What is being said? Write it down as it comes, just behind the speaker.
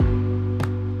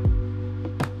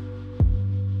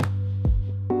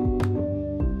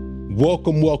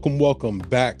Welcome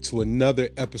back to another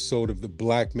episode of the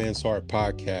Black Man's Heart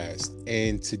podcast.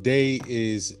 And today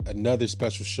is another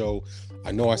special show.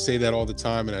 I know I say that all the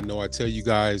time, and I know I tell you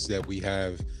guys that we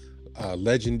have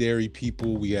legendary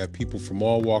people. We have people from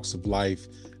all walks of life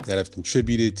that have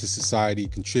contributed to society,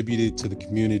 contributed to the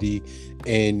community,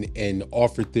 and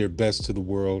offered their best to the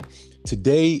world.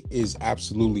 Today is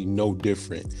absolutely no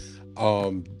different.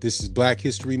 This is Black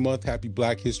History Month. Happy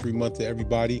Black History Month to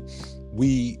everybody.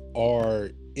 We are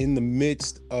in the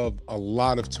midst of a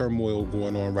lot of turmoil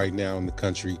going on right now in the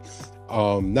country,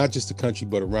 not just the country,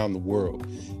 but around the world.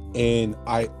 And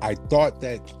I thought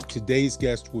that today's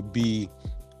guest would be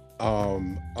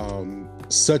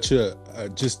such an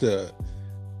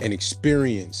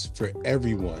experience for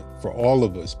everyone, for all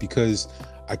of us, because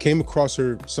I came across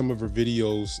some of her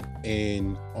videos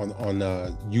and on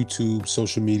YouTube,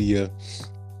 social media.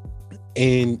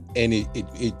 And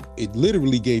it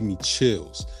literally gave me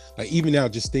chills. Like, even now,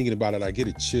 just thinking about it, I get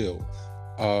a chill,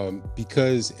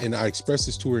 because, and I expressed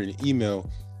this to her in an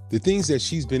email, the things that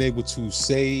she's been able to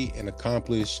say and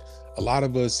accomplish, a lot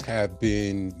of us have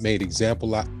been made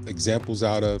examples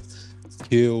out of,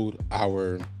 killed,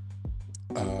 our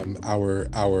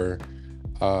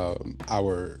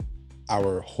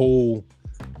whole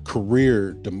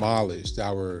career demolished,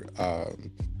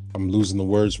 I'm losing the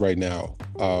words right now.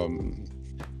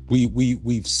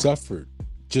 We've suffered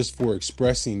just for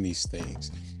expressing these things.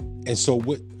 And so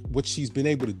what she's been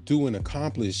able to do and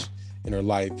accomplish in her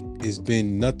life has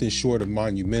been nothing short of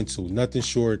monumental, nothing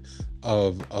short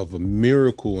of a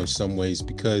miracle in some ways,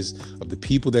 because of the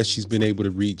people that she's been able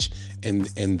to reach and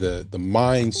the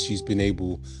minds she's been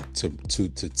able to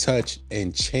touch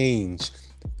and change,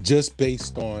 just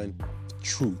based on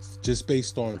truth, just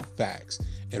based on facts,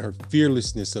 and her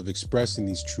fearlessness of expressing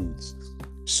these truths.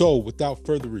 So without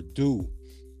further ado,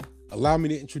 allow me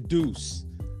to introduce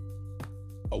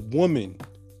a woman,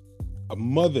 a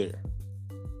mother.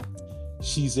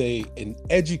 She's an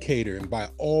educator, and by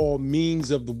all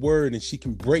means of the word, and she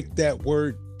can break that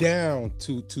word down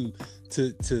to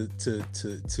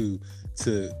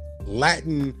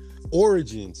Latin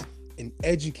origins. An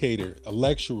educator, a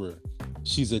lecturer.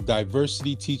 She's a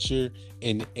diversity teacher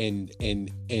and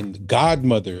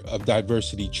godmother of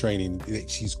diversity training.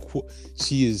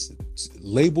 She is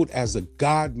labeled as a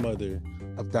godmother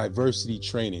of diversity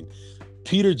training.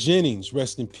 Peter Jennings,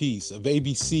 rest in peace, of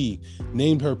ABC,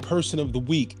 named her Person of the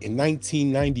Week in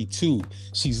 1992.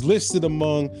 She's listed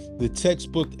among the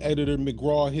textbook editor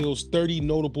McGraw-Hill's 30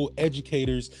 notable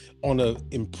educators on an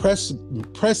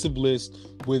impressive list,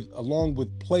 along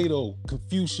with Plato,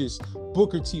 Confucius,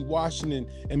 Booker T. Washington,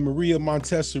 and Maria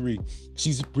Montessori.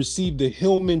 She's received the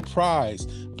Hillman Prize,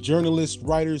 journalists,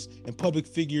 writers, and public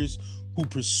figures who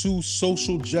pursue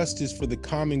social justice for the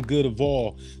common good of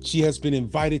all. She has been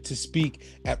invited to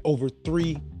speak at over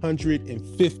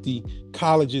 350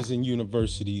 colleges and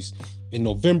universities. In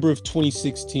November of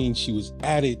 2016, she was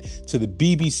added to the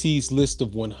BBC's list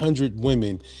of 100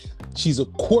 women. She's a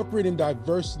corporate and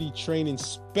diversity training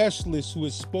specialist who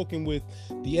has spoken with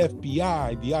the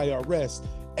FBI, the IRS,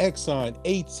 Exxon,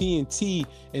 AT&T,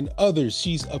 and others.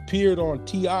 She's appeared on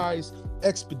T.I.'s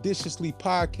Expeditiously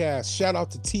podcast. Shout out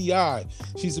to T.I.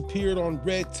 She's appeared on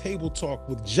Red Table Talk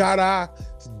with Jada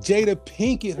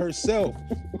Pinkett herself.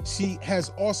 She has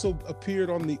also appeared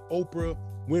on the Oprah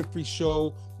Winfrey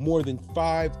Show more than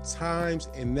 5 times,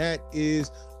 and that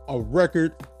is a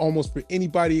record almost for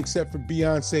anybody except for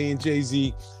Beyonce and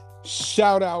Jay-Z.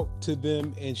 Shout out to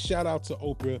them, and shout out to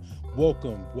Oprah.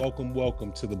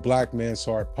 Welcome to the Black Man's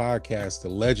Heart podcast, the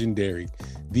legendary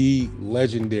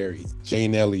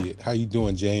Jane Elliott. How you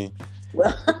doing, Jane?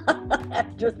 Well,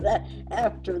 after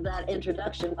that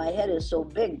introduction, my head is so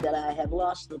big that I have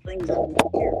lost the things in my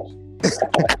ears.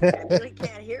 I really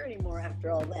can't hear anymore after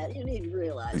all that. You need to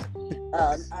realize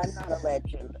I'm not a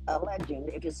legend. A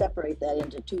legend, if you separate that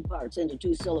into 2 parts, into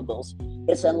 2 syllables,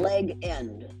 it's a leg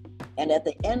end. And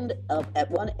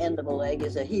at one end of a leg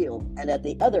is a heel, and at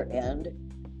the other end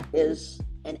is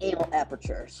an anal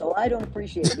aperture. So I don't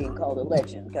appreciate being called a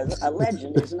legend, because a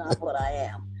legend is not what I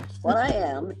am. What I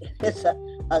am is a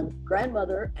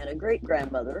grandmother and a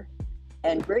great-grandmother,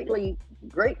 and greatly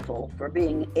grateful for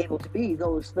being able to be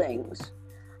those things.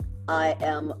 I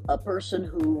am a person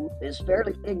who is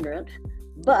fairly ignorant,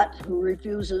 but who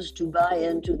refuses to buy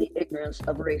into the ignorance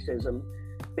of racism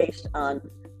based on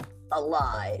a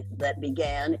lie that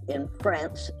began in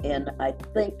France in, I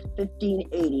think,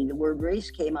 1580. The word race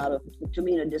came to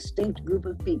mean a distinct group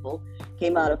of people,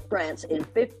 came out of France in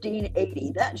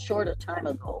 1580, that short a time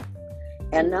ago.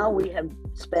 And now we have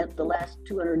spent the last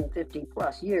 250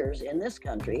 plus years in this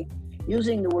country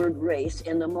using the word race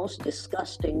in the most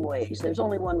disgusting ways. There's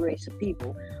only one race of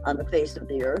people on the face of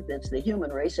the earth. It's the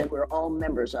human race, and we're all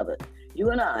members of it.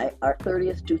 You and I are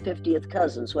 30th to 50th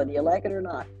cousins, whether you like it or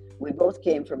not. We both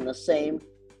came from the same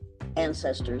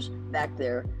ancestors back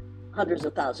there hundreds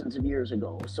of thousands of years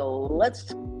ago. So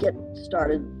let's get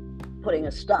started putting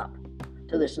a stop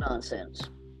to this nonsense.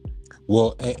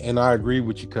 Well, and I agree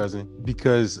with you, cousin,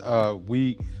 because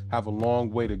we have a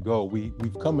long way to go. We've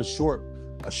come a short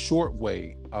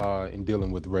way in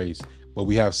dealing with race, but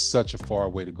we have such a far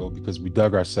way to go because we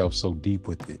dug ourselves so deep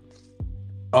with it.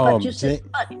 But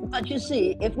you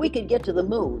see, if we could get to the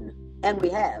moon, and we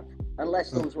have,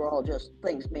 unless those were all just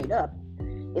things made up,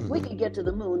 if we could get to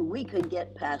the moon, we could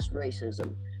get past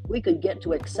racism. We could get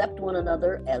to accept one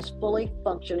another as fully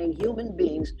functioning human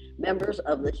beings, members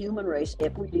of the human race,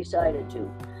 if we decided to.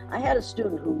 I had a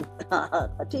student who,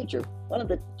 a teacher, one of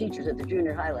the teachers at the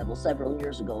junior high level several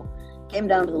years ago, came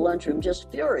down to the lunchroom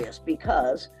just furious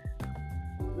because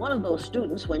one of those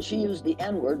students, when she used the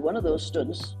N-word, one of those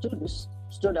students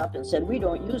stood up and said, "We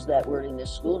don't use that word in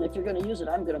this school, and if you're going to use it,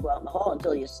 I'm going to go out in the hall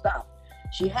until you stop."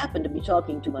 She happened to be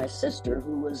talking to my sister,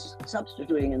 who was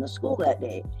substituting in the school that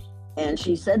day. And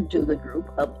she said to the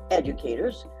group of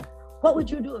educators, "What would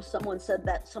you do if someone said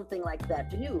something like that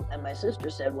to you?" And my sister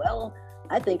said, "Well,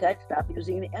 I think I'd stop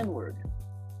using the N-word."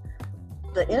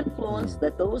 The influence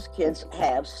that those kids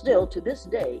have still to this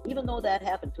day, even though that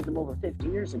happened to them over 50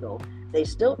 years ago, they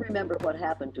still remember what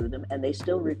happened to them, and they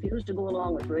still refuse to go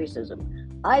along with racism.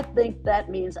 I think that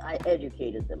means I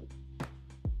educated them.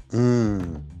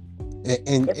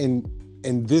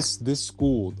 And this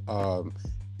school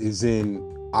is in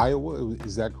Iowa,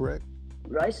 is that correct?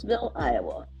 Riceville,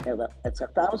 Iowa. It's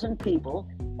 1,000 people,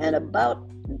 and about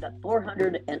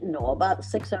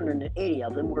 680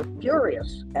 of them were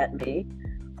furious at me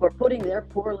for putting their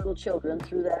poor little children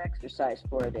through that exercise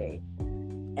for a day.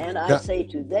 And I say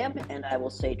to them, and I will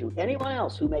say to anyone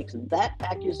else who makes that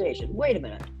accusation, wait a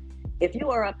minute. If you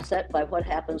are upset by what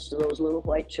happens to those little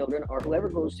white children or whoever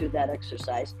goes through that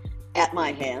exercise at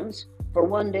my hands for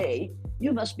one day,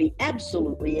 you must be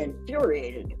absolutely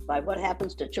infuriated by what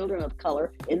happens to children of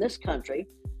color in this country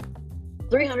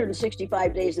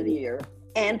 365 days of the year,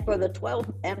 and for the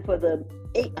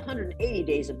 180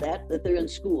 days of that they're in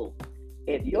school.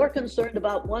 If you're concerned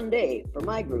about one day for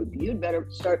my group, you'd better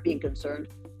start being concerned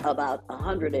about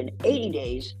 180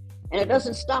 days. And it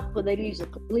doesn't stop when they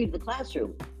leave the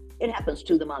classroom. It happens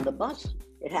to them on the bus.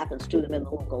 It happens to them in the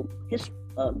local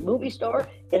movie store.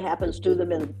 It happens to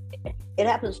them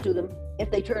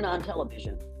if they turn on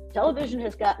television. Television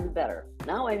has gotten better.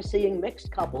 Now I'm seeing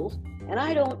mixed couples, and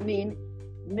I don't mean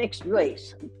mixed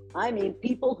race. I mean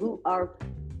people who are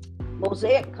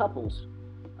mosaic couples.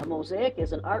 A mosaic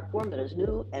is an art form that is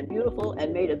new and beautiful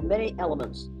and made of many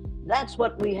elements. That's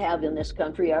what we have in this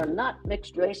country, are not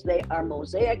mixed race, they are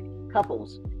mosaic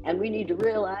couples. And we need to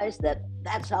realize that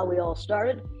that's how we all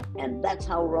started, and that's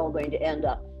how we're all going to end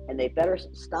up. And they better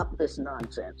stop this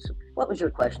nonsense. What was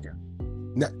your question?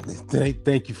 No,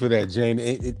 thank you for that, Jane.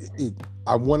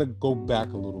 I want to go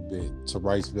back a little bit to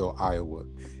Riceville, Iowa,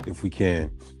 if we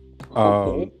can.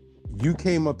 Okay. You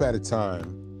came up at a time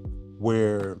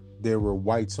where there were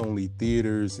whites-only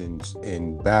theaters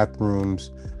and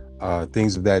bathrooms,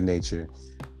 things of that nature.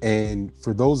 And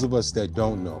for those of us that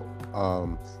don't know,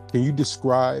 can you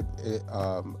describe to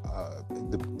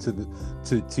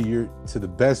the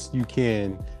best you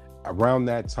can around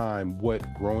that time what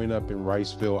growing up in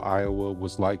Riceville, Iowa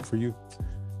was like for you?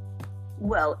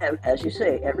 Well, as you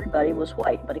say, everybody was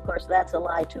white, but of course that's a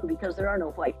lie too, because there are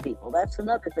no white people. That's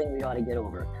another thing we ought to get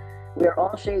over. We are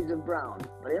all shades of brown.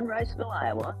 But in Riceville,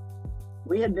 Iowa,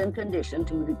 we had been conditioned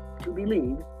to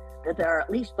believe that there are at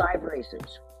least 5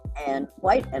 races, and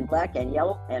white and black and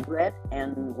yellow and red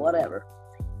and whatever,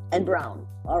 and brown.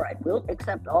 All right, we'll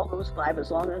accept all those 5 as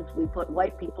long as we put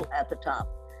white people at the top.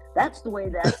 That's the way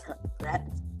that's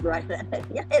right.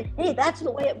 Hey, that's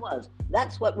the way it was.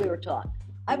 That's what we were taught.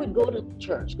 I would go to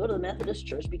church, go to the Methodist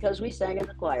church, because we sang in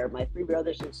the choir. My 3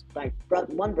 brothers and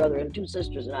one brother and 2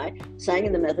 sisters and I sang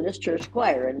in the Methodist church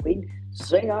choir, and we'd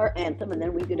sing our anthem, and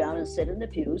then we'd go down and sit in the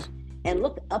pews and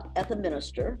look up at the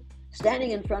minister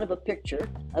standing in front of a picture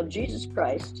of Jesus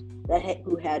Christ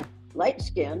who had light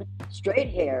skin, straight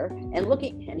hair,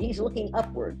 and he's looking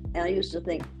upward. And I used to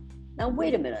think, now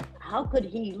wait a minute, how could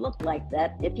he look like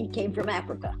that if he came from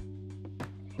Africa?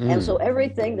 And so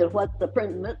everything that what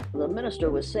the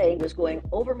minister was saying was going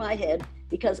over my head,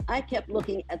 because I kept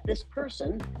looking at this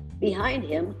person behind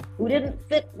him who didn't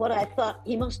fit what I thought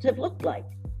he must have looked like.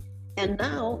 And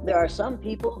now there are some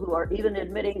people who are even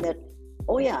admitting that,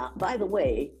 oh yeah, by the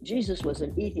way, Jesus was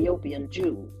an Ethiopian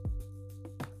Jew.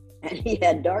 And he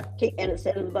had and it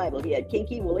said in the Bible, he had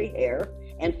kinky, woolly hair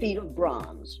and feet of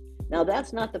bronze. Now,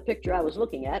 that's not the picture I was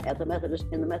looking at in the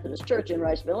Methodist Church in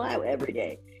Riceville, Iowa, every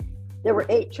day. There were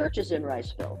 8 churches in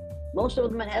Riceville. Most of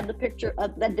them had the picture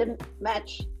that didn't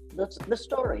match the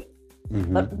story.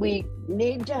 Mm-hmm. But we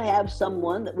need to have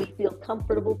someone that we feel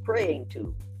comfortable praying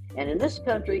to. And in this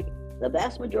country, the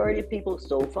vast majority of people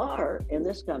so far in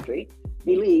this country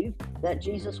believe that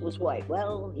Jesus was white.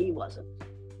 Well, he wasn't.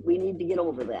 We need to get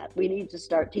over that. We need to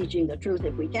start teaching the truth.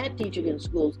 If we can't teach it in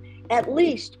schools, at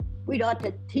least we ought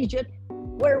to teach it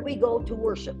where we go to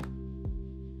worship.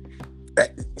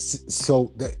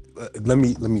 So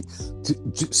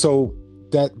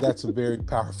that's a very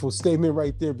powerful statement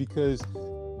right there, because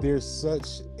there's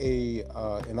such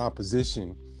an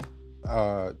opposition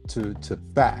to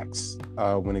facts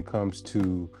when it comes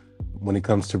to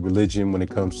religion, when it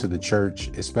comes to the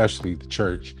church, especially the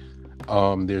church.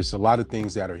 There's a lot of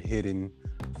things that are hidden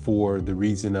for the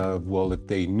reason of, well, if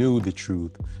they knew the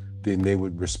truth, then they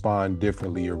would respond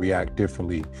differently or react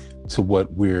differently to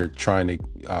what we're trying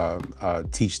to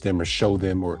teach them or show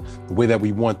them, or the way that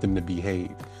we want them to behave.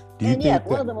 Do you think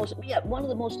one of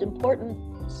the most important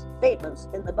statements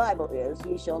in the Bible is,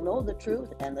 "Ye shall know the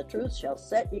truth, and the truth shall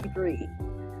set ye free."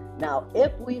 Now,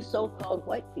 if we so-called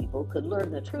white people could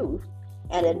learn the truth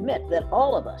and admit that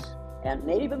all of us, and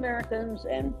Native Americans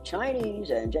and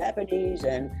Chinese and Japanese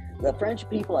and the French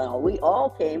people, and we all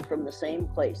came from the same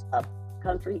place, a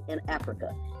country in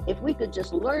Africa. If we could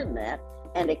just learn that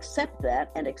and accept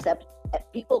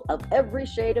people of every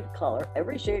shade of color,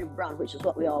 every shade of brown, which is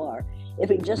what we all are, if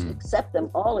we just accept them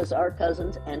all as our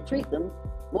cousins and treat them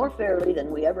more fairly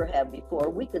than we ever have before,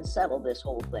 we could settle this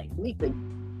whole thing. We could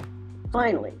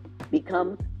finally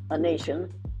become a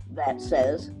nation that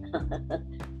says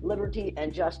liberty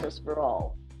and justice for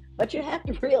all. But you have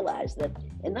to realize that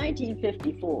in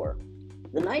 1954,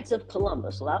 the Knights of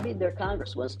Columbus lobbied their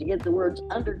congressmen to get the words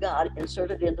 "under God"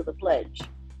 inserted into the pledge.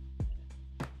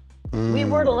 We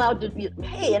weren't allowed to be,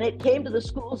 and it came to the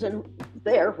schools and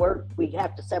there where we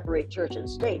have to separate church and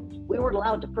state. We weren't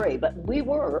allowed to pray, but we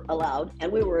were allowed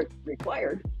and we were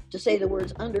required to say the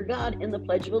words "under God" in the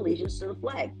Pledge of Allegiance to the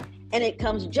flag. And it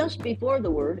comes just before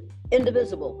the word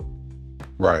 "indivisible."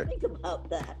 Right. Think about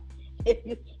that. If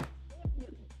you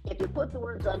put the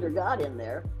words "under God" in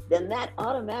there, then that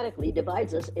automatically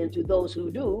divides us into those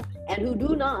who do and who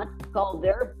do not call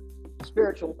their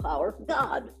spiritual power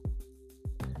God.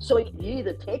 So you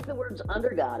either take the words "under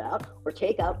God" out or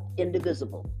take out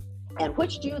 "indivisible." And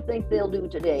which do you think they'll do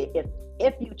today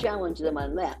if you challenge them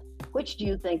on that? Which do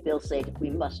you think they'll say we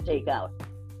must take out?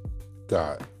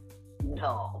 God.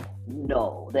 No.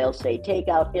 They'll say take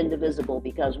out "indivisible"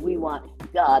 because we want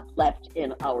God left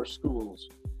in our schools.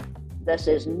 This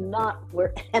is not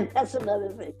where, and that's another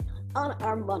thing. On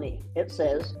our money, it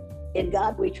says, "In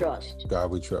God we trust." God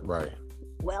we trust, right.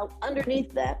 Well,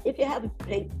 underneath that, if you have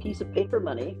a piece of paper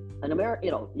money,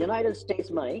 United States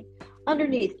money,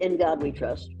 underneath "In God we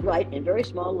trust," write in very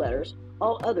small letters,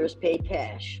 "All others pay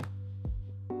cash."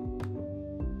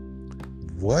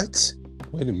 What?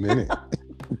 Wait a minute.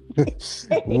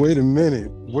 Wait a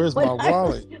minute. Where's my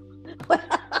wallet?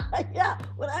 Yeah,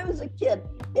 when I was a kid,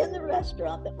 in the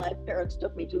restaurant that my parents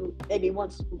took me to maybe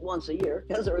once a year,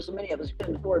 because there were so many of us who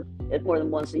couldn't afford it more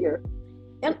than once a year,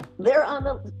 and there on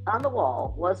the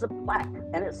wall was a plaque,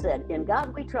 and it said, "In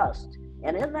God we trust."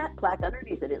 And in that plaque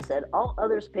underneath it, it said, "All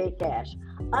others pay cash."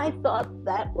 I thought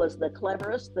that was the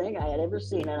cleverest thing I had ever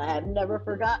seen, and I have never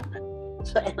forgotten it.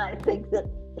 So, and I think that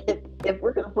if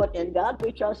we're going to put "In God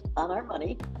we trust" on our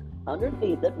money,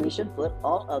 underneath it, we should put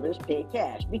 "All others pay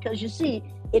cash." Because you see,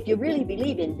 if you really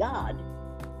believe in God,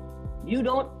 you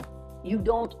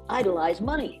don't idolize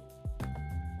money.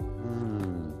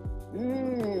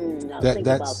 Now think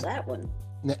about that one.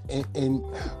 And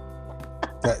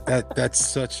that's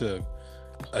such a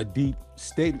deep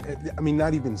statement. I mean,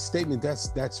 not even statement.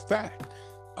 That's fact.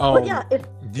 But yeah, it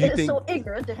is so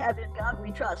ignorant to have "In God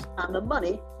we trust" on the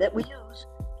money that we use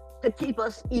to keep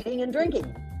us eating and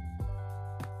drinking.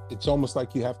 It's almost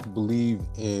like you have to believe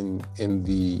in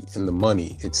the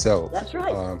money itself. That's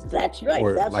right. That's right.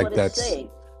 Or that's like what it's saying.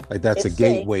 Like that's it's a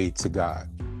gateway to God.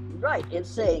 Right. It's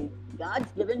saying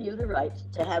God's given you the right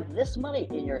to have this money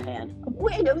in your hand.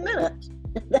 Wait a minute.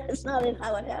 That's not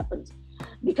how it happens.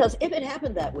 Because if it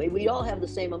happened that way, we'd all have the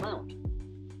same amount.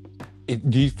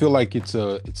 Do you feel like it's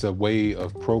a way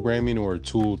of programming or a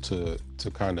tool to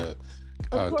kind of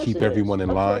keep everyone in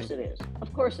line? Of course it is.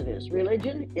 Of course it is.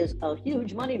 Religion is a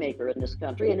huge moneymaker in this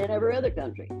country and in every other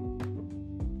country.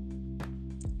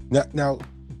 Now,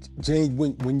 Jane,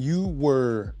 when you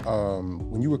were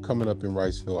coming up in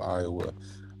Riceville, Iowa,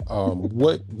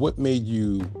 what made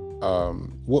you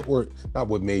what were, not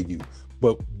what made you,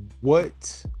 but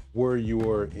what were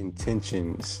your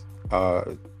intentions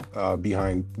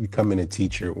behind becoming a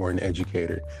teacher or an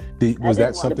educator? I Was didn't that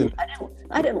want to something? be.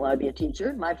 I didn't want to be a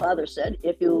teacher. My father said,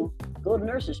 if you go to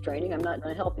nurses training, I'm not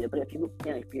going to help you. But if you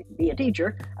be a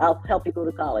teacher, I'll help you go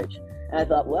to college. And I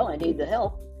thought, well, I need the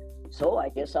help, so I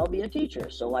guess I'll be a teacher.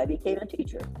 So I became a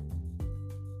teacher.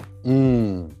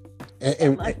 Mm. And,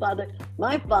 And and,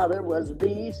 my father was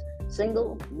the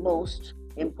single most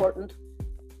important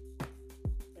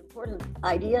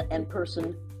idea and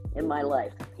person in my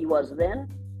life. He was then,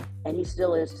 and he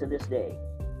still is to this day.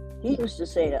 He used to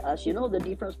say to us, you know the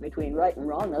difference between right and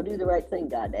wrong? Now do the right thing,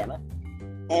 goddammit.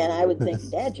 And I would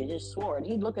think, Dad, you just swore. And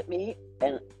he'd look at me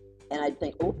and I'd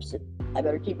think, oops, I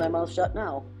better keep my mouth shut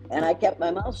now. And I kept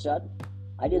my mouth shut.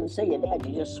 I didn't say, yeah, Dad,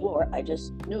 you just swore. I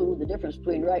just knew the difference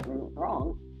between right and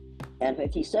wrong. And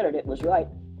if he said it, it was right.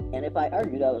 And if I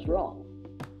argued, I was wrong.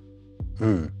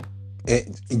 mm.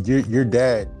 And your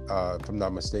dad, if I'm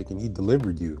not mistaken, he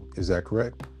delivered you. Is that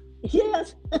correct?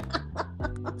 Yes.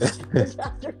 The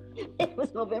doctor, it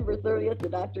was November 30th. The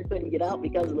doctor couldn't get out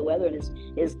because of the weather, and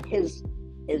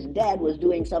his dad was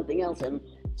doing something else. And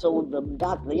so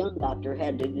the young doctor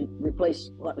had to replace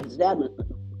what his dad was,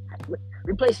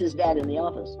 replace his dad in the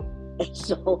office. And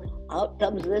so out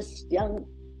comes this young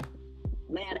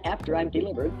man after I'm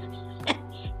delivered.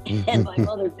 And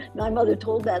my mother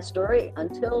told that story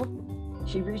until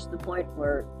she reached the point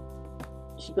where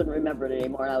she couldn't remember it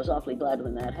anymore, and I was awfully glad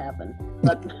when that happened.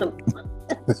 But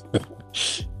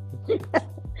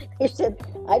he said,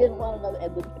 I didn't want another,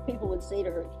 and the people would say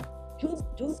to her,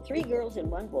 three girls and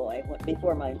one boy,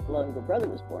 before my younger brother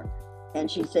was born. And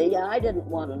she'd say, yeah, I didn't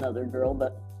want another girl,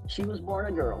 but she was born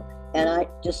a girl. And I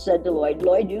just said to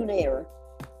Lloyd, you name her.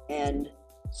 And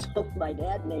so my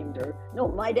dad named her. No,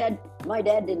 my dad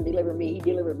didn't deliver me. He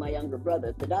delivered my younger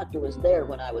brother. The doctor was there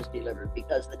when I was delivered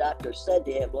because the doctor said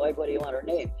to him, Lloyd, what do you want her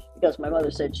name? Because my mother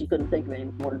said she couldn't think of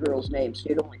any more girls' names. She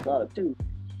had only thought of two.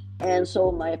 And so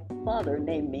my father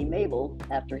named me Mabel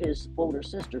after his older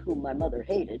sister, whom my mother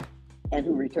hated and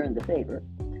who returned the favor.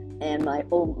 And my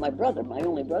only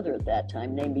brother at that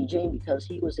time, named me Jane because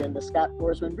he was in the Scott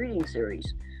Forsman breeding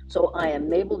series. So I am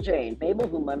Mabel Jane, Mabel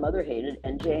whom my mother hated,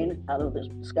 and Jane out of the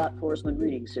Scott Forsman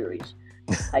breeding series.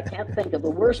 I can't think of a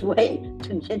worse way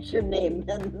to get your name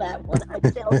than that one, I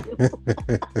tell you.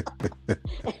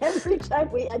 Every time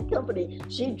we had company,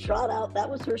 she'd trot out, that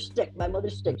was her stick, my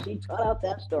mother's stick. She'd trot out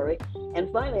that story.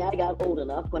 And finally, I got old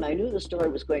enough, when I knew the story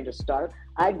was going to start,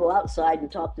 I'd go outside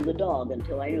and talk to the dog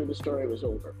until I knew the story was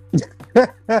over.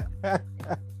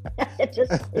 It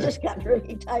just got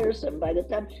really tiresome. By the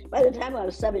time I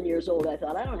was 7 years old, I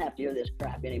thought, I don't have to hear this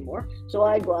crap anymore. So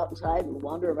I'd go outside and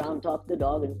wander around, talk to the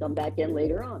dog, and come back in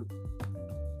later on.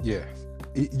 Yeah.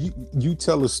 You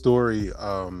tell a story.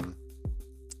 I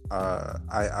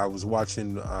was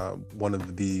watching one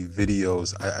of the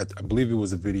videos. I believe it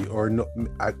was a video, or no,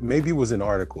 maybe it was an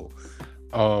article,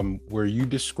 where you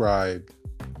described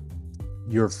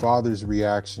your father's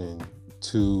reaction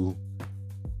to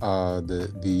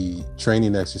the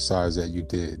training exercise that you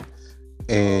did,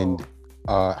 and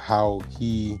how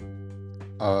he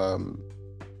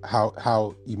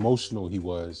how emotional he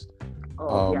was.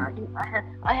 Yeah,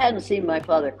 I hadn't seen my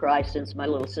father cry since my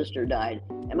little sister died,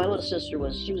 and my little sister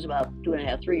was about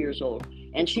 2.5, 3 years old,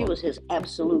 and she was his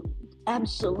absolute.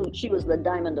 She was the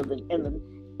diamond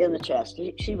in the chest.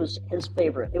 She was his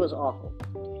favorite. It was awful.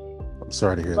 I'm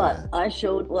sorry to hear that. But I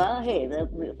showed. Well, hey,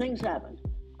 things happened.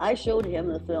 I showed him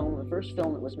the first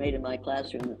film that was made in my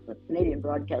classroom. The Canadian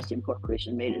Broadcasting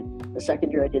Corporation made it the second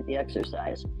year I did the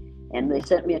exercise. And they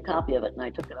sent me a copy of it, and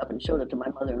I took it up and showed it to my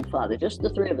mother and father, just the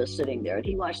three of us sitting there. And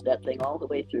he watched that thing all the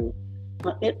way through.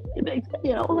 I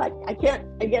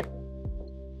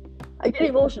get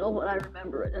emotional when I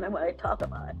remember it and when I talk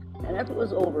about it. And after it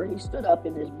was over, he stood up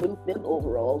in his blue bib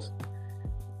overalls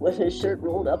with his shirt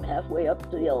rolled up halfway up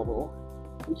to the elbow.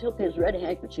 He took his red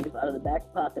handkerchief out of the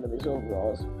back pocket of his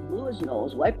overalls, blew his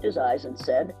nose, wiped his eyes, and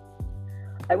said,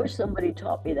 I wish somebody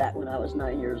taught me that when I was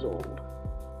 9 years old.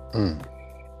 Mm.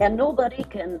 And nobody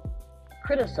can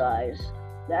criticize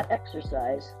that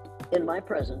exercise in my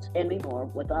presence anymore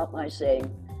without my saying,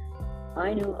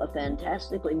 I knew a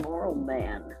fantastically moral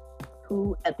man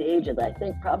who, at the age of, I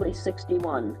think, probably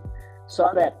 61,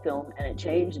 saw that film, and it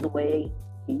changed the way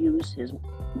he used his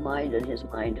mind and his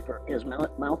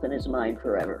mouth and his mind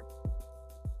forever.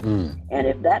 Mm. And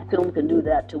if that film can do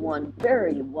that to one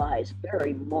very wise,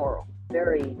 very moral,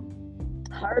 very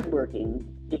hardworking,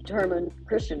 determined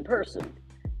Christian person,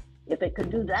 if it could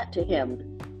do that to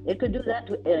him, it could do that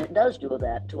to, and it does do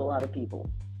that to a lot of people.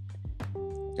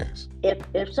 Yes.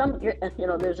 If some,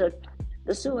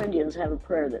 the Sioux Indians have a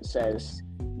prayer that says,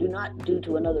 "Do not do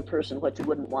to another person what you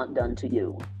wouldn't want done to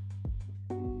you."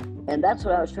 And that's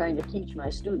what I was trying to teach my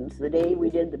students the day we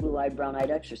did the blue-eyed,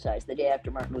 brown-eyed exercise, the day after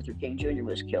Martin Luther King Jr.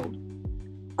 was killed.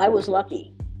 I was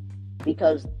lucky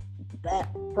because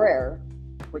that prayer,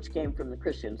 which came from the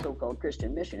Christian, so-called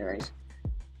Christian missionaries,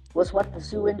 was what the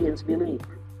Sioux Indians believed,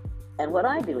 and what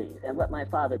I believed, and what my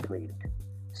father believed.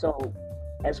 So,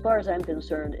 as far as I'm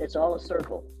concerned, it's all a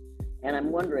circle, and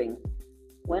I'm wondering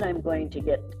when I'm going to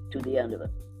get to the end of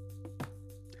it.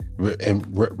 And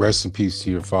rest in peace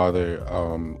to your father,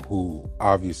 who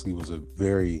obviously was a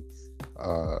very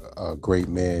a great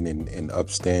man and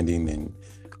upstanding,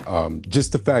 and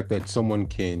just the fact that someone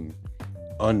can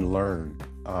unlearn,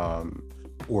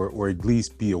 or at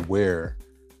least be aware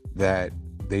that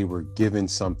they were given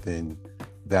something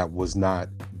that was not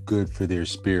good for their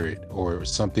spirit, or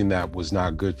something that was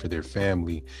not good for their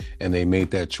family, and they made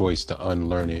that choice to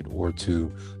unlearn it or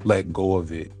to let go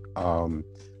of it.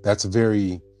 That's a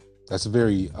very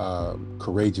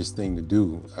courageous thing to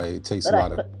do. It takes a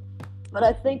lot of. But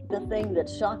I think the thing that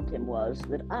shocked him was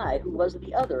that I, who was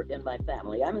the other in my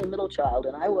family, I'm the middle child,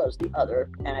 and I was the other,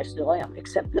 and I still am,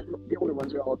 except that the older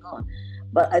ones are all gone.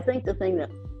 But I think the thing that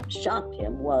shocked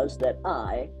him was that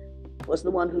I was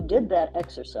the one who did that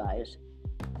exercise,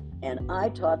 and I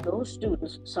taught those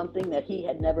students something that he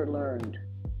had never learned.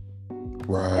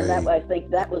 Right. And that, I think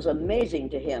that was amazing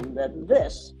to him, that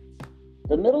this,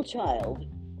 the middle child,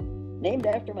 named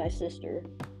after my sister,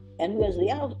 and who is the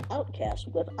outcast,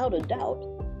 without a doubt,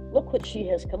 look what she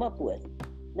has come up with.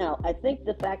 Now, I think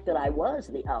the fact that I was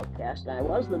the outcast and I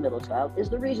was the middle child is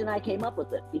the reason I came up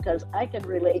with it, because I can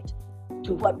relate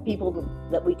to what people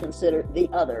that we consider the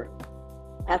other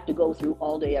have to go through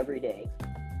all day, every day.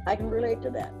 I can relate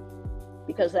to that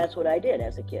because that's what I did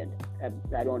as a kid.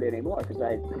 I don't anymore because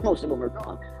most of them are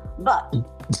gone. But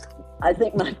I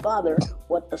think my father,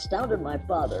 what astounded my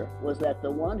father was that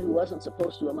the one who wasn't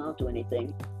supposed to amount to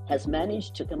anything has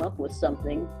managed to come up with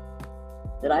something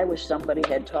that I wish somebody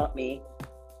had taught me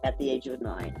at the age of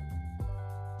 9.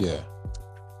 Yeah.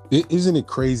 Isn't it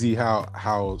crazy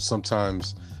how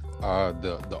sometimes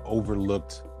the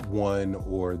overlooked one,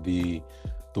 or the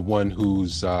one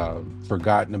who's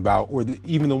forgotten about, or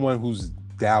even the one who's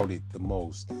doubted the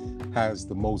most, has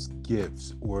the most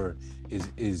gifts, or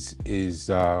is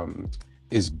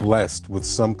blessed with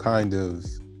some kind of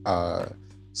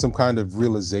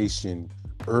realization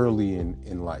early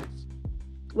in life?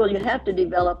 Well, you have to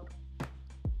develop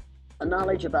a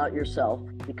knowledge about yourself,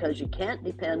 because you can't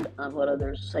depend on what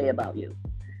others say about you.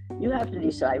 You have to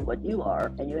decide what you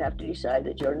are, and you have to decide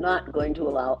that you're not going to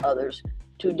allow others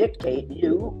to dictate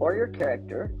you or your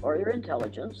character or your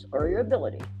intelligence or your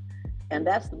ability. And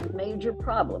that's the major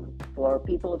problem for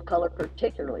people of color,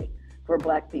 particularly for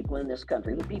Black people in this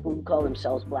country, the people who call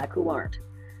themselves Black who aren't.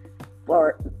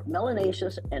 For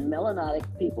melanaceous and melanotic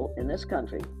people in this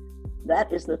country,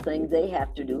 that is the thing they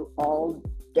have to do all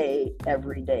day,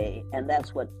 every day. And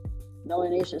that's what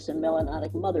melanaceous and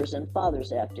melanotic mothers and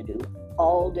fathers have to do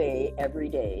all day, every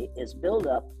day, is build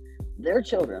up their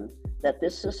children that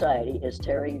this society is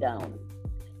tearing down.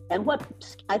 And what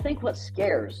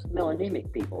scares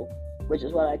melanemic people, which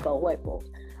is what I call white folks,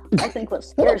 I think what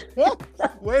scares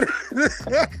Wait.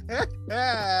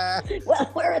 Well,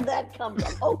 where did that come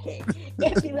from? Okay,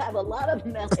 if you have a lot of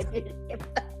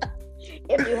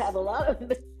if you have a lot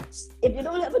of, if you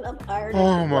don't have enough iron.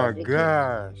 Oh my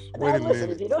gosh! Wait a minute.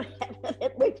 If you don't have,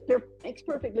 it makes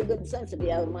perfectly good sense if you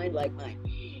have a mind like mine.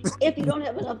 If you don't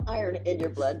have enough iron in your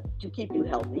blood to keep you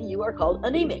healthy, you are called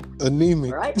anemic.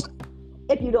 Anemic. Right?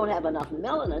 If you don't have enough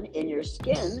melanin in your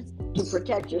skin to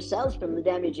protect your cells from the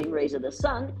damaging rays of the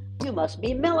sun, you must be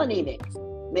melanemic.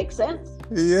 Make sense?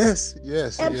 Yes.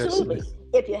 Absolutely. Yes.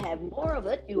 If you have more of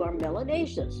it, you are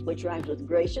melanaceous, which rhymes with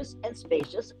gracious and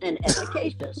spacious and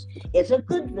efficacious. It's a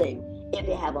good thing. If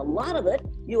you have a lot of it,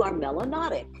 you are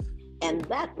melanotic. And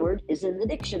that word is in the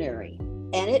dictionary.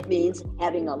 And it means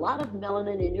having a lot of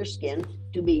melanin in your skin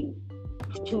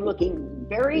to looking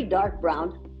very dark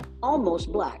brown,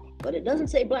 almost black. But it doesn't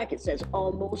say black, it says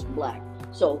almost black.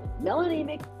 So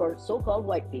melanemic for so-called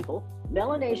white people,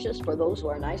 melanaceous for those who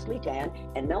are nicely tan,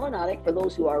 and melanotic for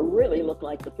those who really look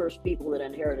like the first people that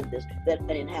inherited that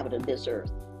inhabited this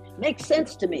earth. Makes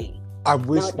sense to me. I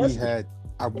wish we had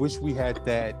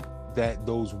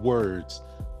those words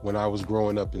when I was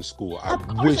growing up in school. Of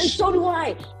course, and so do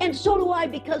I. And so do I,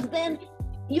 because then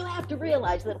you have to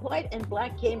realize that white and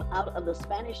black came out of the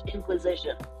Spanish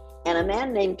Inquisition. And a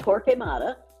man named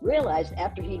Torquemada realized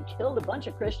after he'd killed a bunch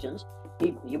of Christians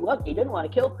He didn't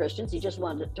want to kill Christians. He just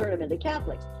wanted to turn them into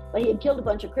Catholics. But he had killed a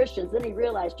bunch of Christians. Then he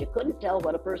realized you couldn't tell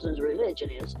what a person's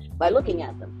religion is by looking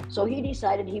at them. So he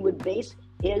decided he would base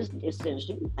his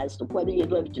decision as to whether you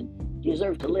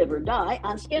deserve to live or die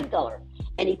on skin color.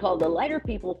 And he called the lighter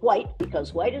people white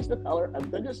because white is the color of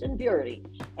goodness and purity.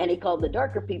 And he called the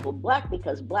darker people black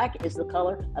because black is the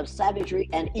color of savagery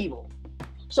and evil.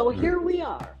 So here we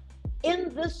are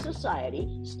in this society,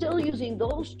 still using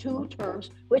those two terms,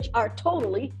 which are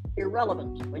totally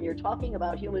irrelevant when you're talking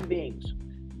about human beings.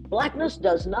 Blackness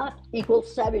does not equal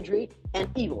savagery and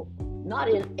evil, not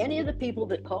in any of the people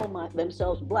that call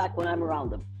themselves black when I'm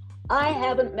around them. I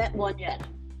haven't met one yet.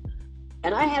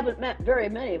 And I haven't met very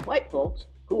many white folks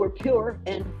who are pure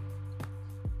and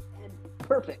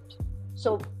perfect.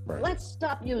 So let's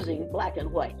stop using black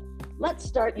and white. Let's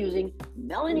start using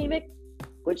melanemic,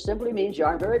 which simply means you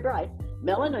aren't very bright,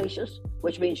 melanaceous,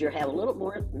 which means you have a little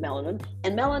more melanin,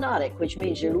 and melanotic, which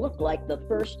means you look like the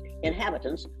first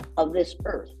inhabitants of this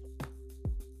earth.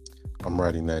 I'm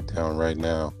writing that down right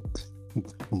now.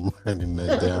 I'm writing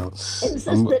that down.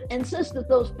 Insist that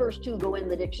those first two go in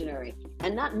the dictionary,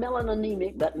 and not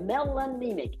melanemic, but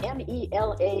melanemic,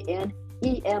 melanemic,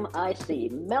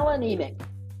 melanemic.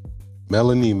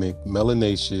 Melanemic,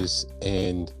 melanaceous,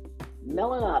 and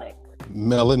melanotic.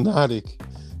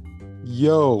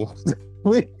 Yo,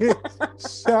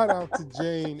 shout out to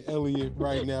Jane Elliott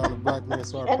right now on the Black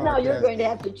Man's Heart. And now you're going to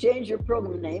have to change your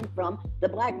program name from the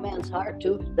Black Man's Heart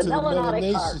to the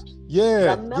Melanotic Heart.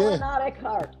 Yeah, the Melanotic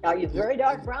Heart. Are you very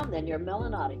dark brown? Then you're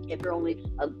melanotic. If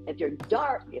you're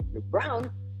dark, if you're brown,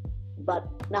 but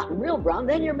not real brown,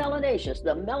 then you're melanaceous.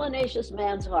 The melanaceous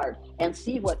man's heart. And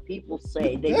see what people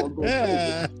say. They will go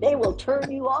crazy. They will turn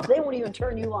you off. They won't even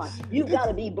turn you on. You've got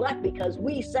to be black because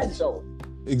we said so.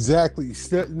 Exactly.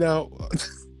 Now,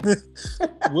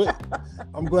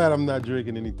 I'm glad I'm not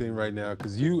drinking anything right now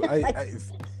because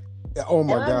oh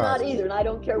my God. I'm not either, and I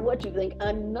don't care what you think.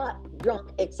 I'm not drunk,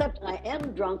 except I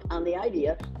am drunk on the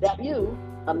idea that you,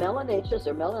 a melanaceous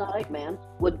or melanotic man,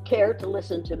 would care to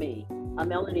listen to me, a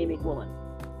melanemic woman.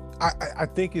 I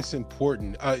think it's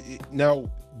important.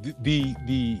 Now,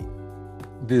 the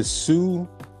Sioux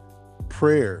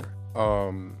prayer,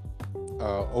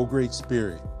 O Great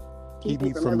Spirit, keep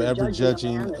me from ever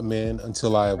judging a man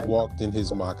until I have walked in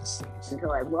his moccasins.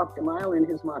 Until I've walked a mile in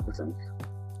his moccasins.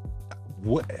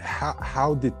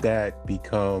 How did that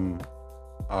become?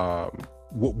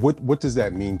 What does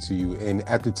that mean to you? And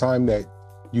at the time that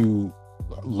you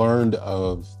learned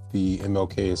of the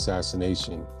MLK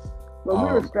assassination, well,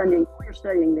 we were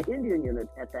studying the Indian unit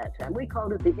at that time. We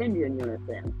called it the Indian unit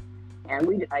then.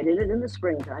 And I did it in the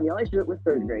springtime. You always do it with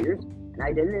third graders. And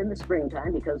I did it in the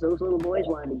springtime because those little boys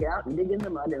wanted to get out and dig in the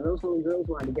mud, and those little girls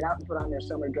wanted to get out and put on their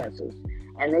summer dresses.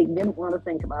 And they didn't want to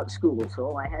think about school,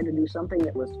 so I had to do something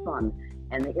that was fun.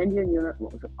 And the Indian unit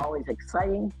was always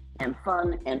exciting and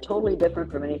fun and totally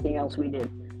different from anything else we did.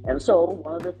 And so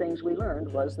one of the things we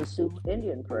learned was the Sioux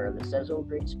Indian prayer that says, "Oh,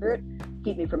 Great Spirit,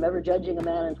 keep me from ever judging a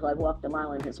man until I've walked a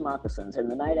mile in his moccasins." And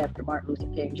the night after Martin Luther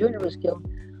King Jr. was killed,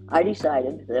 I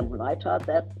decided that when I taught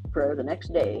that prayer the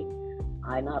next day,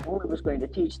 I not only was going to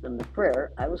teach them the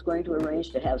prayer, I was going to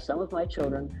arrange to have some of my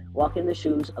children walk in the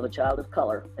shoes of a child of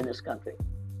color in this country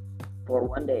for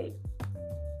one day.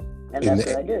 And that's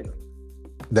what I did.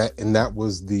 That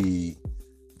was the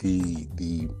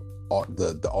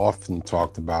often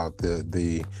talked about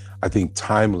the I think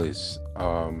timeless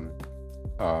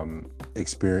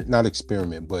experience, not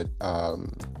experiment, but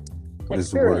what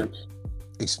is the word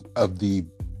of the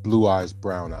blue eyes,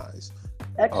 brown eyes.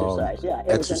 Exercise, yeah.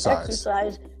 It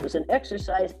was an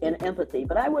exercise in empathy,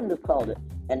 but I wouldn't have called it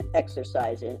an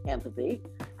exercise in empathy.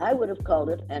 I would have called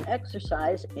it an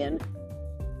exercise in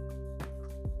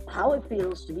how it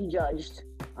feels to be judged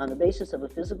on the basis of a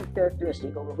physical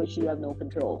characteristic over which you have no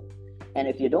control. And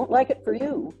if you don't like it for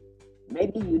you,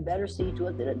 maybe you'd better see to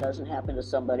it that it doesn't happen to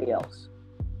somebody else.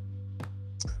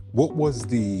 What was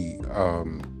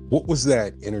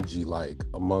that energy like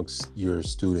amongst your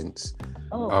students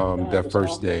that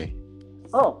first awful. day?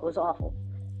 Oh, it was awful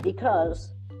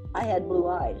because I had blue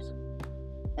eyes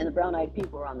and the brown-eyed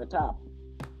people were on the top.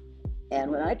 And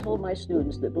when I told my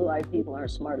students that blue-eyed people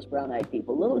aren't as smart as brown-eyed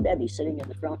people, little Debbie sitting in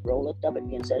the front row looked up at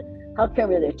me and said, "How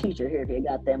come you're their teacher here if you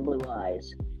got them blue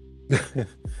eyes?" And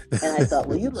I thought,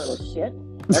 well, you little shit.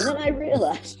 And then I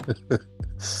realized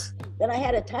that I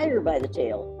had a tiger by the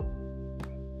tail.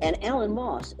 And Alan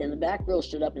Moss in the back row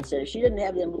stood up and said, if she didn't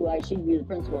have them blue eyes, she'd be the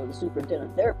principal and the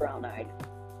superintendent. They're brown-eyed.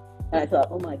 And I thought,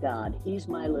 oh my God, he's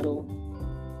the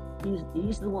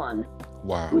one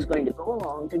Wow. who's going to go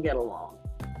along to get along.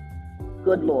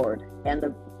 Good Lord.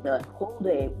 And the whole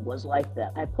day was like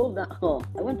that. I pulled down home.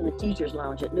 I went to the teacher's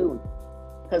lounge at noon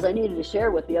because I needed to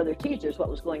share with the other teachers what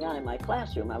was going on in my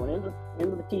classroom. I went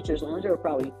into the teacher's lounge. There were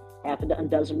probably half a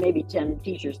dozen, maybe 10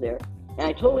 teachers there. And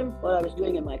I told him what I was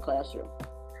doing in my classroom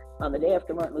on the day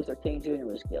after Martin Luther King Jr.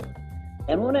 was killed.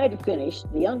 And when I had finished,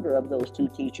 the younger of those two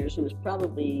teachers, who was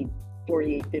probably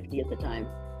 48, 50 at the time,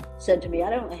 said to me, I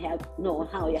don't know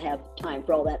how you have time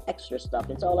for all that extra stuff.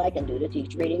 It's all I can do to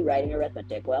teach reading, writing,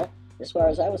 arithmetic. Well, as far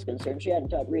as I was concerned, she hadn't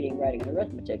taught reading, writing, and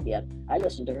arithmetic yet. I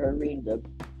listened to her read the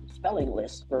spelling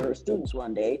list for her students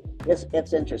one day.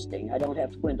 It's interesting. I don't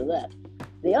have to go into that.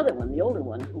 The other one, the older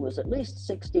one, who was at least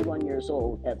 61 years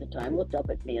old at the time, looked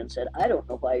up at me and said, I don't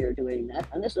know why you're doing that.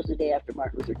 And this was the day after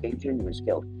Martin Luther King Jr. was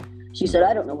killed. She said,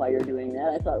 I don't know why you're doing that.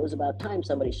 I thought it was about time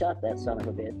somebody shot that son of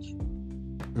a bitch.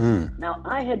 Now,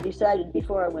 I had decided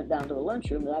before I went down to the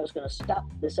lunchroom that I was going to stop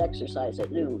this exercise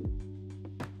at noon.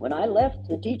 When I left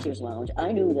the teacher's lounge,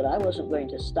 I knew that I wasn't going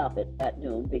to stop it at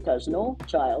noon because no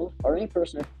child or any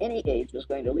person of any age was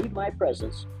going to leave my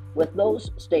presence with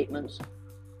those statements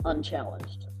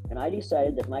unchallenged. And I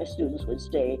decided that my students would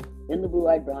stay in the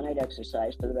blue-eyed, brown-eyed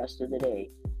exercise for the rest of the day.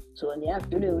 So in the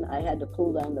afternoon, I had to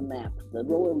pull down the map, the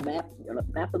roller map,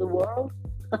 map of the world.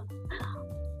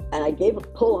 And I gave a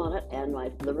pull on it, and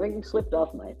the ring slipped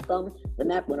off my thumb. The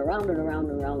map went around and around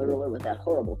and around the roller with that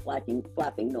horrible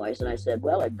flapping noise. And I said,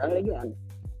 well, I've done it again.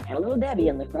 And little Debbie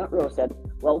in the front row said,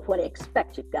 well, what do you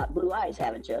expect? You've got blue eyes,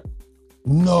 haven't you?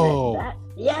 No.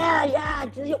 Yeah.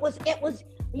 It was,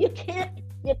 you can't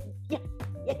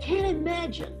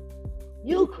imagine.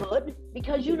 You could,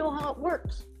 because you know how it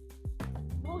works.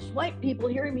 Most white people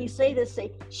hearing me say this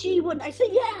say, she wouldn't. I say,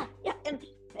 yeah.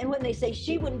 And when they say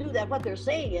she wouldn't do that, what they're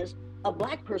saying is a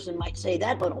black person might say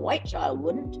that, but a white child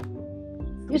wouldn't.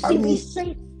 You see, we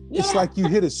say, it's like you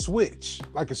hit a switch,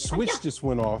 like a switch just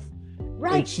went off,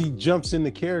 right? And she jumps into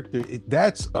character.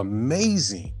 That's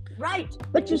amazing. Right,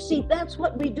 but you see, that's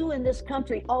what we do in this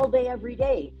country all day, every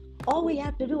day. All we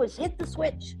have to do is hit the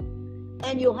switch,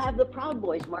 and you'll have the Proud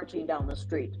Boys marching down the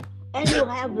street. And you'll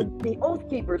have the Oath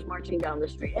Keepers marching down the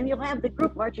street. And you'll have the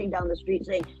group marching down the street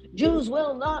saying, Jews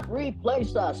will not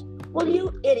replace us. Well,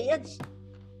 you idiots,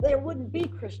 there wouldn't be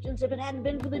Christians if it hadn't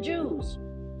been for the Jews.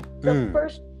 The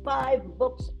first 5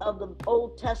 books of the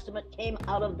Old Testament came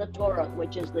out of the Torah,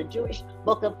 which is the Jewish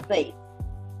book of faith.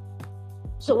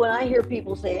 So when I hear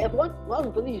people say, if it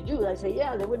wasn't for these Jews, I say,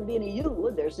 yeah, there wouldn't be any you,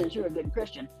 would there, since you're a good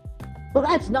Christian? Well,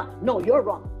 that's not, no, you're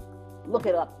wrong. Look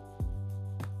it up.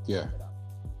 Yeah.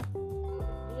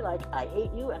 Like, I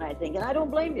hate you, and I don't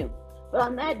blame you. But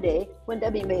on that day, when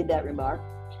Debbie made that remark,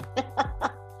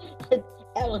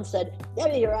 Ellen said,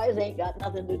 Debbie, your eyes ain't got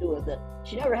nothing to do with it.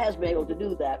 She never has been able to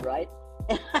do that, right?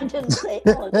 And I didn't say,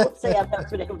 Ellen, don't say I've never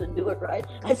been able to do it, right?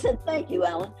 I said, thank you,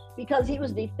 Ellen, because he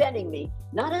was defending me,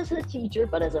 not as a teacher,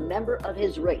 but as a member of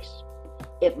his race.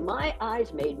 If my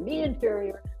eyes made me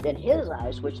inferior, then his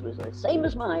eyes, which was the same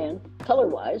as mine,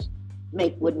 color-wise,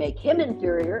 would make him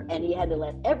inferior, and he had to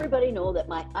let everybody know that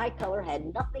my eye color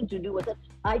had nothing to do with it.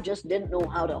 I just didn't know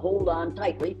how to hold on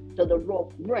tightly to the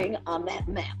rope ring on that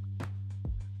map.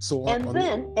 So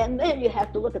then you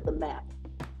have to look at the map.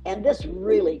 And this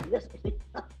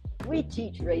we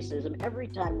teach racism every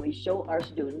time we show our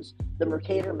students the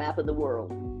Mercator map of the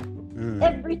world.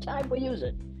 Every time we use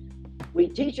it, we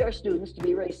teach our students to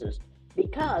be racist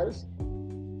because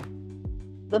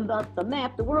the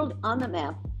map, the world on the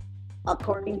map,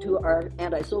 according to our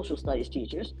anti-social studies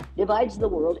teachers, divides the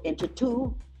world into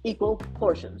 2 equal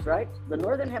portions, right? The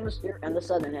northern hemisphere and the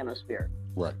southern hemisphere.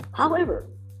 Right. However,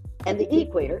 and the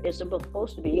equator is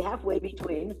supposed to be halfway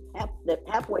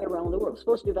around the world. It's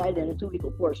supposed to divide it into 2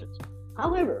 equal portions.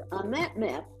 However, on that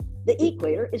map, the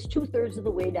equator is 2/3 of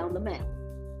the way down the map.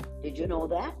 Did you know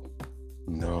that?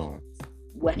 No.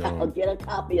 Well, No. get a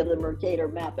copy of the Mercator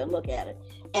map and look at it.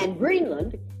 And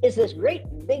Greenland is this great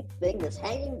big thing that's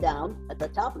hanging down at the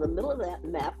top of the middle of that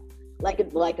map, like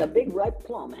a big ripe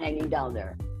plum hanging down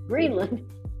there. Greenland,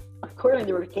 according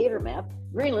to the Mercator map,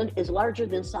 Greenland is larger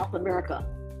than South America.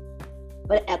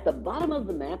 But at the bottom of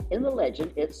the map, in the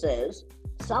legend, it says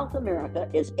South America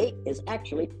is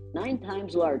actually 9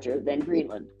 times larger than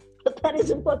Greenland. But that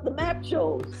isn't what the map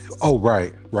shows. Oh,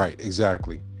 right,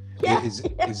 exactly. Yeah.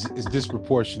 It's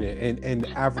disproportionate, and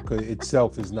Africa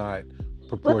itself is not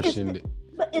proportionate.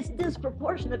 But it's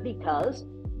disproportionate because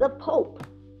the Pope,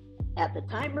 at the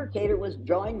time Mercator was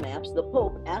drawing maps, the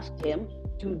Pope asked him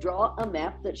to draw a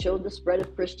map that showed the spread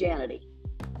of Christianity.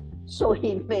 So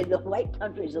he made the white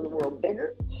countries of the world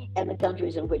bigger and the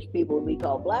countries in which people we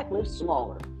call black live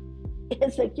smaller.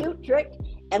 It's a cute trick,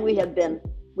 and we have been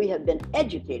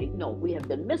miseducating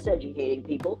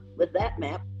people with that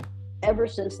map ever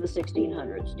since the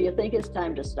 1600s. Do you think it's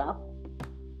time to stop?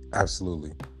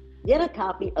 Absolutely. Get a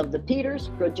copy of the Peters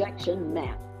Projection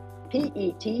Map.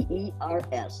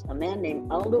 Peters. A man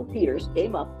named Aldo Peters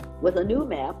came up with a new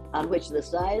map on which the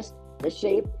size, the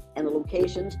shape, and the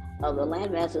locations of the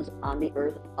land masses on the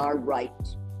Earth are right,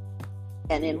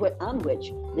 and on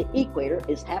which the equator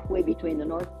is halfway between the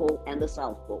North Pole and the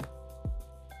South Pole.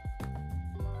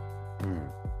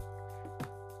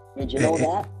 Did you know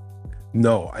that?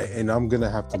 No, and I'm gonna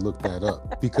have to look that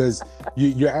up because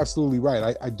you're absolutely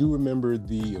right. I do remember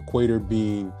the equator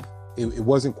being, it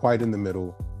wasn't quite in the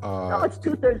middle. No, it's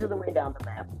 2/3 of the way down the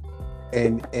map.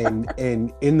 And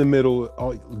in the middle,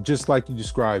 just like you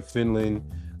described, Finland,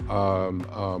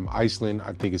 Iceland.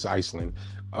 I think it's Iceland.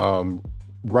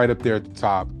 Right up there at the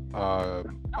top.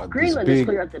 Greenland is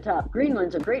clear at the top.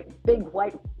 Greenland's a great big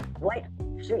white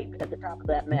shape at the top of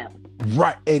that map.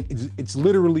 Right, and it's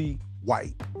literally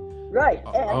white. Right,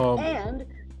 and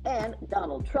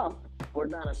Donald Trump, or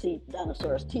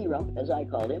Dinosaurus T-Rump, as I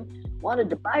called him, wanted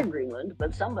to buy Greenland,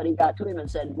 but somebody got to him and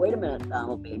said, "Wait a minute,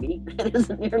 Donald, baby, it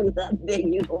isn't nearly that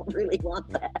big. You don't really want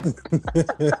that."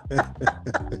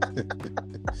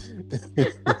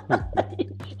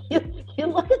 you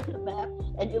look at the map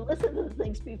and you listen to the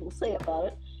things people say about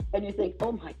it, and you think,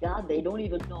 "Oh my God, they don't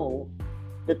even know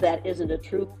that isn't a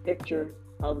true picture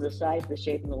of the size, the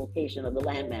shape, and the location of the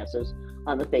land masses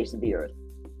on the face of the Earth."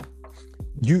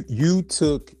 You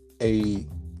took a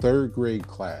third grade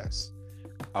class,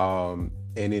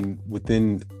 and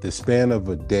within the span of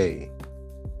a day,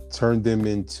 turned them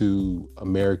into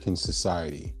American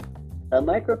society. A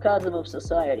microcosm of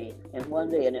society in one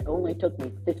day, and it only took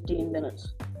me 15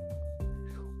 minutes.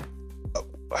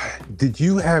 Did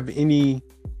you have any?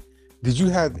 Did you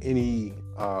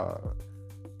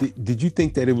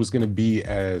think that it was going to be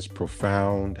as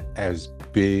profound, as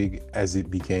big as it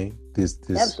became? This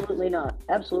Absolutely not.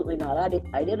 Absolutely not. I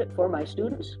did it for my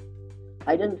students.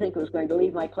 I didn't think it was going to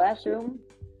leave my classroom,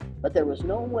 but there was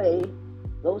no way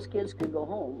those kids could go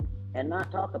home and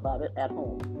not talk about it at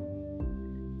home.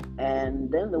 And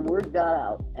then the word got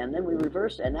out, and then we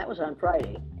reversed, and that was on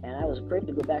Friday. And I was afraid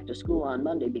to go back to school on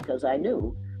Monday because I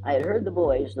knew I had heard the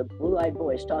boys, the blue-eyed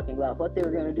boys, talking about what they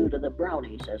were going to do to the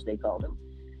brownies, as they called them,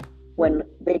 when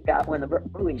the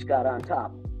Blueies got on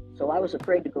top. So I was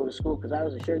afraid to go to school because I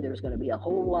was assured there was going to be a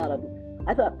whole lot of,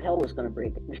 I thought hell was going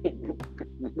to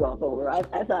walk over. I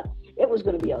thought it was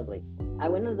going to be ugly. I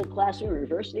went into the classroom,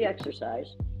 reversed the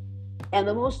exercise, and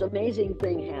the most amazing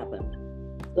thing happened.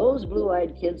 Those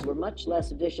blue-eyed kids were much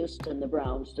less vicious than the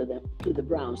Browns than the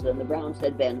Browns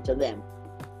had been to them.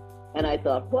 And I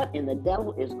thought, what in the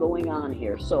devil is going on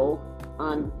here? So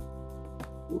on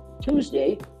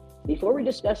Tuesday, before we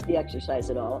discussed the exercise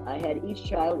at all, I had each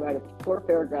child write a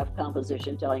 4-paragraph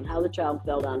composition telling how the child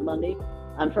felt on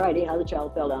Friday, how the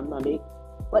child felt on Monday,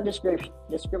 what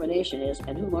discrimination is,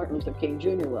 and who Martin Luther King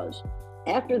Jr. was.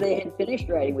 After they had finished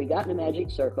writing, we got in a magic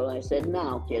circle, and I said,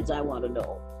 "Now, kids, I want to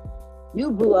know.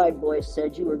 You blue-eyed boys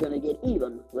said you were going to get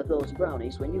even with those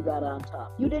brownies when you got on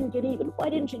top. You didn't get even. Why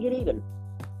didn't you get even?"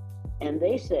 And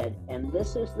they said, and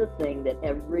this is the thing that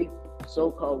every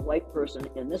so-called white person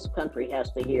in this country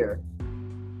has to hear.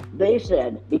 They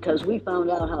said, because we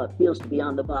found out how it feels to be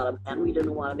on the bottom, and we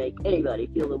didn't want to make anybody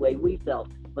feel the way we felt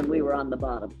when we were on the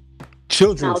bottom.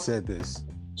 Children said this.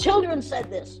 Children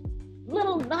said this.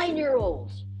 Little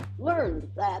 9-year-olds learned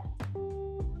that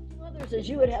to others as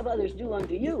you would have others do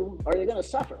unto you, or you're going to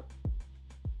suffer.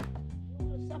 You're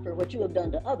going to suffer what you have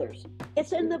done to others.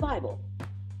 It's in the Bible.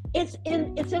 It's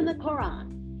in the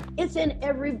Quran. It's in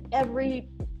every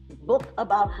book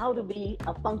about how to be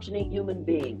a functioning human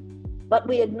being, but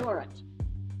we ignore it.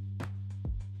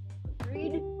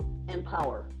 Greed and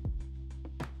power.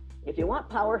 If you want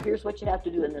power, here's what you have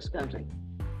to do in this country.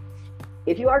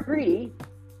 If you are greedy,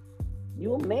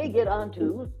 you may get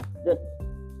onto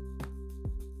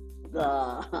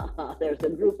there's a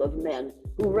group of men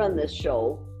who run this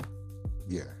show.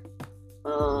 Yeah.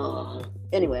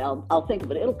 Anyway, I'll think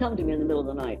of it. It'll come to me in the middle of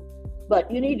the night. But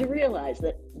you need to realize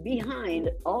that behind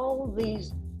all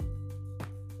these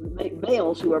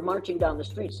males who are marching down the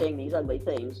street saying these ugly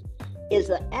things is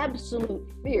the absolute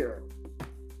fear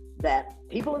that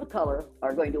people of color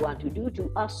are going to want to do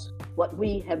to us what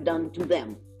we have done to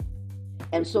them.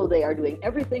 And so they are doing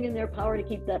everything in their power to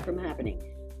keep that from happening.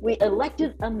 We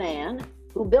elected a man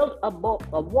who built a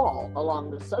wall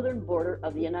along the southern border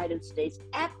of the United States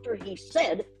after he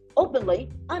said openly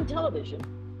on television,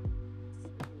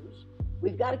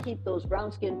 we've got to keep those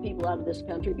brown-skinned people out of this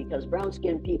country because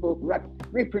brown-skinned people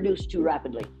reproduce too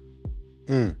rapidly.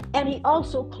 And he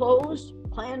also closed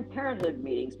Planned Parenthood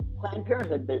meetings. Planned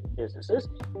Parenthood businesses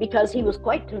because he was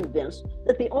quite convinced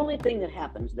that the only thing that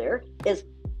happens there is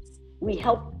we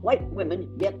help white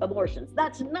women get abortions.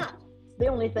 That's not the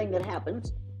only thing that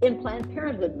happens in Planned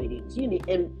Parenthood meetings. You need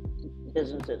in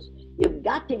businesses. You've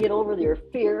got to get over your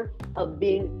fear of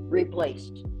being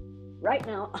replaced. Right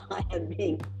now, I am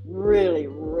being really,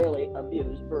 really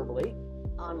abused verbally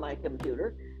on my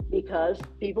computer because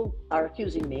people are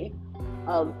accusing me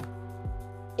of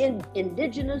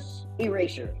indigenous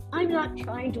erasure. I'm not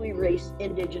trying to erase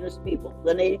indigenous people,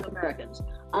 the Native Americans.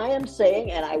 I am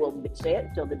saying, and I will say it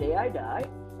until the day I die,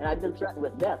 and I've been threatened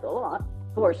with death a lot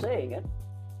for saying it,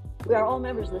 we are all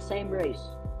members of the same race.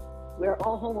 We are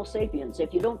all Homo sapiens.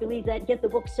 If you don't believe that, get the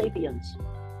book Sapiens.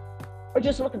 Or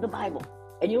just look at the Bible,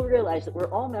 and you'll realize that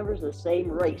we're all members of the same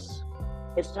race.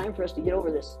 It's time for us to get over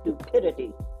this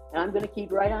stupidity, and I'm going to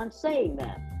keep right on saying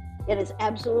that. It is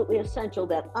absolutely essential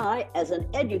that I, as an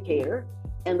educator,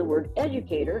 and the word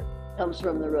educator comes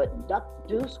from the root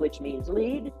ductus, which means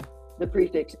lead, the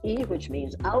prefix e, which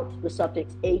means out, the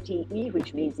suffix ate,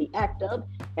 which means the act of,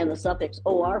 and the suffix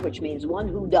or, which means one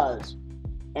who does.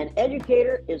 An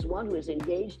educator is one who is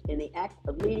engaged in the act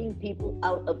of leading people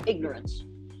out of ignorance.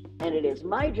 And it is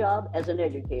my job as an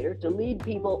educator to lead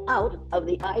people out of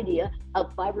the idea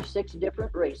of 5 or 6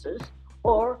 different races,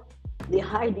 or the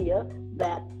idea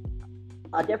that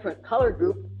a different color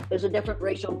group is a different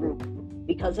racial group,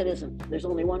 because it isn't. There's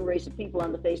only one race of people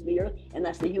on the face of the earth, and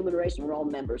that's the human race, and we're all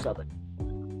members of it.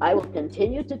 I will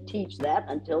continue to teach that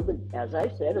until as I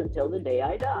said, until the day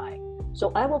I die.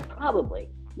 So I will probably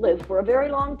live for a very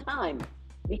long time,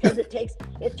 because it takes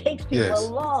people Yes.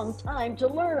 a long time to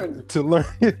learn. To learn.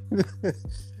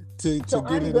 So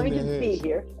I'm going to be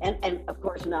here, and of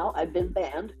course now I've been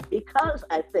banned because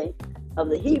I think of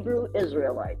the Hebrew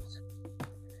Israelites.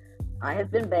 I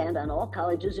have been banned on all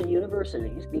colleges and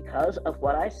universities because of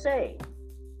what I say.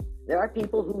 There are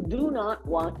people who do not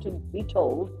want to be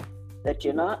told that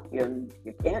you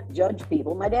can't judge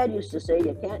people. My dad used to say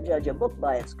you can't judge a book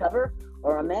by its cover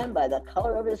or a man by the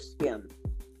color of his skin.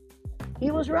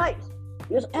 He was right.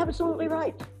 He was absolutely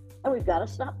right. And we've got to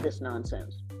stop this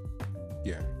nonsense.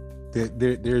 Yeah,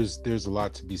 there's a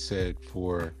lot to be said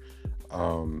for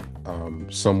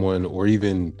someone or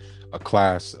even a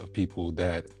class of people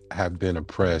that have been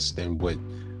oppressed and what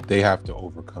they have to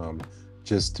overcome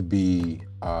just to be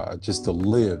just to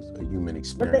live a human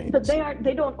experience. But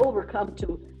they don't overcome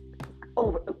to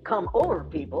overcome over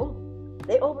people.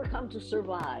 They overcome to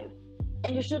survive.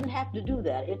 And you shouldn't have to do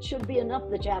that. It should be enough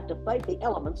that you have to fight the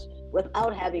elements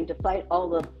without having to fight all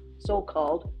the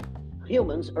so-called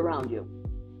humans around you.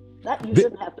 That you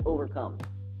shouldn't have to overcome.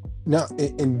 Now,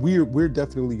 and we're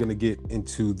definitely going to get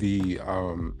into the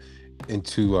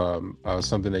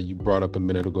something that you brought up a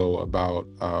minute ago about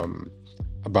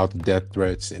the death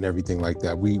threats and everything like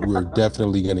that. We're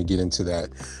definitely going to get into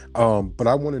that. But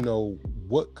I want to know,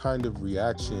 what kind of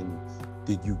reaction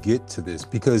did you get to this?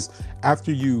 Because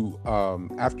after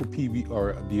PV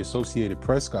or the Associated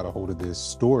Press got a hold of this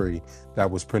story that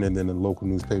was printed in a local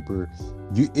newspaper,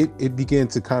 it began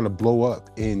to kind of blow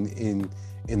up in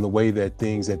the way that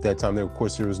things at that time, of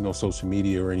course there was no social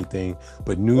media or anything,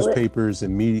 but newspapers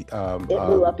and media. It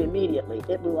blew up immediately.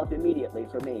 It blew up immediately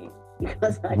for me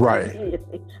because I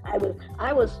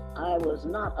was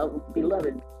not a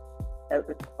beloved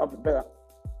of the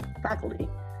faculty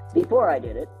before I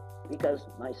did it, because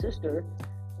my sister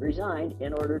resigned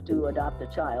in order to adopt a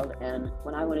child, and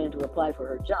when I went in to apply for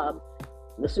her job,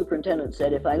 the superintendent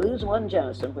said, if I lose one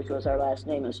Jennison, which was our last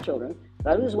name as children, if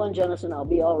I lose one Jennison, I'll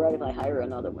be all right if I hire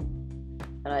another one.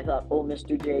 And I thought, oh,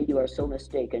 Mr. J, you are so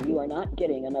mistaken. You are not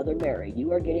getting another Mary.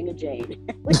 You are getting a Jane.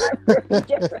 We are very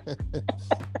different.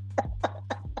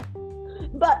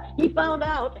 But he found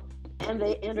out, and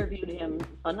they interviewed him,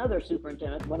 another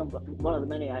superintendent, one of the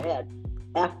many I had,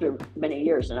 after many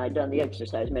years, and I'd done the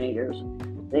exercise many years.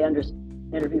 They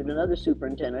interviewed another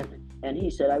superintendent, and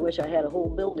he said, I wish I had a whole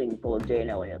building full of Jane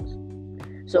Elliott's.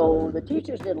 So the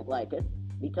teachers didn't like it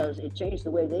because it changed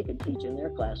the way they could teach in their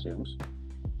classrooms.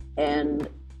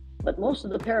 But most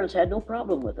of the parents had no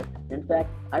problem with it. In fact,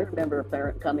 I remember a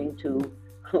parent coming to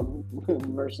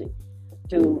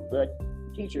the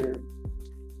teacher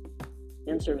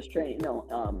in-service training,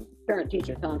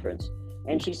 parent-teacher conference.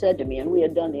 And she said to me, and we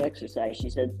had done the exercise, she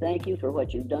said, thank you for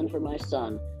what you've done for my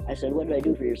son. I said, what did I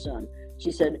do for your son?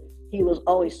 She said, he was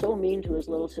always so mean to his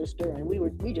little sister, and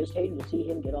we just hated to see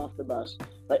him get off the bus.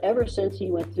 But ever since he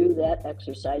went through that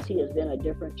exercise, he has been a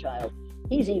different child.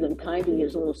 He's even kind to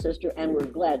his little sister, and we're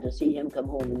glad to see him come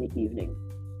home in the evening.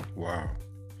 Wow.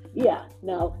 Yeah,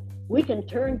 now, we can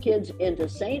turn kids into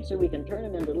saints, or we can turn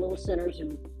them into little sinners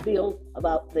who feel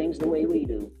about things the way we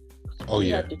do. Oh We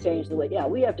yeah. have to change the way, yeah,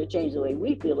 we have to change the way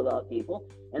we feel about people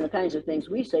and the kinds of things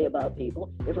we say about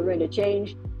people if we're going to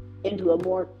change into a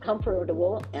more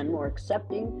comfortable and more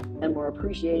accepting and more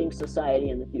appreciating society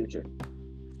in the future.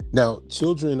 Now,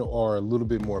 children are a little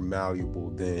bit more malleable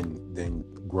than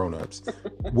grown-ups.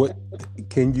 What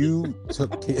can you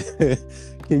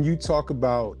can you talk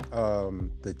about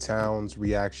the town's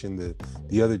reaction,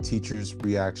 the other teachers'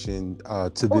 reaction to Oh,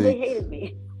 the they hated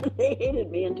me. They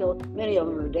hated me until many of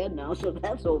them are dead now, so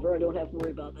that's over. I don't have to worry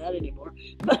about that anymore.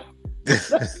 But,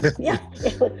 but yeah,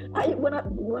 when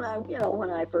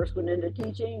I first went into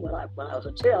teaching, when I was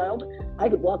a child, I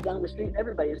could walk down the street and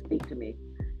everybody would speak to me.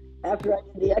 After I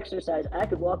did the exercise, I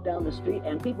could walk down the street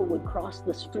and people would cross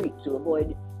the street to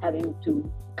avoid having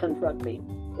to confront me.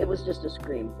 It was just a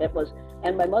scream. It was,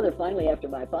 and my mother finally, after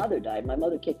my father died, my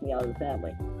mother kicked me out of the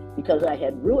family because I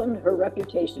had ruined her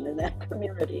reputation in that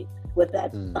community with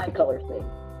that eye color thing.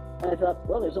 And I thought,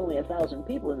 well, there's only 1,000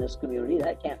 people in this community.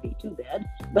 That can't be too bad.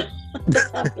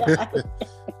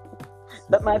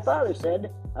 But my father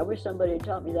said, I wish somebody had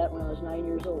taught me that when I was 9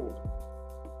 years old.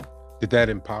 Did that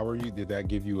empower you? Did that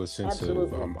give you a sense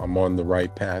Absolutely. of I'm on the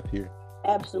right path here?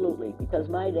 Absolutely, because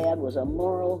my dad was a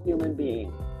moral human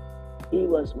being.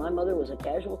 My mother was a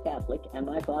casual Catholic, and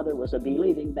my father was a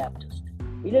believing Baptist.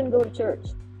 He didn't go to church,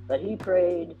 but he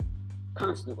prayed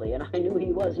constantly, and I knew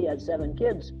he was. He had 7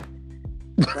 kids.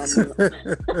 He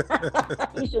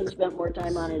should have spent more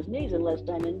time on his knees and less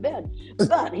time in bed.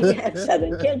 But he had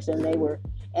 7 kids, and they were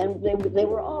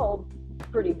all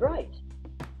pretty bright.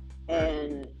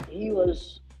 And he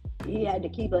had to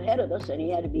keep ahead of us, and he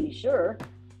had to be sure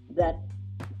that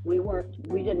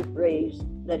he didn't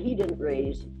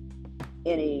raise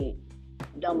any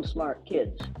dumb, smart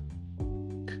kids.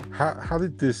 How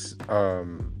did this I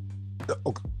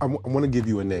want to give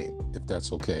you a name, if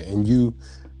that's okay, and you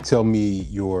tell me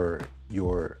your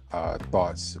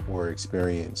thoughts or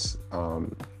experience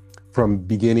from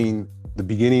the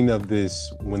beginning of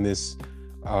this, when this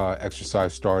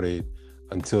exercise started,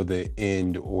 until the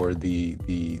end, or the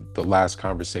last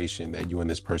conversation that you and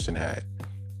this person had.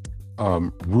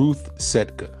 Ruth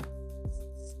Setka.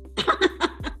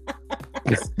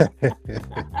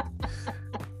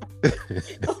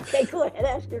 Okay, go ahead,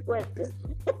 ask your question.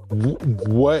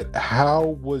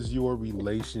 How was your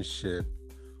relationship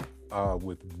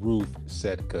with Ruth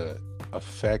Setka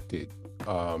affected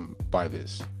by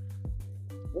this?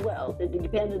 Well, it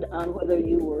depended on whether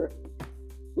you were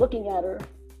looking at her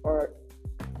or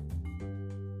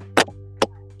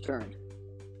turned.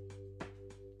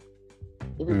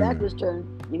 If your back was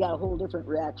turned, you got a whole different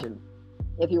reaction.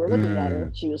 If you were looking at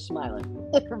her, she was smiling.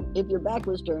 If your back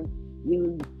was turned,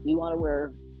 you want to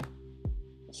wear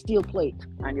steel plate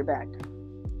on your back.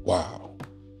 Wow.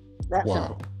 That's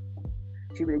simple.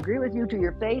 She would agree with you to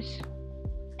your face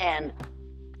and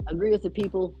agree with the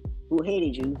people who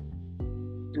hated you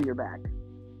to your back.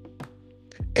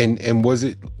 And was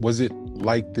it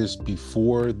like this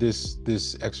before this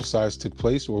exercise took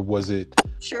place, or was it?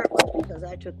 Sure, it was, because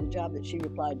I took the job that she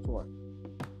applied for.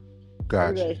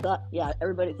 Gotcha.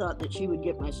 Everybody thought that she would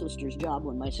get my sister's job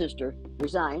when my sister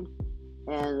resigned,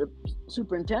 and the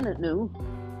superintendent knew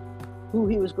who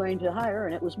he was going to hire,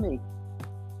 and it was me.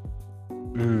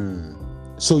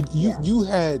 So you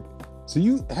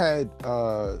had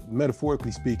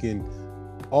metaphorically speaking,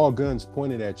 all guns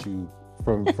pointed at you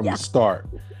from the start.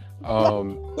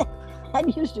 I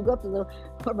used to go up to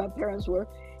where my parents were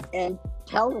and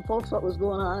tell the folks what was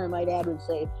going on, and my dad would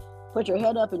say, "Put your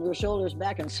head up and your shoulders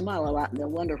back and smile a lot, and they'll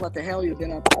wonder what the hell you've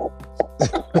been up to."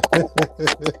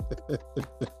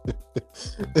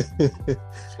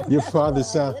 Your father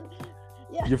sounds.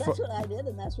 Yeah, that's what I did,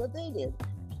 and that's what they did.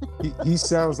 he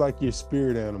sounds like your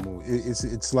spirit animal.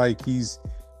 It's like he's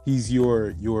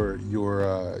your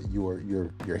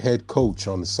head coach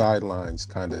on the sidelines,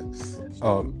 kind of.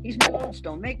 He's my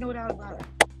lodestone. Make no doubt about it.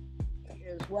 He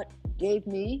is what gave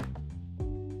me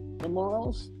the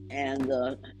morals and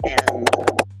the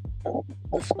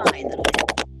spine that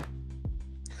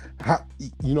I have.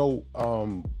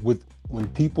 When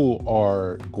people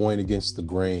are going against the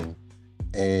grain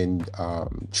and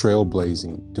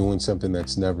trailblazing, doing something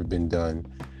that's never been done,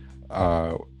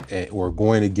 or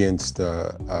going against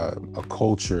a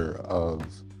culture of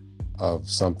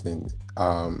something,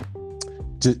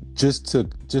 just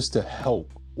to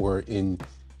help, or and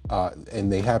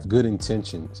they have good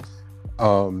intentions,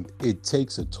 it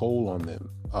takes a toll on them,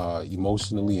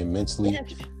 emotionally and mentally.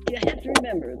 You have to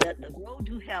remember that the road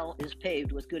to hell is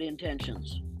paved with good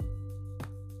intentions.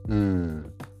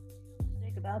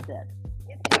 Think about that.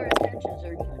 If your intentions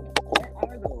are good, there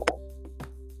are those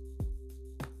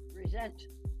who resent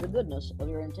the goodness of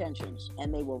your intentions,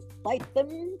 and they will fight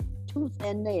them tooth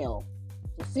and nail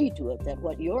to see to it that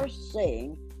what you're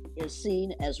saying is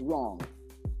seen as wrong.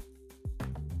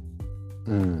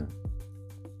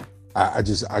 I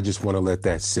just want to let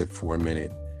that sit for a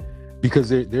minute, because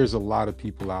there's a lot of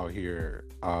people out here,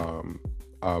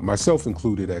 myself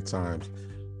included at times,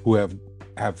 who have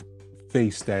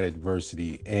faced that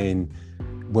adversity. And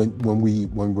when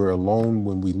we're alone,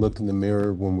 when we look in the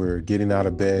mirror, when we're getting out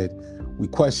of bed, we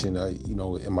question,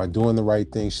 am I doing the right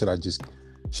thing? Should I just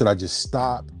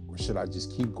stop, or should I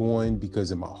just keep going?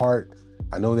 Because in my heart,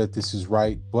 I know that this is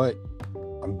right, but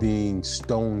I'm being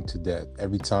stoned to death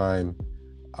every time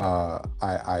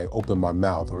I open my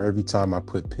mouth, or every time I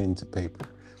put pen to paper.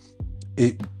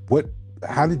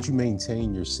 How did you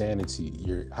maintain your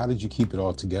sanity? How did you keep it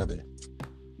all together?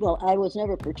 Well, I was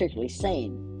never particularly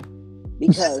sane,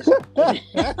 because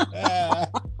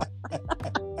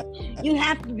you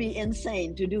have to be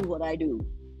insane to do what I do.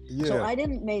 Yeah. So I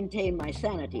didn't maintain my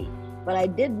sanity, but I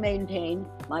did maintain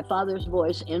my father's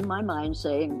voice in my mind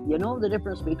saying, you know the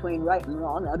difference between right and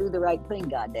wrong, now do the right thing,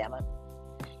 goddammit.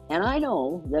 And I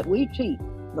know that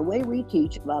the way we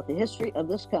teach about the history of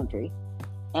this country,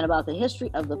 and about the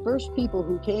history of the first people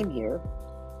who came here,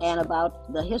 and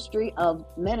about the history of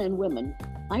men and women,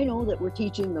 I know that we're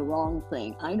teaching the wrong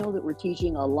thing. I know that we're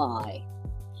teaching a lie.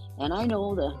 And I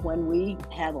know that when we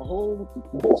have a whole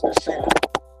business set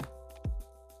up,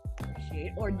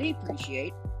 appreciate or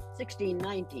depreciate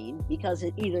 1619, because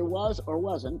it either was or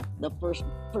wasn't the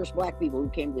first black people who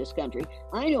came to this country.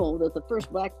 I know that the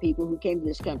first black people who came to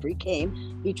this country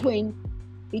came between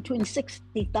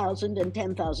 60,000 and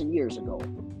 10,000 years ago.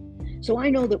 So I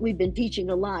know that we've been teaching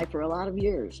a lie for a lot of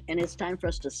years, and it's time for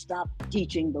us to stop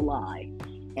teaching the lie.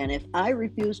 And if I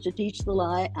refuse to teach the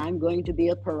lie, I'm going to be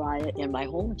a pariah in my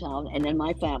hometown and in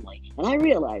my family. And I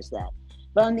realize that.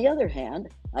 But on the other hand,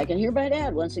 I can hear my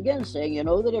dad once again saying, you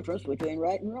know the difference between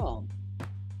right and wrong.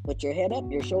 Put your head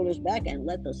up, your shoulders back, and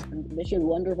let the mission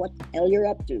wonder what the hell you're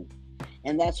up to.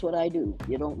 And that's what I do.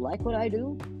 You don't like what I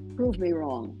do? Prove me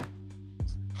wrong.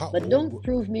 But don't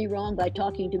prove me wrong by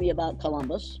talking to me about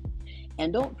Columbus.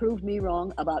 And don't prove me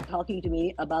wrong about talking to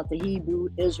me about the Hebrew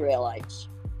Israelites.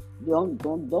 Don't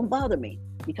bother me,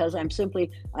 because I've simply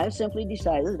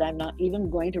decided that I'm not even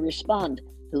going to respond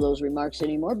to those remarks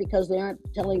anymore, because they aren't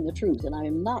telling the truth. And I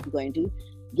am not going to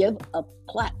give a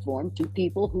platform to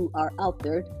people who are out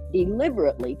there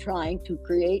deliberately trying to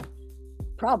create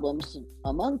problems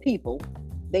among people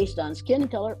based on skin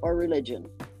color or religion.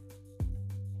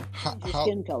 Your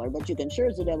skin color, but you can sure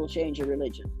as the devil change your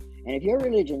religion. And if your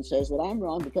religion says that I'm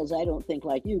wrong because I don't think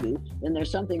like you do, then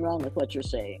there's something wrong with what you're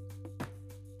saying.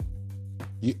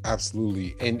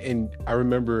 Absolutely. And I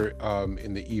remember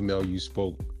in the email you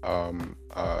spoke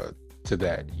to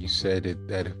that. You said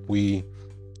that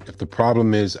if the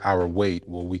problem is our weight,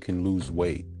 well, we can lose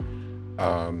weight.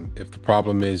 If the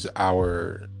problem is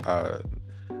our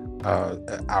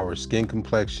skin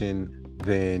complexion,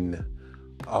 then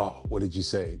what did you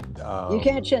say? You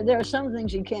can't change. There are some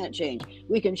things you can't change.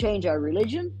 We can change our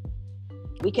religion.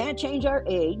 We can't change our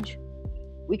age.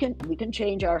 We can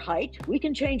change our height. We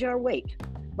can change our weight,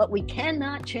 but we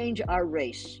cannot change our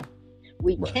race.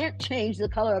 We can't change the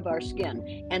color of our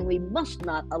skin, and we must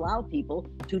not allow people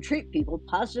to treat people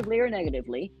positively or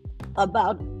negatively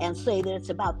and say that it's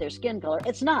about their skin color.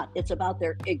 It's not. It's about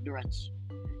their ignorance.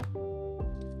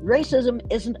 Racism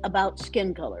isn't about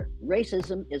skin color.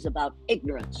 Racism is about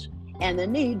ignorance and the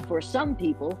need for some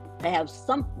people to have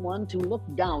someone to look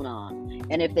down on.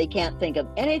 And if they can't think of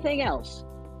anything else,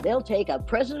 they'll take a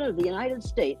president of the United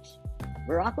States,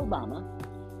 Barack Obama,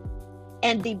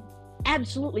 and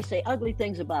absolutely say ugly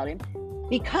things about him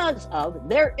because of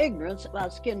their ignorance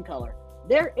about skin color.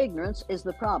 Their ignorance is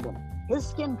the problem. His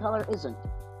skin color isn't.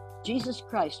 Jesus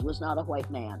Christ was not a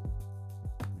white man.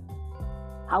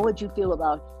 How would you feel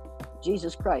about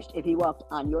Jesus Christ if he walked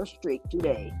on your street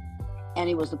today and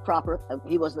he was the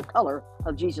color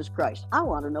of Jesus Christ? I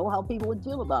want to know how people would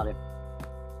feel about it.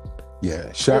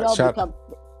 Yeah,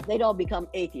 they'd all become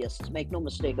atheists. Make no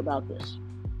mistake about this.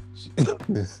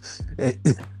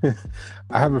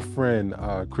 I have a friend,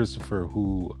 Christopher,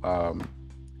 who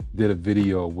did a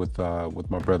video with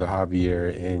my brother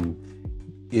Javier, and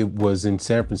it was in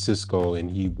San Francisco,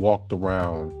 and he walked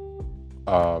around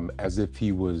as if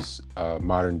he was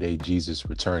modern day Jesus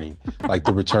returning, like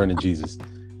the return of Jesus,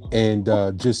 and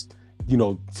just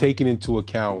taking into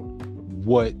account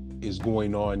what is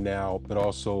going on now, but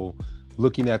also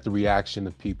looking at the reaction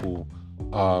of people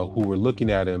who were looking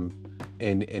at him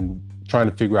and trying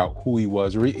to figure out who he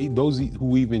was, or those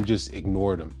who even just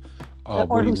ignored him,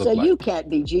 or who say, you can't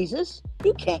be Jesus,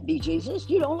 you can't be Jesus,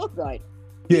 you don't look right.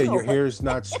 Yeah, You know your what? hair is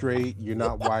not straight, you're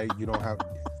not white, you don't have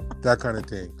that kind of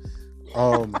thing.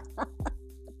 Um,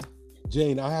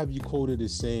 Jane, I have you quoted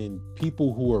as saying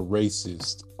people who are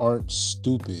racist aren't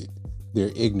stupid,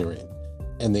 they're ignorant.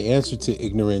 And the answer to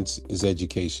ignorance is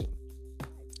education.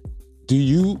 Do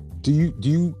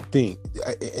you think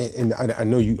and I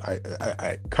know you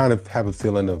I kind of have a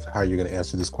feeling of how you're going to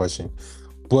answer this question,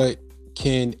 but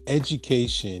can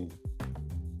education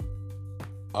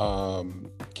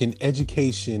can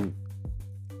education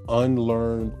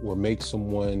unlearn or make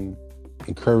someone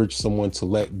encourage someone to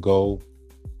let go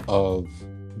of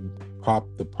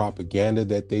the propaganda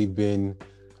that they've been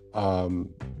um,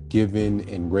 given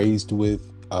and raised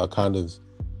with, kind of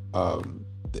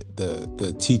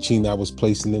the teaching that was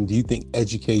placed in them? Do you think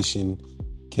education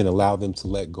can allow them to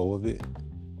let go of it?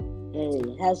 Hey,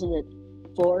 hasn't it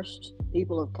forced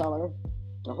people of color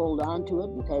to hold on to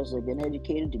it because they've been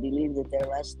educated to believe that they're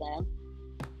less than?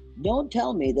 Don't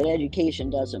tell me that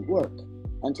education doesn't work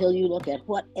until you look at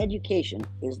what education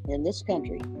is in this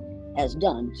country has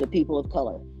done to people of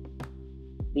color.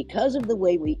 Because of the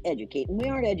way we educate, and we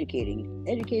aren't educating.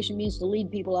 Education means to lead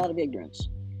people out of ignorance.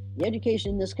 The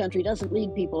education in this country doesn't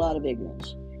lead people out of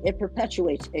ignorance. It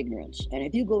perpetuates ignorance. And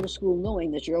if you go to school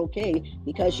knowing that you're okay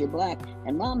because you're black,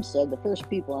 and mom said the first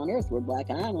people on earth were black,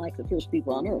 and I'm like the first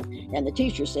people on earth, and the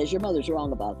teacher says your mother's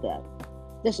wrong about that.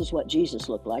 This is what Jesus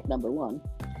looked like, number one.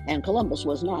 And Columbus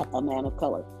was not a man of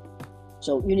color.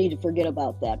 So you need to forget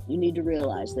about that. You need to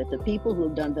realize that the people who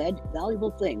have done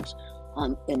valuable things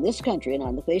in this country and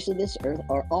on the face of this earth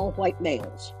are all white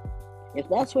males. If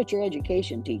that's what your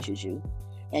education teaches you,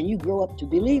 and you grow up to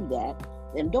believe that,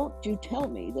 then don't you tell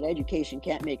me that education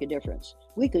can't make a difference.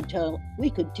 We could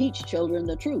teach children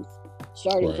the truth.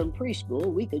 Starting Right, from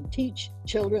preschool, we could teach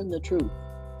children the truth.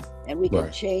 And we could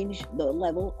right. change the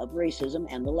level of racism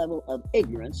and the level of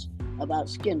ignorance about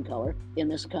skin color in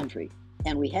this country.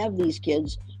 And we have these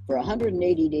kids for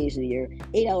 180 days of the year,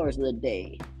 8 hours of the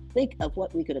day. Think of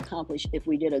what we could accomplish if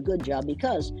we did a good job,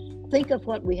 because think of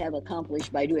what we have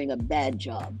accomplished by doing a bad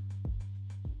job.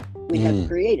 We have Mm.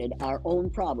 created our own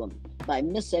problem by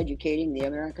miseducating the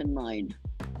American mind.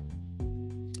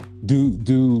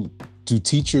 Do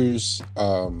teachers,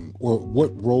 or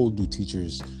what role do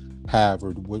teachers have,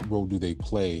 or what role do they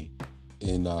play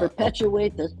in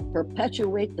Perpetuate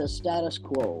the status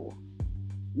quo.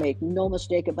 Make no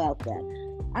mistake about that.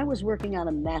 I was working on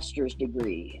a master's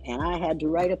degree and I had to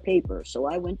write a paper. So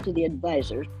I went to the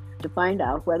advisor to find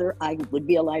out whether I would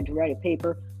be allowed to write a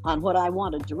paper on what I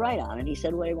wanted to write on. And he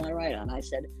said, "What do you want to write on?" I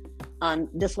said, "On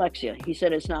dyslexia." He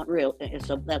said, "It's not real. That's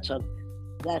a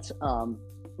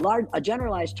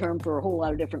generalized term for a whole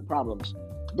lot of different problems.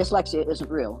 Dyslexia isn't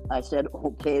real." I said,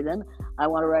 "Okay, then I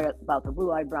want to write about the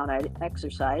blue-eyed, brown-eyed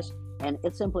exercise and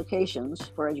its implications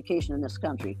for education in this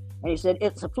country." And he said,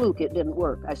 "It's a fluke. It didn't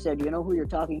work." I said, "You know who you're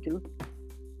talking to?"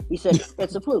 He said,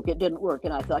 "It's a fluke. It didn't work."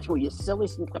 And I thought, "Well, you silly."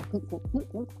 And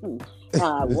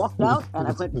I walked out and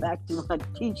I went back to my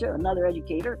teacher, another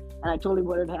educator, and I told him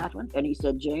what had happened. And he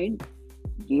said, "Jane,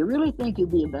 do you really think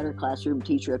you'd be a better classroom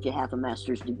teacher if you have a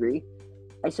master's degree?"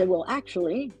 I said, "Well,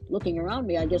 actually, looking around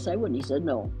me, I guess I wouldn't." He said,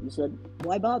 "No." He said,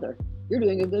 "Why bother? You're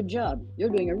doing a good job. You're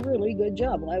doing a really good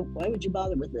job. Why would you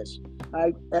bother with this?"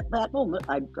 At that moment,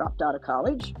 I dropped out of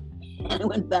college and I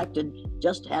went back to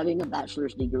just having a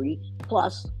bachelor's degree,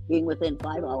 plus being within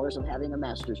 5 hours of having a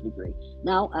master's degree.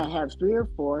 Now I have 3 or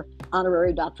 4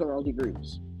 honorary doctoral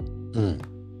degrees. Mm.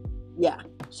 Yeah.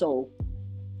 So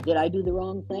did I do the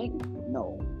wrong thing?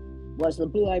 No. Was the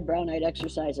blue-eyed, brown-eyed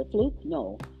exercise a fluke?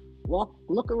 No.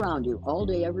 Look around you all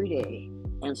day, every day,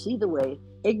 and see the way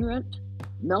ignorant,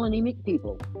 melanemic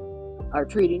people are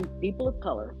treating people of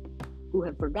color who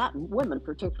have forgotten, women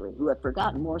particularly, who have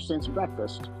forgotten more since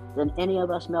breakfast than any of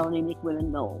us melanemic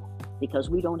women know, because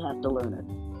we don't have to learn it.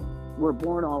 We're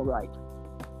born all right.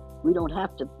 We don't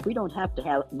have to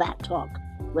have that talk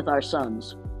with our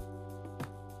sons.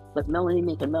 But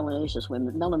melanemic and melanaceous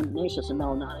and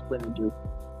melanotic women do.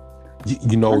 You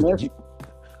And know, they're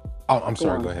oh, I'm go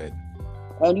sorry. Go on. ahead.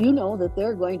 And you know that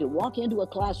they're going to walk into a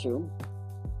classroom,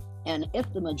 and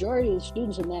if the majority of the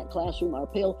students in that classroom are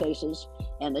pale faces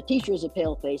and the teacher is a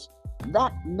pale face,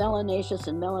 that melanaceous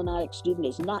and melanotic student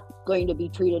is not going to be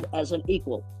treated as an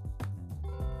equal.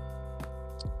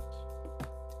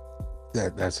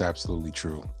 That's absolutely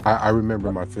true. I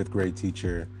remember my fifth grade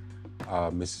teacher,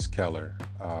 Mrs. Keller,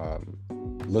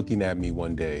 looking at me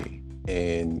one day,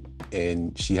 and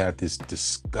she had this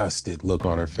disgusted look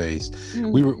on her face.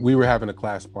 We were having a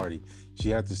class party. She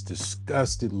had this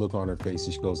disgusted look on her face,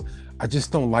 and she goes, "I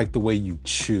just don't like the way you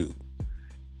chew."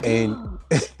 And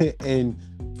and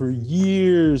for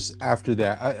years after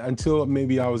that, until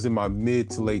maybe I was in my mid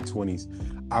to late 20s,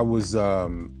 I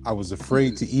was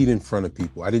afraid to eat in front of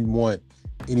people. I didn't want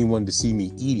anyone to see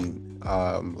me eating.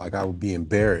 Like I would be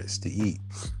embarrassed to eat.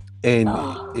 And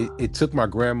it took my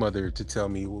grandmother to tell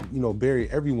me, well, you know, Barry,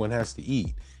 everyone has to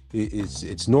eat.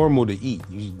 It's normal to eat.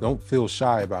 You don't feel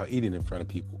shy about eating in front of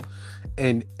people.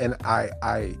 And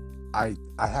I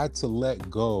had to let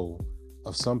go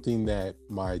of something that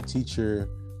my teacher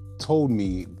told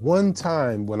me one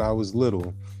time when I was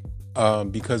little,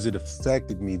 because it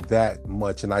affected me that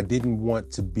much, and I didn't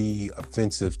want to be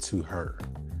offensive to her,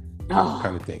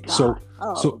 kind of thing. God.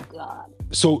 So God.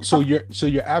 so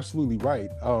you're absolutely right.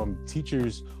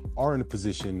 Teachers are in a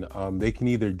position, they can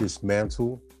either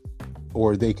dismantle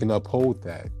or they can uphold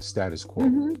that status quo.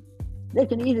 Mm-hmm. They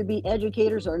can either be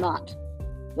educators or not.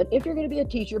 But if you're going to be a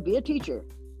teacher, be a teacher.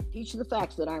 Teach the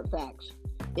facts that aren't facts.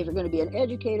 If you're going to be an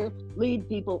educator, lead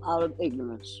people out of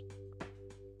ignorance.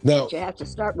 Now, But you have to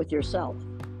start with yourself.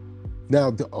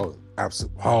 now, oh,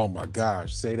 absolutely. Oh my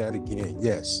gosh, say that again.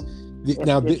 Yes. If you're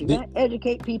going to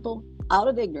educate people out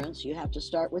of ignorance, you have to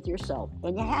start with yourself.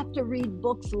 And you have to read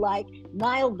books like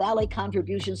Nile Valley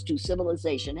Contributions to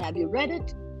Civilization. Have you read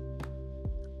it?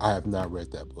 I have not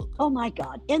read that book. Oh my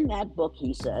God. In that book,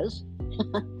 he says,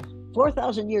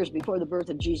 4,000 years before the birth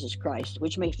of Jesus Christ,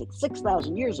 which makes it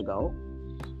 6,000 years ago,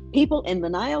 people in the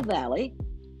Nile Valley,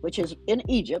 which is in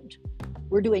Egypt,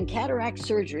 were doing cataract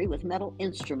surgery with metal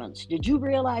instruments. Did you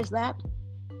realize that?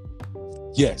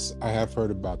 Yes, I have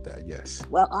heard about that, yes.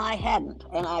 Well, I hadn't.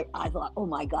 And I thought, oh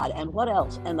my God, and what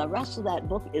else? And the rest of that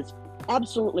book is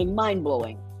absolutely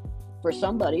mind-blowing for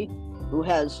somebody who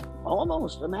has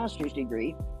almost a master's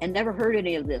degree and never heard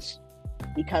any of this,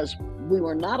 because we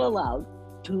were not allowed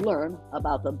to learn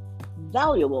about the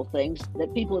valuable things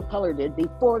that people of color did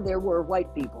before there were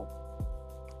white people.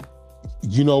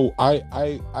 You know, I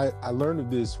learned of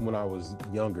this when I was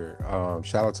younger.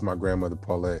 Shout out to my grandmother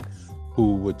Paulette,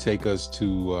 who would take us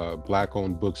to a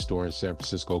Black-owned bookstore in San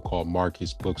Francisco called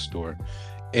Marcus Bookstore,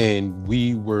 and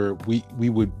we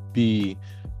would be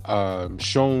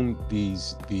shown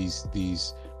these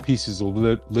pieces of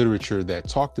literature that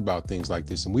talked about things like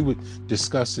this, and we would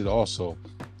discuss it also.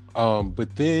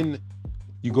 But then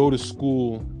you go to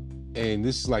school, and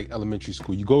this is like elementary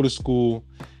school. You go to school,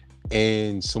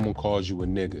 and someone calls you a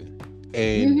nigga,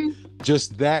 and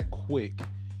just that quick,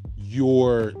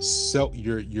 your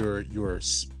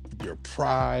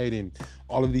pride and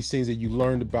all of these things that you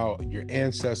learned about your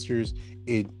ancestors,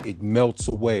 it melts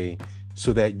away,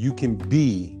 so that you can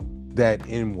be that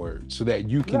N-word, so that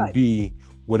you can be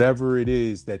whatever it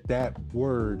is that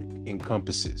word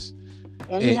encompasses.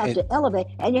 And you have to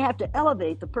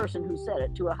elevate the person who said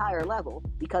it to a higher level,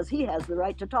 because he has the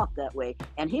right to talk that way,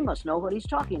 and he must know what he's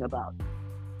talking about.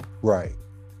 Right.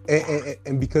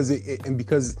 And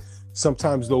because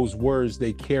sometimes those words,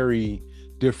 they carry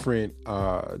different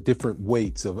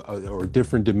weights of or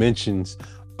different dimensions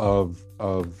of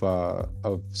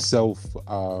self,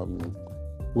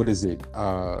 what is it,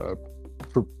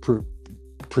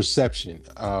 perception,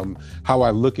 how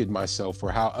I look at myself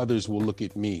or how others will look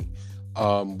at me.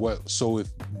 So if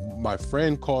my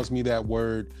friend calls me that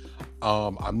word,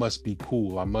 I must be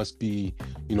cool. I must be,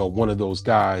 one of those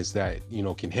guys that,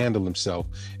 can handle himself.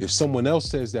 If someone else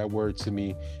says that word to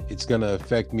me, it's going to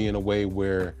affect me in a way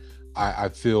where I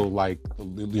feel like,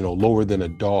 lower than a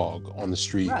dog on the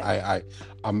street. Right.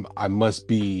 I must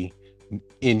be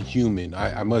inhuman.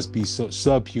 I must be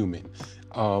subhuman.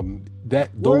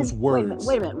 Those words.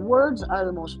 Wait a minute. Words are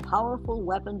the most powerful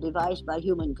weapon devised by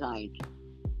humankind.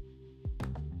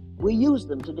 We use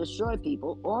them to destroy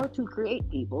people or to create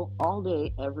people all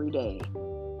day, every day.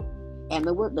 And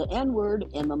the N-word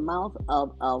in the mouth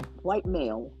of a white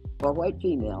male or white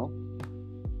female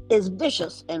is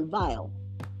vicious and vile.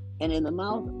 And in the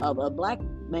mouth of a black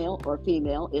male or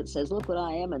female, it says, look what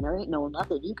I am, and there ain't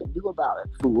nothing you can do about it,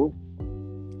 fool.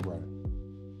 Right.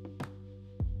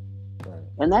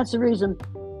 And that's the reason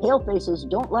pale faces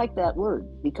don't like that word,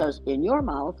 because in your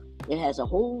mouth, it has a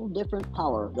whole different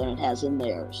power than it has in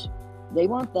theirs. They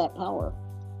want that power.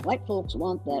 White folks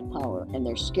want that power, and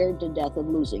they're scared to death of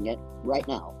losing it right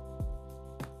now.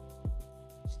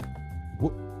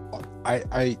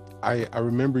 I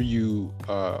remember you.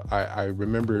 I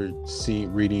remember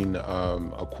reading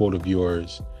a quote of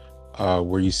yours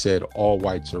where you said all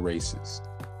whites are racist.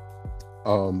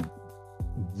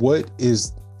 What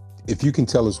is, if you can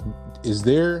tell us, is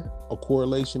there a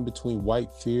correlation between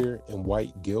white fear and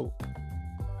white guilt?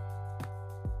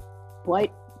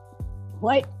 White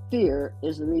fear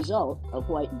is the result of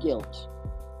white guilt.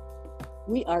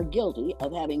 we are guilty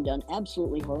of having done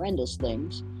absolutely horrendous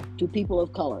things to people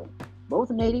of color, both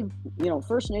native,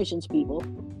 First Nations people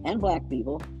and black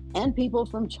people and people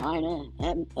from China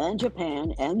and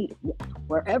Japan and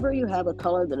wherever you have a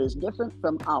color that is different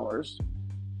from ours.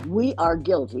 We are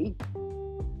guilty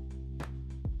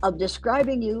of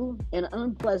describing you in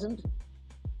unpleasant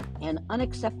and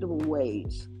unacceptable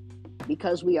ways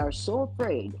because we are so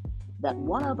afraid that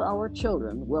one of our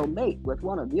children will mate with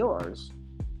one of yours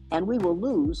and we will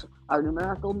lose our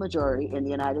numerical majority in the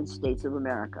United States of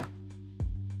America.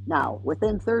 Now,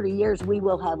 within 30 years, we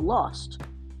will have lost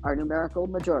our numerical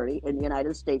majority in the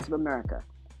United States of America.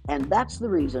 And that's the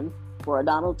reason for a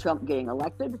Donald Trump getting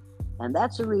elected. And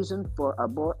that's the reason for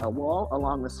a wall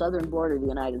along the southern border of the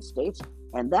United States.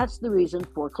 And that's the reason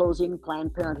for closing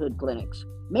Planned Parenthood clinics.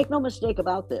 Make no mistake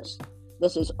about this.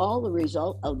 This is all the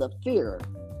result of the fear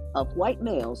of white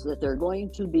males that they're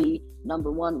going to be,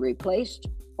 number one, replaced,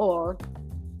 or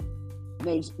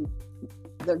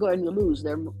they're going to lose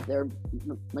their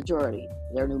majority.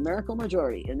 Their numerical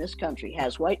majority in this country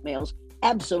has white males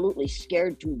absolutely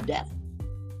scared to death.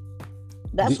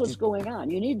 That's what's going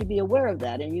on. You need to be aware of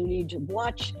that, and you need to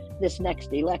watch this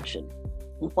next election.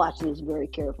 Watch this very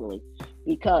carefully,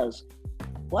 because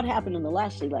what happened in the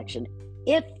last election,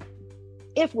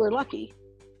 if we're lucky,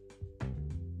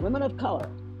 women of color,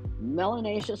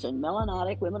 melanaceous and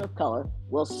melanotic women of color,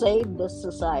 will save this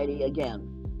society again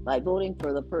by voting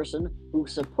for the person who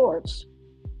supports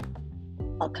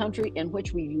a country in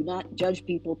which we do not judge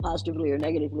people positively or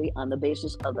negatively on the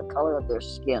basis of the color of their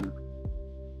skin.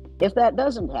 If that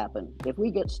doesn't happen, if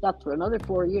we get stuck for another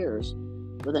 4 years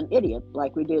with an idiot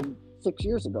like we did 6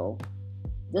 years ago,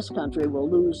 this country will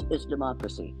lose its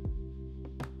democracy.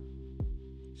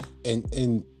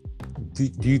 And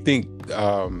do you think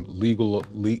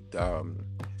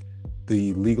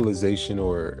the legalization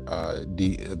or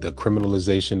the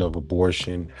criminalization of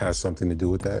abortion has something to do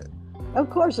with that? Of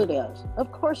course it is.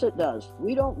 Of course it does.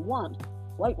 We don't want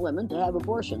white women to have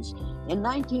abortions. In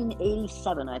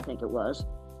 1987, I think it was,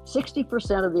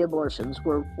 60% of the abortions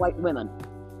were white women.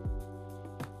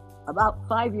 About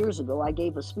 5 years ago, I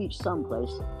gave a speech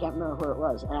someplace, can't remember where it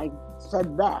was, and I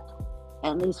said that.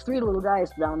 And these three little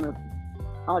guys down the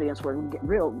audience were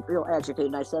real agitated,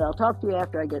 and I said, I'll talk to you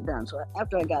after I get done. So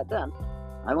after I got done,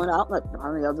 I went out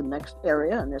on the other next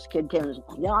area, and this kid came and said,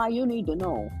 yeah, you need to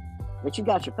know that you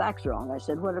got your facts wrong. I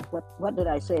said, what did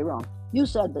I say wrong? You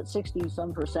said that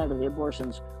 60-some% of the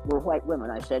abortions were white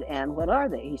women. I said, and what are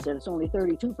they? He said, it's only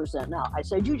 32% now. I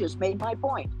said, you just made my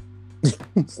point.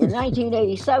 In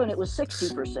 1987, it was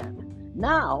 60%.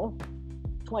 Now,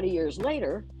 20 years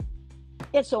later,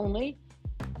 it's only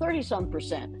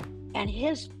 30-some%. And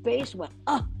his face went,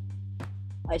 ah.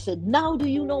 I said, now do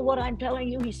you know what I'm telling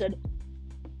you? He said,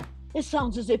 it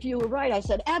sounds as if you were right. I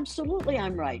said, absolutely,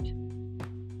 I'm right.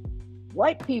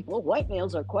 White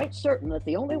males are quite certain that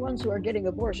the only ones who are getting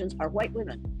abortions are white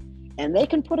women. And they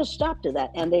can put a stop to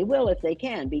that, and they will if they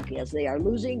can, because they are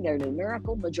losing their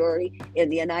numerical majority in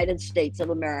the United States of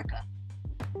America.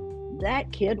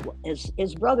 That kid,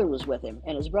 his brother was with him,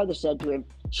 and his brother said to him,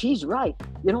 she's right.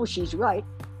 She's right.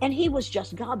 And he was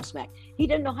just gobsmacked. He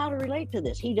didn't know how to relate to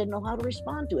this. He didn't know how to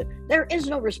respond to it. There is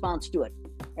no response to it,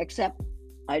 except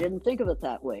I didn't think of it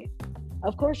that way.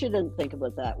 Of course you didn't think of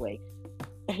it that way.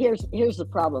 Here's the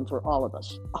problem for all of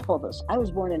us. I was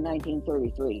born in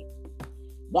 1933.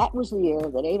 That was the year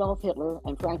that Adolf Hitler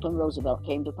and Franklin Roosevelt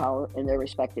came to power in their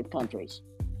respective countries.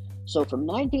 So from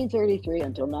 1933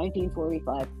 until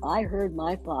 1945, I heard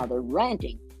my father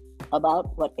ranting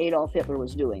about what Adolf Hitler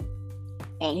was doing.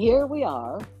 And here we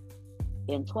are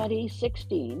in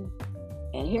 2016,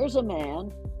 and here's a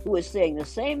man who is saying the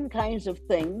same kinds of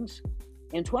things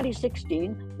in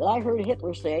 2016 that I heard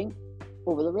Hitler saying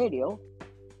over the radio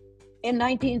in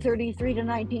 1933 to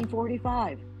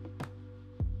 1945.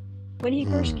 When he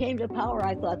first came to power,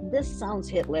 I thought, this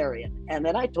sounds Hitlerian. And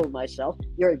then I told myself,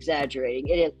 you're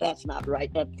exaggerating. That's not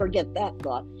right. Forget that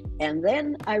thought. And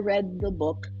then I read the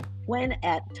book, When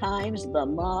at Times the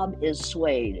Mob is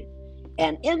Swayed.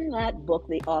 And in that book,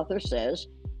 the author says,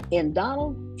 in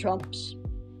Donald Trump's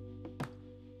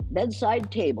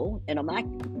bedside table, in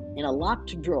a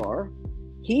locked drawer,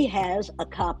 he has a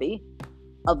copy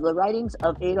of the writings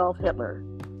of Adolf Hitler,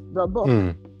 the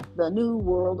book, The New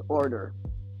World Order.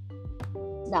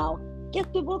 Now,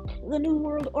 get the book, The New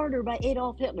World Order by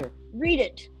Adolf Hitler. Read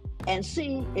it and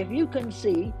see if you can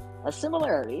see a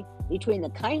similarity between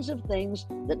the kinds of things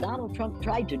that Donald Trump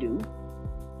tried to do,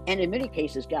 and in many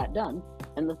cases got done,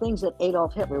 and the things that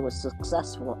Adolf Hitler was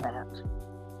successful at.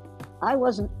 I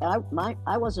wasn't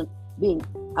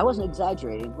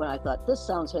exaggerating when I thought this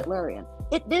sounds Hitlerian.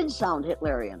 It did sound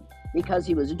Hitlerian. because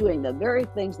he was doing the very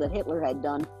things that Hitler had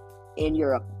done in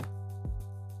Europe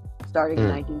starting in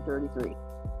 1933.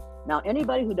 Now,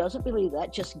 anybody who doesn't believe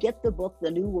that, just get the book, The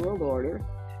New World Order,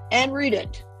 and read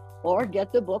it. Or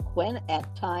get the book, When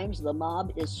at Times the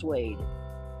Mob is Swayed.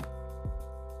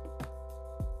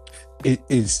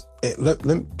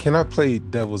 Can I play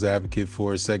devil's advocate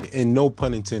for a second? And no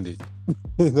pun intended.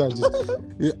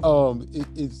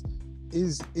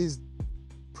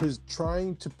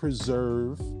 Trying to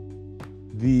preserve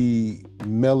the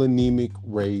melanemic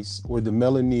race or the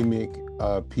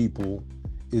melanemic people,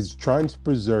 is trying to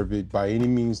preserve it by any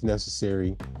means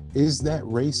necessary. Is that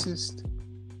racist?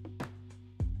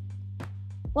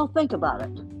 Well, think about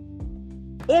it.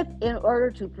 If in order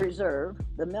to preserve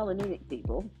the melanemic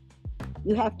people,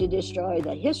 you have to destroy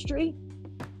the history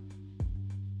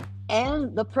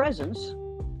and the presence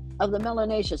of the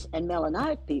melanaceous and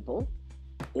melanic people,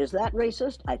 is that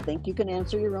racist? I think you can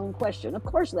answer your own question. Of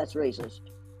course that's racist.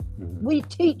 Mm-hmm. We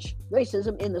teach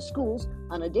racism in the schools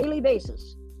on a daily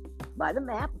basis by the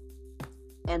map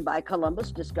and by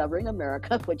Columbus discovering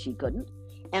America, which he couldn't,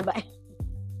 and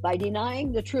by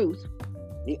denying the truth.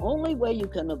 The only way you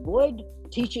can avoid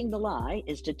teaching the lie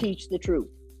is to teach the truth.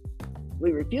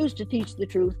 We refuse to teach the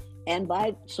truth, and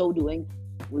by so doing,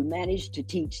 we manage to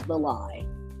teach the lie,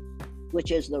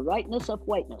 which is the rightness of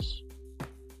whiteness.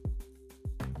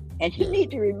 And you need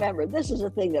to remember, this is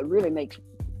the thing that really makes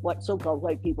what so-called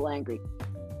white people angry.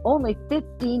 Only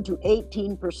 15 to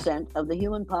 18% of the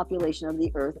human population of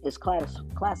the earth is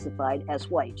classified as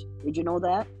white. Did you know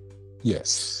that?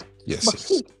 Yes.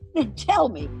 Then tell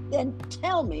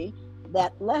me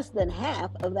that less than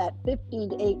half of that 15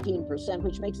 to 18%,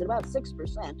 which makes it about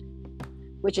 6%,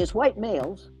 which is white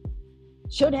males,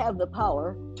 should have the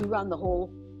power to run the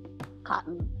whole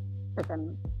cotton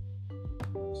picking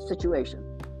situation.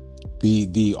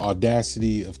 The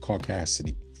audacity of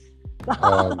caucasity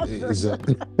is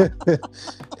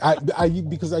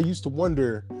because I used to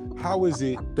wonder, how is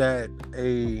it that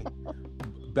a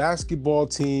basketball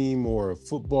team or a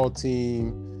football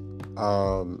team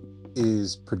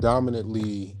is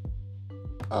predominantly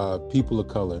people of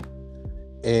color,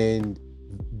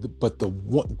 but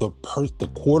the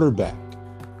quarterback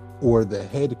or the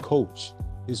head coach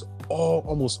is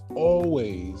almost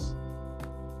always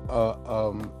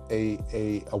a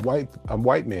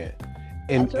white man,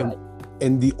 and right.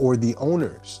 and the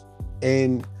owners,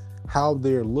 and how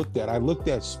they're looked at. I looked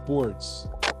at sports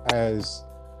as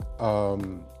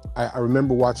I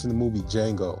remember watching the movie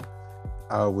Django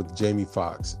with Jamie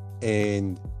Foxx,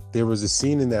 and there was a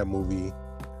scene in that movie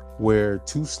where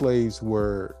two slaves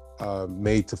were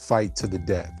made to fight to the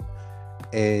death,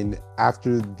 and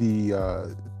after the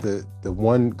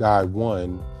one guy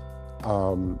won,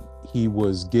 he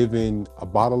was given a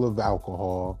bottle of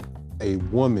alcohol, a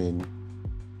woman,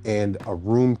 and a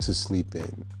room to sleep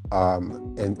in,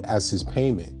 and as his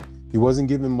payment. He wasn't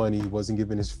given money, he wasn't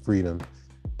given his freedom,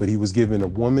 but he was given a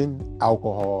woman,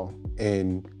 alcohol,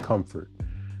 and comfort.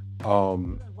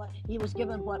 He was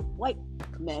given what white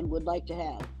men would like to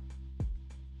have.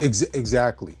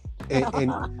 Exactly. And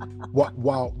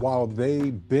while they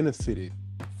benefited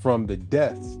from the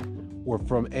death, or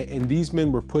from, and these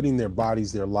men were putting their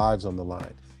bodies, their lives on the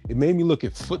line. It made me look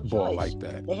at football like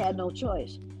that. They had no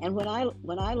choice. And when I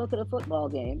look at a football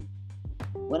game,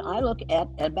 when I look at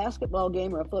a basketball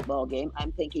game or a football game,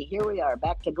 I'm thinking, here we are,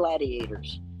 back to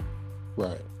gladiators.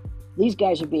 Right. These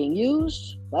guys are being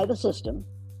used by the system,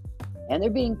 and they're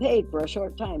being paid for a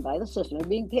short time by the system. They're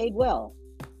being paid well.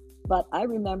 But I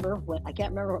remember when, I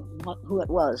can't remember who it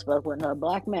was, but when a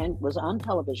black man was on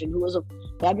television who was a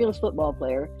fabulous football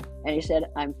player, and he said,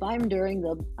 I'm fine during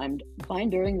the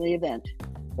event,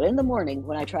 but in the morning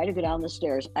when I try to go down the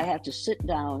stairs, I have to sit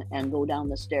down and go down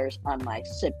the stairs on my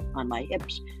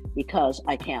hips because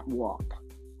I can't walk.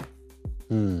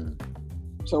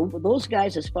 So those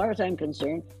guys, as far as I'm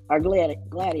concerned, are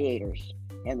gladiators,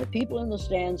 and the people in the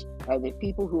stands are the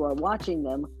people who are watching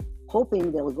them,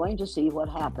 hoping they're going to see what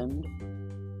happened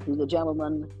to the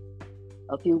gentleman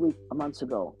a few months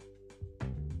ago.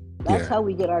 That's how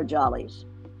we get our jollies.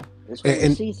 Is when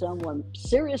we see someone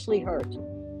seriously hurt,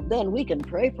 then we can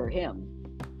pray for him.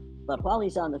 But while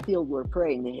he's on the field, we're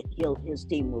praying that his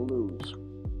team will lose.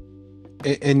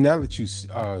 And now that you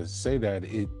say that,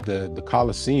 the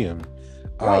Coliseum,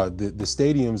 right. the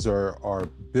stadiums are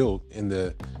built in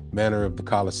the manner of the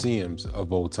Coliseums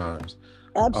of old times.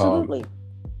 Absolutely.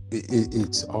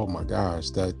 It's oh my gosh,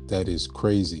 that is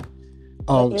crazy.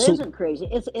 It isn't crazy.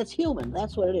 It's human.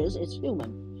 That's what it is. It's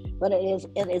human, but it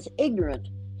is ignorant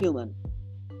human.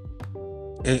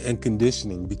 And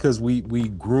conditioning, because we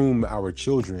groom our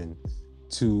children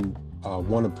to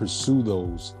want to pursue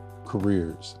those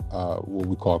careers, what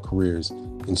we call careers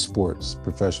in sports,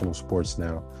 professional sports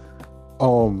now.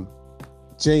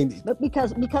 Jane, But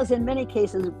because in many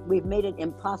cases we've made it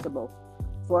impossible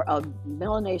for a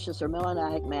melanaceous or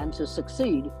melanic man to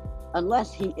succeed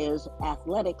unless he is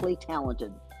athletically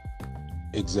talented.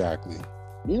 exactly,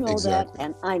 You know exactly. that,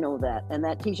 and I know that, and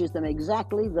that teaches them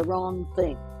exactly the wrong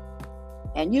thing.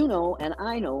 And you know, and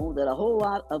I know that a whole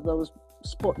lot of those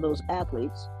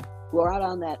athletes who are out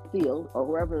on that field or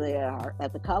wherever they are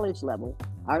at the college level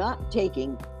are not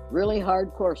taking really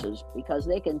hard courses because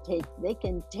they can take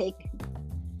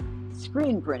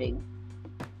screen printing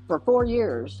for 4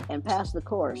 years and pass the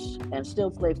course and still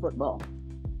play football.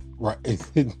 Right.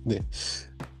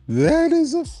 That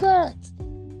is a fact.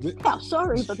 Yeah,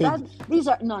 sorry, but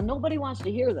nobody wants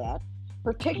to hear that.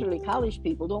 Particularly college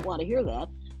people don't want to hear that.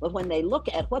 But when they look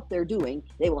at what they're doing,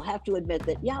 they will have to admit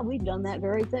that, yeah, we've done that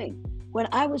very thing. When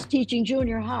I was teaching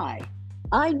junior high,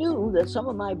 I knew that some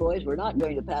of my boys were not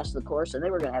going to pass the course and they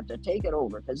were going to have to take it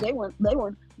over because they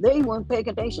weren't paying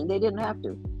attention. They didn't have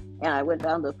to. And I went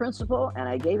down to the principal and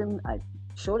I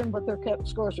showed him what their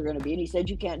scores were going to be. And he said,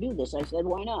 you can't do this. I said,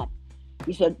 why not?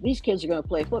 He said, these kids are going to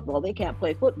play football. They can't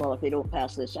play football if they don't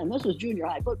pass this. And this was junior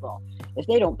high football. If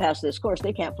they don't pass this course,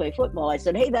 they can't play football. I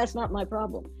said, hey, that's not my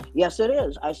problem. Yes, it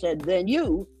is. I said, then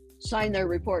you sign their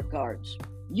report cards.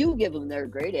 You give them their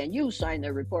grade and you sign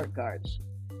their report cards.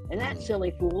 And that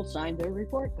silly fool signed their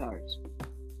report cards.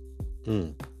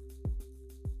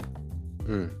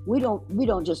 We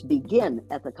don't just begin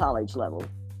at the college level.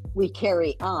 We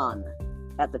carry on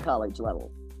at the college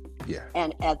level. Yeah.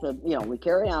 And we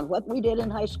carry on what we did in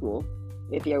high school.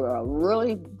 If you were a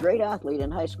really great athlete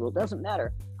in high school, it doesn't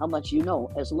matter how much you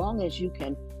know, as long as you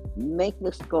can make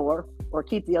the score or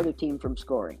keep the other team from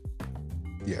scoring.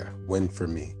 Yeah, win for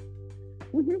me.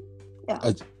 Mm-hmm.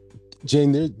 Yeah.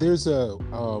 Jane, there's a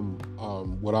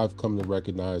what I've come to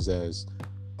recognize as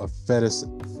a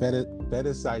fetishization.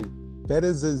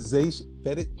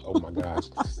 Oh my gosh,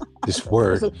 this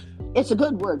word. It's a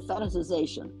good word,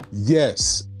 fetishization.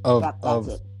 Yes, of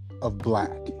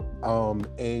black.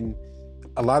 And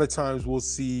a lot of times we'll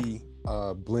see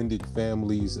blended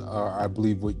families. I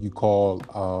believe what you call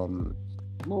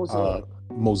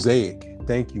mosaic.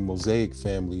 Thank you, mosaic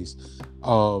families.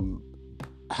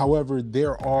 However,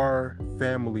 there are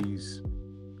families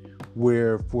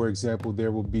where, for example,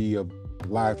 there will be a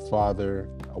black father,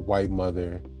 a white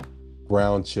mother,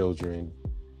 brown children,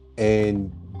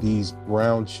 and these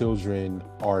brown children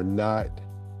are not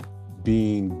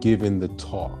being given the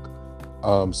talk,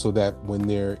 so that when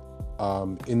they're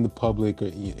in the public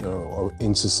or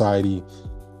in society,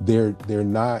 they're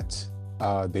not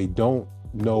they don't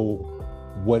know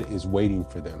what is waiting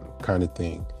for them, kind of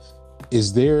thing.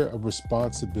 Is there a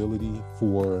responsibility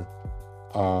for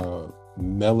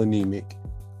melanemic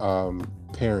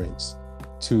parents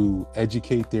to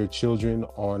educate their children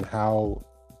on how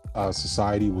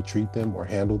society will treat them or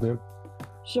handle them?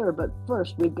 Sure, but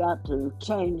first we've got to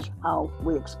change how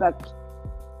we expect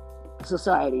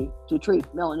society to treat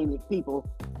melanemic people,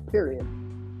 period.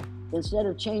 Instead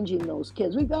of changing those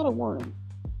kids, we've got to warn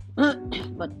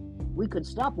them. But we could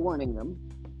stop warning them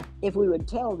if we would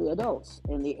tell the adults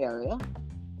in the area,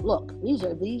 look, these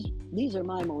are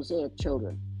my mosaic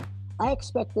children. I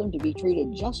expect them to be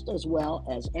treated just as well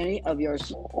as any of your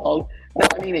so-called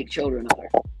melanemic children are.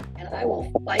 And I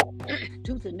will fight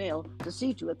tooth and nail to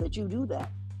see to it that you do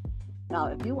that. Now,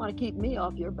 if you want to keep me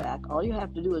off your back, all you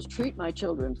have to do is treat my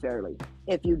children fairly.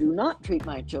 If you do not treat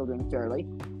my children fairly,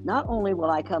 not only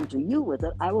will I come to you with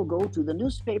it, I will go to the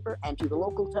newspaper and to the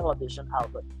local television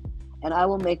outlet. And I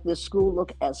will make this school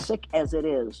look as sick as it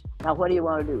is. Now, what do you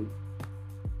want to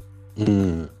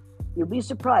do? You'll be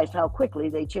surprised how quickly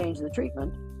they change the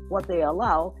treatment, what they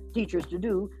allow teachers to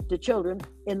do to children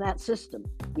in that system.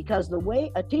 Because the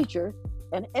way a teacher,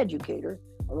 an educator,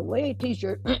 or the way a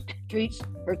teacher treats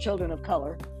her children of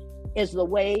color is the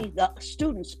way the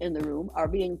students in the room are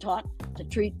being taught to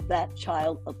treat that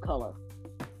child of color.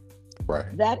 Right.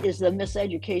 That is the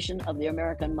miseducation of the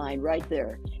American mind right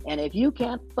there. And if you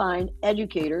can't find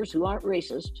educators who aren't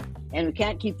racist and who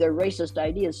can't keep their racist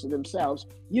ideas to themselves,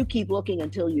 you keep looking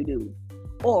until you do.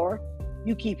 Or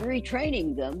you keep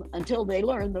retraining them until they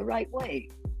learn the right way.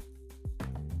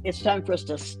 It's time for us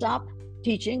to stop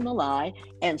teaching the lie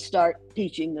and start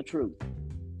teaching the truth.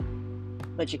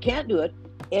 But you can't do it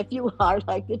if you are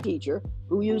like the teacher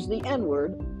who used the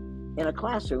N-word in a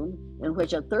classroom in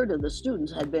which a third of the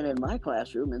students had been in my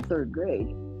classroom in third grade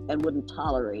and wouldn't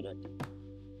tolerate it.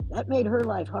 That made her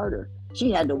life harder. She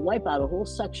had to wipe out a whole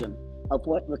section of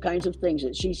what the kinds of things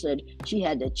that she said she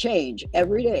had to change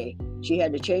every day. She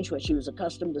had to change what she was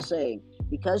accustomed to saying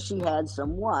because she had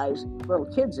some wise little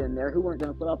kids in there who weren't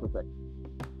going to put up with it.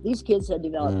 These kids had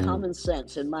developed common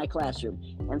sense in my classroom.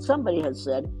 And somebody had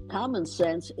said, common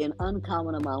sense in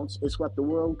uncommon amounts is what the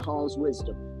world calls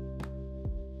wisdom.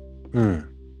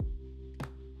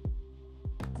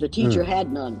 The teacher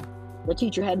had none. The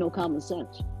teacher had no common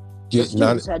sense. The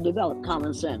students had developed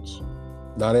common sense.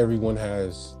 Not everyone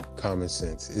has common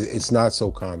sense. It's not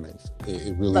so common.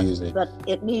 It really isn't. But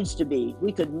it needs to be.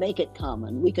 We could make it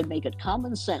common. We could make it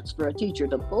common sense for a teacher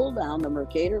to pull down the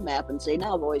Mercator map and say,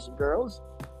 now, boys and girls,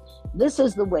 this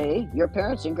is the way your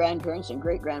parents and grandparents and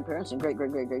great-grandparents and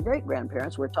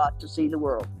great-great-great-great-great-grandparents were taught to see the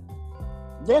world.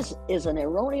 This is an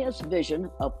erroneous vision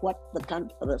of what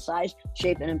the size,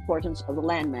 shape, and importance of the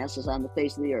landmass is on the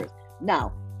face of the earth.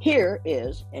 Now, here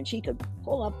is, and she could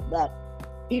pull up that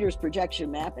Peters projection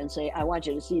map and say, I want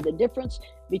you to see the difference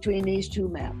between these two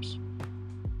maps.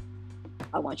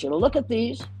 I want you to look at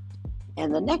these,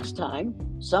 and the next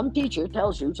time some teacher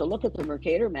tells you to look at the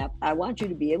Mercator map, I want you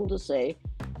to be able to say,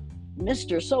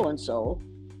 Mr. So-and-so,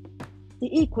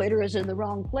 the equator is in the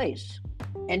wrong place.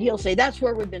 And he'll say, that's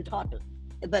where we've been taught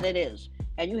that it is.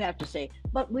 And you have to say,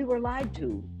 but we were lied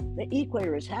to. The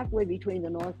equator is halfway between the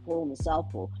North Pole and the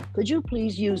South Pole. Could you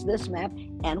please use this map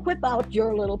and whip out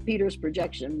your little Peters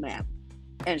projection map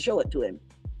and show it to him?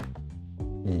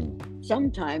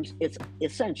 Sometimes it's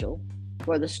essential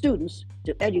for the students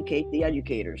to educate the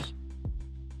educators.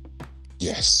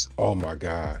 Yes. Oh my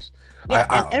gosh.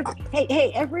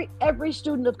 Every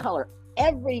student of color,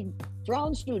 every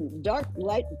brown student, dark,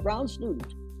 light brown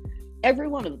student, every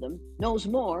one of them knows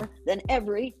more than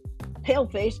every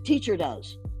pale-faced teacher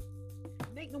does.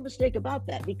 Make no mistake about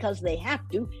that, because they have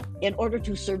to in order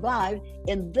to survive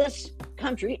in this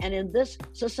country and in this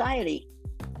society.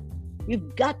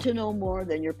 You've got to know more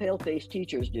than your pale-faced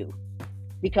teachers do,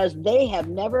 because they have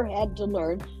never had to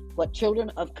learn what children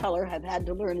of color have had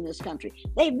to learn in this country.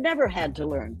 They've never had to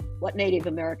learn what Native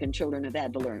American children have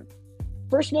had to learn.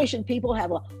 First Nation people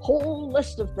have a whole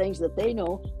list of things that they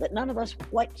know that none of us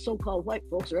so-called white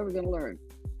folks are ever going to learn,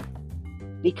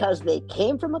 because they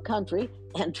came from a country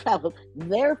and traveled.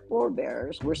 Their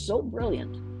forebears were so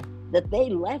brilliant that they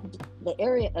left the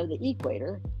area of the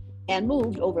equator and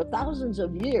moved over thousands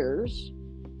of years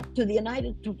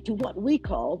to what we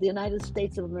call the United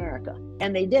States of America.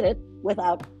 And they did it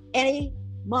without any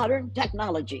modern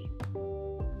technology.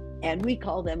 And we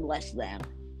call them less than.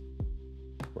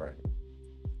 Right.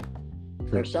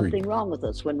 There's something wrong with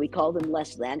us when we call them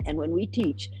less than, and when we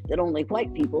teach that only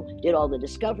white people did all the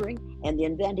discovering and the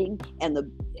inventing and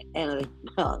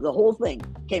the whole thing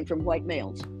came from white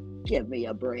males. Give me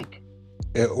a break.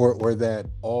 Or that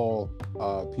all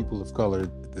people of color,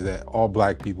 that all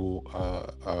black people,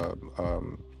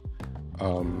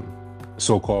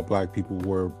 so-called black people,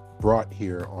 were brought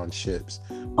here on ships,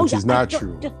 which is not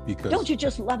true. Because don't you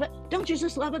just love it? Don't you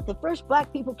just love it? The first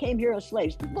black people came here as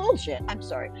slaves. Bullshit. I'm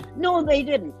sorry. No, they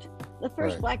didn't. The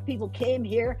first black people came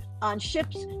here on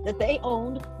ships that they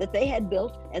owned, that they had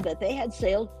built, and that they had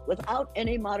sailed without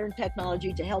any modern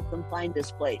technology to help them find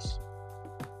this place.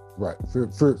 Right.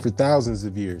 For thousands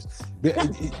of years.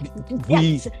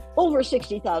 Yes, over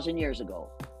 60,000 years ago.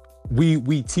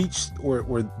 We teach,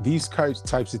 or these types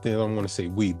of things, I don't want to say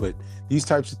we, but these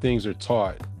types of things are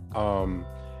taught.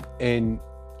 And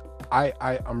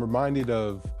I'm reminded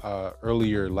of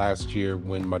earlier last year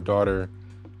when my daughter,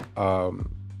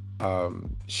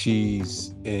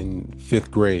 she's in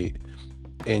 5th grade,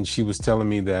 and she was telling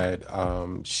me that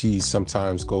she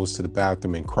sometimes goes to the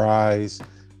bathroom and cries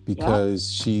because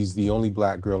she's the only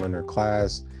black girl in her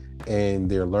class, and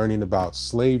they're learning about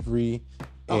slavery.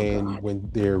 And when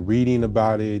they're reading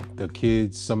about it,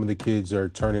 some of the kids are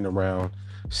turning around,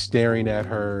 staring at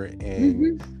her,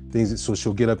 and things. So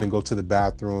she'll get up and go to the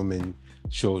bathroom, and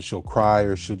she'll cry,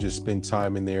 or she'll just spend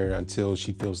time in there until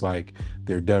she feels like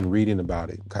they're done reading about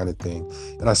it, kind of thing.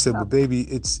 And I said, well, baby,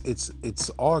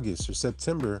 it's August or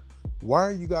September. Why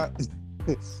are you guys?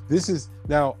 This is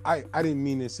now. I didn't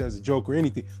mean this as a joke or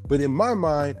anything, but in my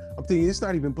mind, I'm thinking it's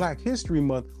not even Black History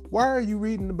Month. Why are you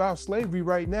reading about slavery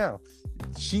right now?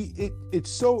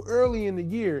 It's so early in the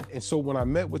year. And so when I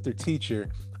met with her teacher,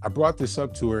 I brought this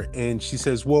up to her, and she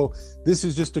says, well, this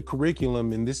is just a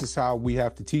curriculum, and this is how we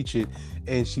have to teach it.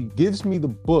 And she gives me the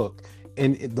book,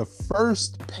 and the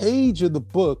first page of the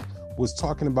book was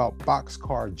talking about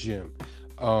Boxcar Jim,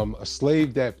 a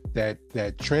slave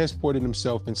that transported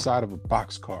himself inside of a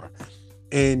boxcar.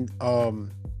 And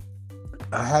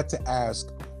I had to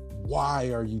ask,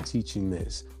 why are you teaching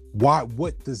this?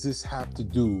 What does this have to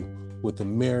do with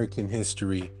American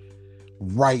history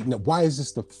right now? Why is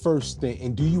this the first thing?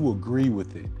 And do you agree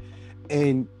with it?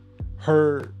 And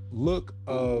her look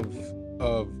of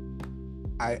of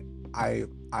I I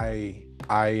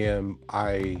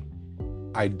I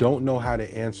I don't know how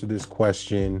to answer this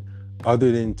question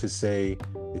other than to say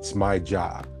it's my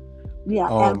job. Yeah,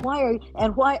 Um,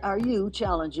 and why are you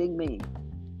challenging me?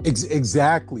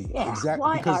 exactly, Yeah, exactly,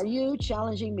 why are because you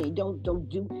challenging me? Don't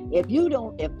do if you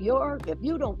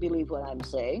don't believe what I'm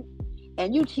saying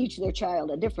and you teach their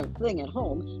child a different thing at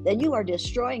home, then you are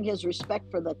destroying his respect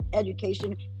for the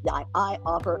education that I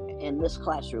offer in this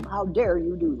classroom. How dare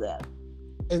you do that?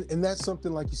 and that's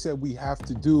something like you said we have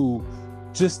to do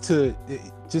just to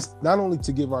just not only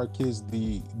to give our kids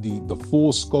the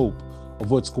full scope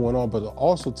of what's going on, but to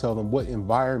also tell them what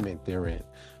environment they're in,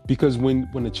 because when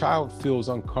a child feels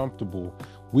uncomfortable,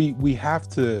 we have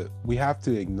to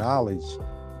acknowledge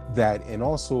that, and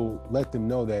also let them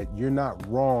know that you're not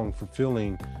wrong for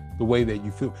feeling the way that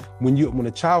you feel. When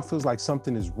a child feels like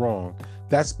something is wrong,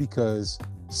 that's because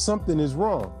something is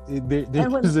wrong. There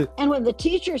is a And when the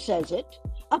teacher says it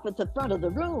up at the front of the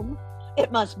room, it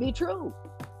must be true.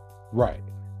 right,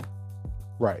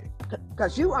 right.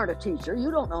 Because you aren't a teacher.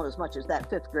 You don't know as much as that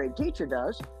fifth grade teacher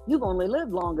does. You've only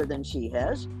lived longer than she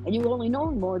has, and you've only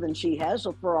known more than she has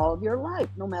for all of your life,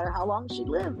 no matter how long she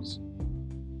lives.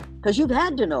 Because you've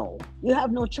had to know. You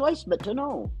have no choice but to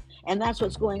know. And that's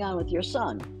what's going on with your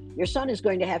son. Your son is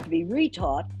going to have to be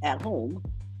retaught at home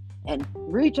and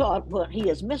retaught what he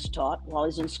is mistaught while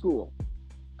he's in school.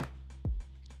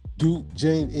 Do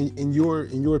Jane, in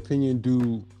your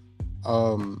opinion,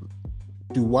 um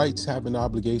do whites have an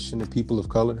obligation to people of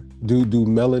color? Do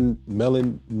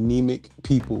melanemic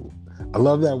people? I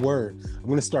love that word. I'm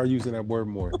going to start using that word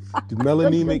more. Do Good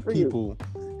melanemic for you. people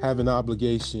have an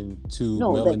obligation to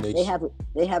No, melanation?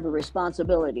 they have a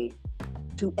responsibility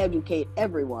to educate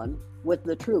everyone with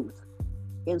the truth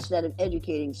instead of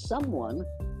educating someone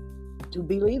to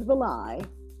believe the lie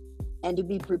and to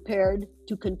be prepared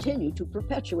to continue to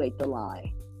perpetuate the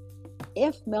lie.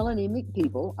 If melanemic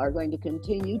people are going to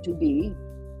continue to be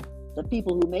the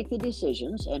people who make the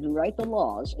decisions and who write the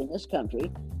laws in this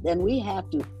country, then we have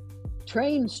to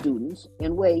train students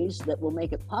in ways that will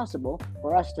make it possible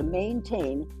for us to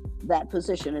maintain that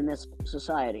position in this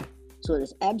society. So it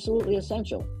is absolutely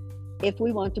essential, if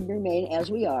we want to remain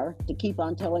as we are, to keep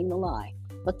on telling the lie.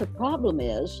 But the problem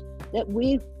is that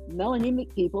we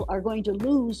melanemic people are going to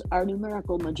lose our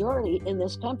numerical majority in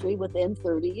this country within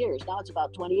 30 years. Now it's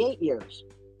about 28 years.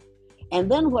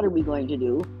 And then what are we going to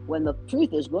do when the truth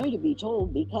is going to be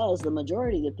told, because the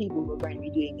majority of the people who are going to be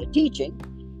doing the teaching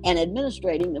and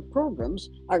administrating the programs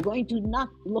are going to not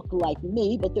look like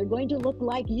me, but they're going to look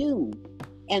like you.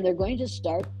 And they're going to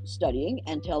start studying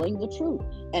and telling the truth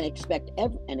and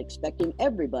expecting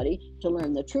everybody to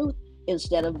learn the truth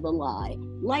instead of the lie.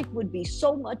 Life would be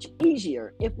so much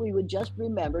easier if we would just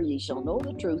remember, ye shall know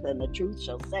the truth, and the truth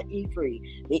shall set ye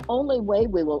free. The only way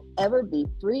we will ever be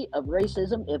free of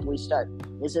racism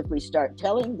is if we start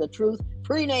telling the truth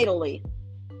prenatally.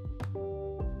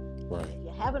 Right. If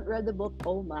you haven't read the book,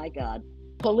 oh my God,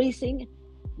 Policing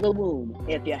the Womb.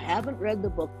 If you haven't read the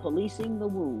book Policing the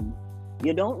Womb,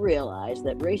 you don't realize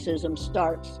that racism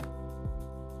starts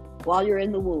while you're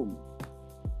in the womb.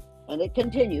 And it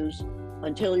continues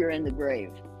until you're in the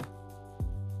grave.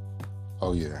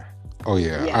 Oh yeah. Oh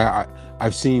yeah. Yeah.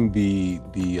 I've seen the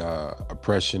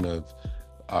oppression of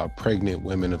pregnant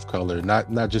women of color.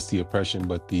 Not just the oppression,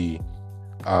 but the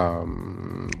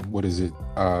what is it?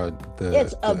 It's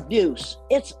The abuse.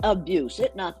 It's abuse.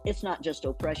 It's not just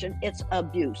oppression, it's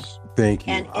abuse. thank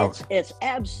you. And it's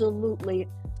absolutely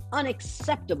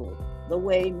unacceptable the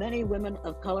way many women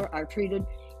of color are treated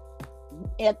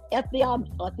at the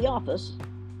office,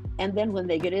 and then when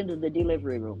they get into the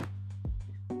delivery room.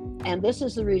 And this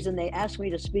is the reason they asked me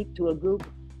to speak to a group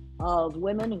of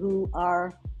women who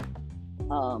are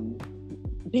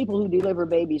people who deliver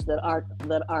babies that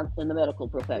aren't in the medical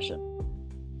profession.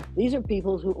 These are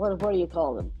people who, what do you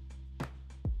call them?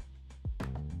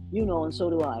 You know, and so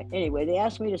do I. Anyway, they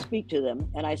asked me to speak to them,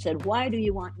 and I said, why do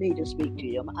you want me to speak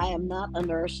to them? I am not a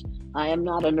nurse. I am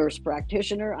not a nurse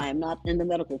practitioner. I am not in the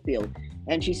medical field.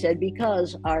 And she said,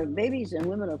 because our babies and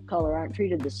women of color aren't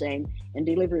treated the same in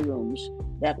delivery rooms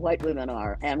that white women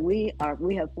are. And we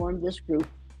have formed this group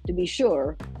to be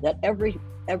sure that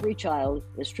every child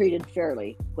is treated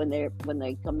fairly when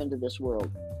they come into this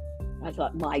world. I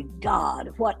thought, my God,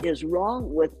 what is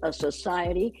wrong with a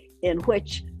society in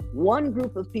which one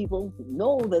group of people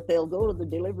know that they'll go to the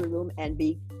delivery room and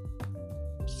be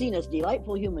seen as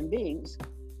delightful human beings,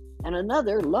 and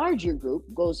another larger group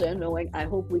goes in knowing, I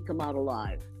hope we come out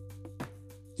alive.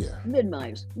 Yeah.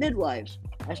 Midwives.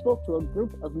 I spoke to a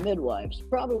group of midwives,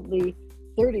 probably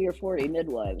 30 or 40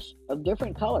 midwives of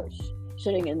different colors,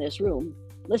 sitting in this room,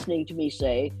 listening to me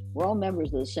say, we're all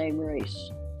members of the same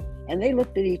race. And they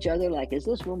looked at each other like, is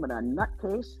this woman a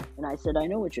nutcase? And I said, I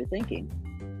know what you're thinking,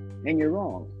 and you're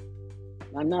wrong.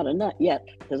 I'm not a nut yet,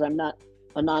 because I'm not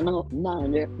a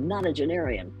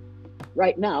nonagenarian.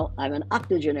 Right now, I'm an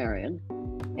octogenarian,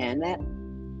 and that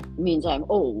means I'm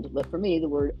old. But for me, the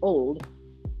word old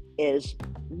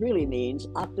really means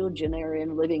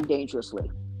octogenarian, living dangerously.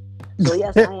 So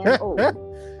yes, I am old.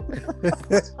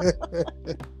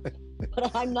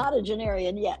 But I'm not a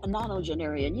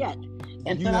nonagenarian yet.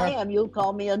 And when I am, you'll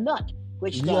call me a nut,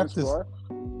 which stands for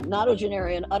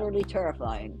nonagenarian, utterly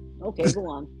terrifying. Okay, go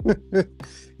on.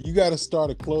 You got to start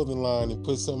a clothing line and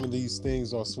put some of these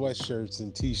things on sweatshirts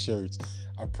and t-shirts.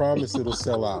 I promise it'll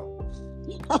sell out.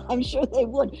 I'm sure they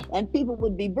would, and people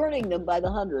would be burning them by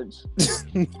the hundreds.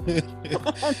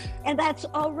 and that's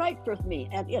all right for me.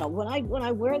 And when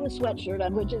I wear the sweatshirt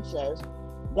on which it says,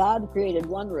 God created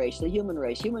one race, the human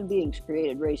race. Human beings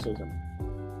created racism.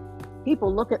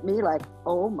 People look at me like,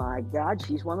 oh my God,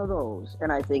 she's one of those.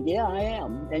 And I think, yeah, I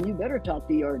am. And you better talk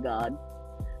to your God.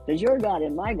 Because your God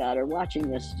and my God are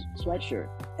watching this sweatshirt.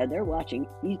 And they're watching,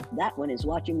 that one is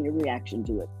watching your reaction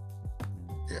to it.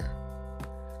 Yeah.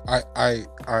 I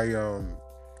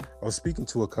was speaking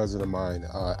to a cousin of mine,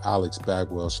 Alex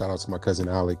Bagwell. Shout out to my cousin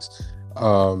Alex.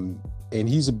 And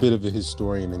he's a bit of a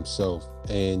historian himself.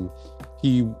 And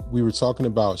we were talking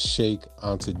about Sheikh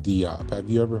Anta Diop. Have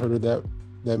you ever heard of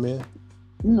that man?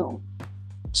 No.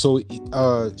 So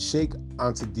Sheikh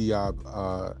Anta Diop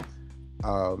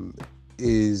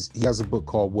he has a book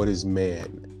called What Is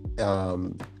Man,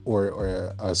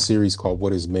 or a series called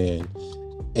What Is Man,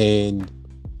 and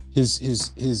his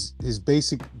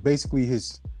basically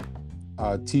his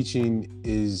teaching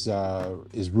is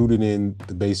rooted in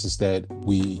the basis that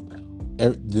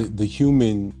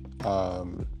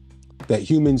that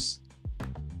humans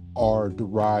are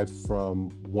derived from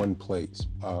one place.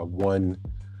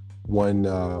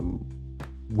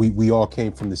 We all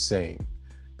came from the same,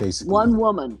 basically. One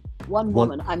woman.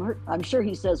 I'm sure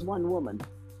he says one woman.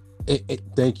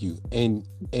 Thank you. And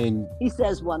he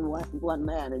says one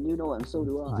man, and you know him, so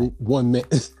do I. One man.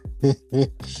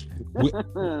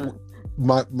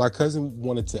 My cousin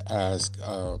wanted to ask,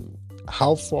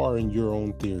 how far in your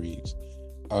own theories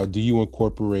do you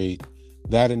incorporate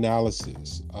that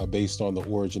analysis based on the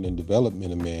origin and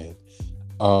development of man,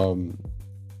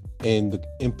 and the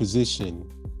imposition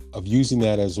of using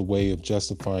that as a way of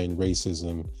justifying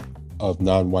racism of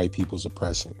non-white people's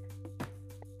oppression?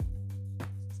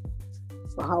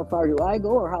 Well, how far do I go,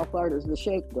 or how far does the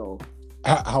Sheikh go?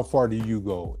 How far do you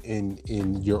go in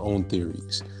your own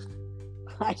theories?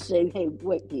 I say, hey,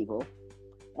 wait, people.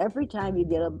 Every time you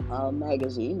get a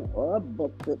magazine or a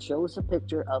book that shows a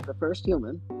picture of the first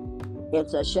human,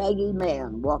 it's a shaggy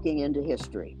man walking into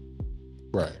history.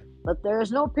 Right. But there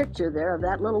is no picture there of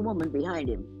that little woman behind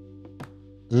him,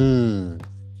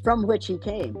 from which he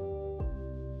came.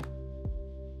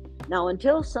 Now,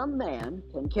 until some man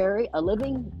can carry a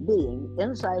living being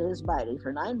inside his body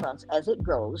for 9 months as it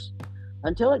grows,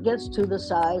 until it gets to the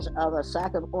size of a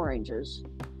sack of oranges,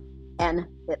 and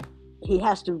he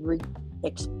has to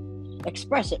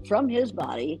express it from his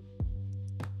body,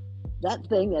 that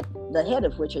thing, that the head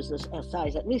of which is the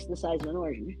size, at least the size of an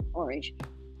orange,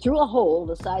 through a hole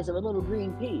the size of a little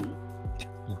green pea,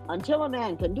 until a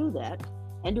man can do that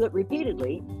and do it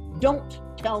repeatedly, don't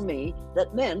tell me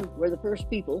that men were the first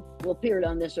people who appeared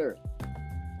on this earth.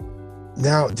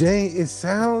 Now, Jane, it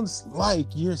sounds like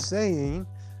you're saying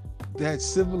that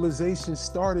civilization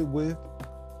started with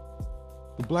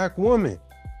the black woman.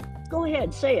 Go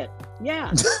ahead, say it.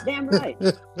 Yeah, damn right.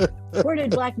 Where did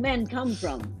black men come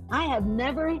from? I have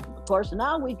never, of course,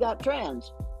 now we've got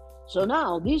trans. So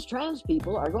now these trans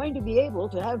people are going to be able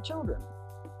to have children.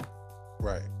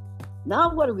 Right.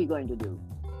 Now what are we going to do?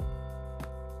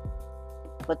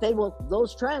 But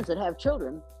those trans that have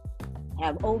children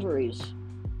have ovaries.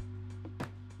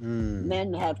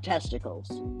 Men have testicles.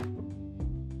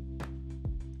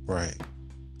 Right.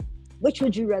 Which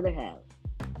would you rather have?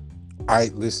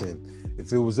 Listen,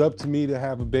 if it was up to me to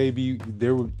have a baby,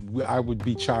 I would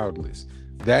be childless.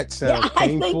 That sounds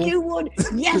painful. I think you would.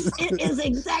 Yes, it is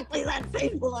exactly that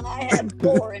painful. And I had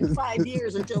 4 in 5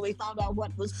 years until we found out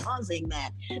what was causing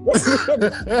that. And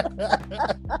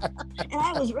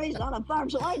I was raised on a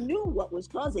farm, so I knew what was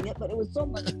causing it, but it was so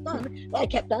much fun that I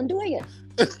kept on doing it.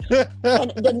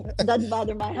 And it doesn't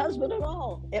bother my husband at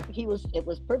all. It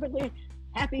was perfectly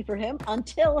happy for him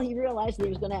until he realized that he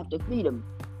was going to have to feed them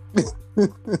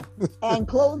and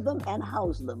clothe them and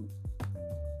house them.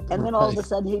 And then all of a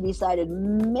sudden he decided,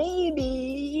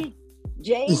 maybe,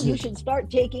 Jane, you should start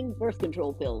taking birth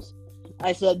control pills.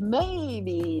 I said,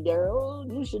 maybe,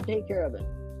 Daryl, you should take care of it.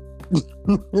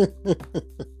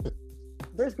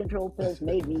 Birth control pills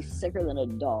made me sicker than a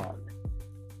dog.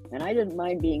 And I didn't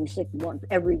mind being sick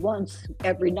every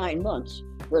 9 months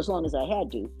for as long as I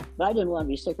had to. But I didn't want to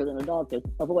be sicker than a dog to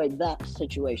avoid that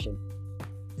situation.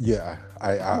 Yeah,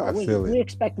 I feel we it.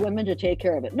 expect women to take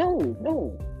care of it.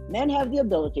 No. Men have the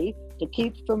ability to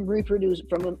keep from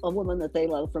a woman that they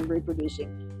love from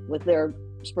reproducing with their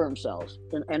sperm cells.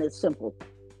 And it's simple.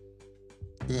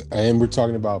 And we're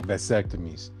talking about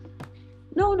vasectomies.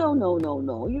 No.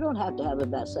 You don't have to have a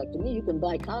vasectomy. You can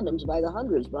buy condoms by the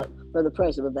hundreds, but for the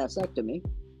price of a vasectomy.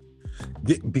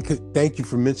 Because thank you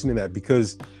for mentioning that,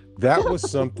 because that was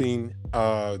something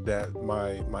that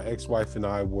my ex-wife and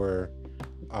I were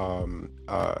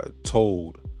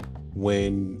told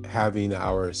when having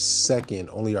our second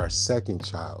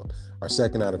child, our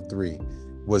second out of 3,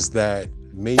 was that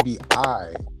maybe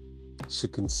I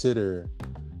should consider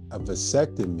a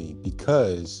vasectomy,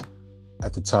 because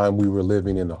at the time we were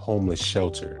living in a homeless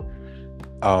shelter,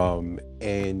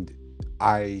 and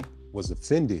I was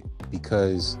offended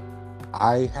because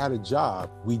I had a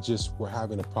job. We just were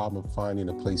having a problem finding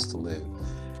a place to live,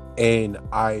 and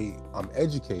I'm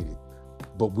educated,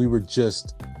 but we were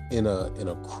just in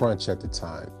a crunch at the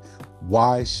time.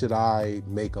 Why should I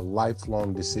make a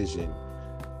lifelong decision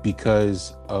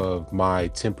because of my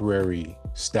temporary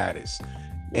status?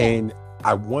 And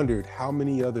I wondered how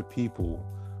many other people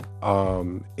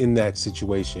in that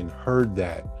situation heard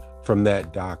that from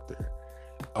that doctor.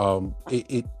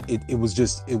 It was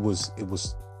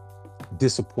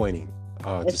disappointing, to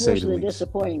say the least. It's mostly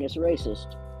disappointing. It's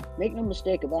racist. Make no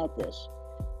mistake about this.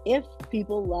 If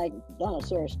people like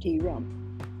Donosaurus T. Rump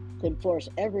could force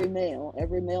every male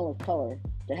of color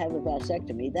to have a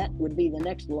vasectomy, that would be the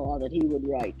next law that he would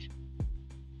write.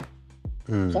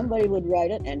 Somebody would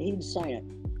write it and he'd sign it.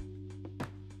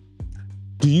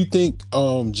 Do you think,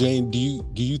 Jane, do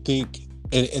you think,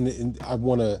 and I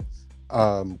want to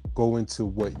go into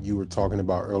what you were talking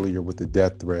about earlier with the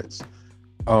death threats.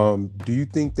 Do you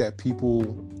think that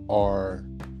people are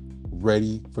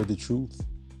ready for the truth?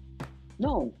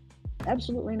 No,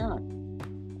 absolutely not.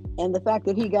 And the fact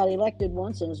that he got elected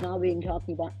once and is now being talked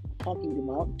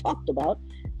about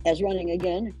as running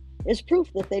again is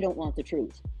proof that they don't want the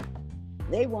truth.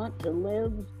 They want to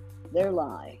live their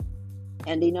lie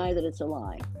and deny that it's a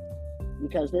lie,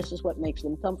 because this is what makes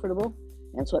them comfortable,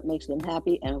 and it's what makes them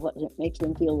happy, and what makes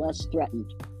them feel less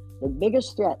threatened. The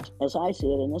biggest threat, as I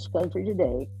see it in this country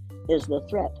today, is the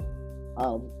threat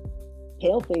of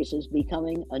pale faces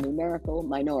becoming a numerical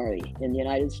minority in the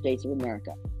United States of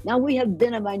America. Now, we have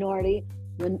been a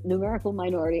numerical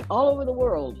minority all over the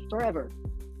world forever,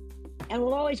 and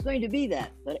we're always going to be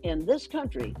that. But in this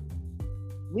country,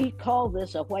 we call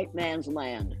this a white man's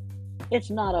land. It's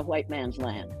not a white man's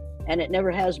land, and it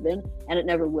never has been, and it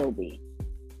never will be.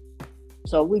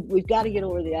 So we've got to get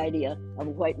over the idea of a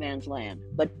white man's land.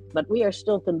 But we are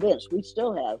still convinced. We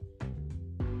still have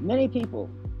many people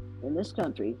in this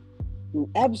country who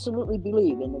absolutely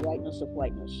believe in the rightness of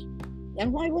whiteness.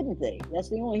 And why wouldn't they? That's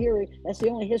the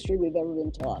only history we've ever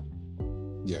been taught.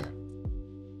 Yeah.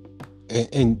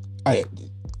 And I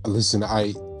listen.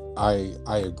 I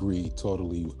agree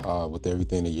totally with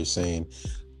everything that you're saying.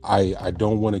 I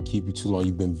don't want to keep you too long.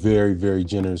 You've been very, very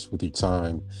generous with your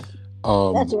time.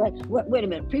 That's all right. Wait a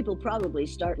minute. People probably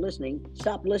stopped listening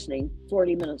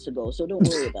 40 minutes ago, so don't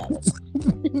worry about it.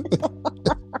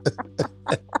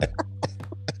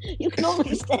 You can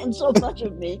only stand so much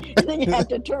of me, and then you have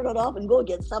to turn it off and go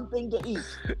get something to eat.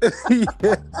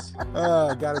 Yes.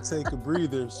 Gotta take a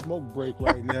breather, smoke break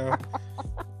right now.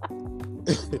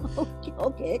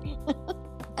 Okay.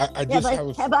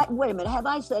 Wait a minute. Have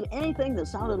I said anything that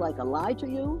sounded like a lie to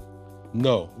you?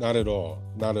 No, not at all.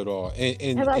 Not at all.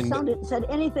 Have I said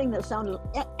anything that sounded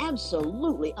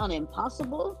absolutely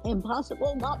impossible,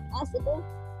 not possible?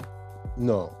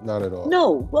 No, not at all.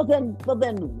 No. Well then,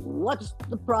 what's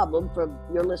the problem for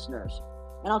your listeners?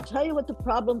 And I'll tell you what the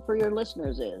problem for your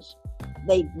listeners is.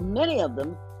 Many of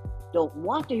them don't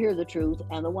want to hear the truth,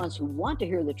 and the ones who want to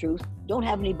hear the truth don't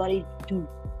have anybody to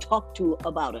talk to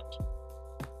about it.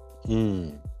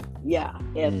 Yeah.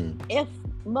 If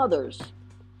mothers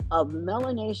of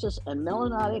melanaceous and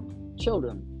melanotic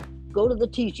children go to the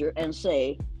teacher and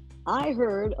say, I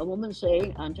heard a woman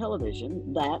say on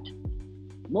television that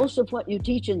most of what you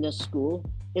teach in this school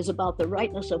is about the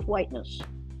rightness of whiteness.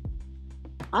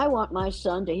 I want my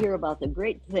son to hear about the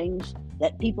great things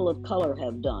that people of color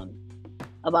have done,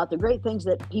 about the great things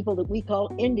that people that we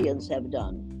call Indians have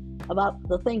done, about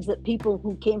the things that people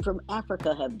who came from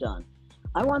Africa have done.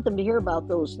 I want them to hear about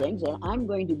those things, and I'm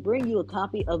going to bring you a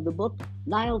copy of the book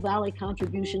Nile Valley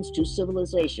Contributions to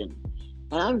Civilization.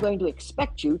 And I'm going to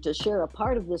expect you to share a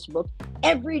part of this book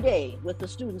every day with the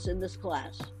students in this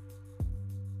class.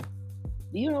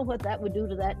 Do you know what that would do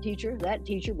to that teacher? That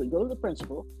teacher would go to the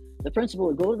principal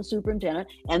would go to the superintendent,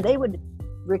 and they would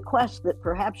request that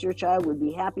perhaps your child would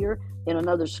be happier in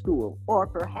another school, or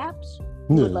perhaps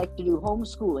you would like to do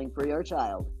homeschooling for your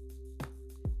child.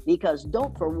 Because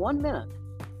don't for 1 minute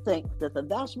think that the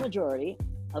vast majority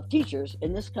of teachers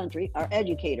in this country are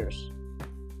educators.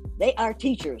 They are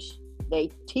teachers.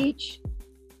 They teach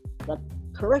the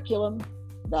curriculum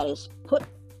that is put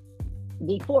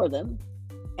before them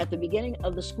at the beginning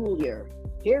of the school year.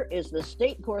 Here is the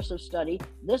state course of study.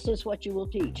 This is what you will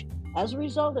teach. As a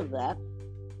result of that,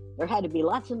 there had to be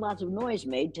lots and lots of noise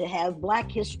made to have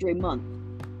Black History Month.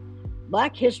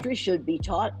 Black history should be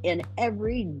taught in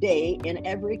every day, in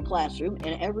every classroom,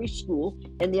 in every school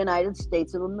in the United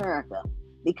States of America.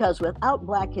 Because without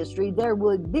Black history, there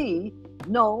would be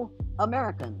no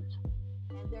Americans.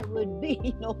 And there would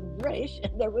be no British,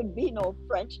 and there would be no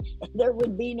French, and there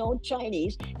would be no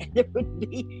Chinese, and there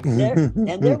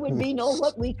would be no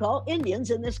what we call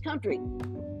Indians in this country.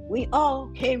 We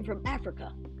all came from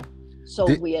Africa. So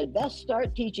we had best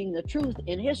start teaching the truth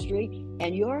in history,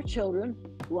 and your children,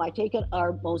 who I take it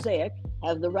are Mosaic,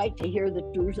 have the right to hear the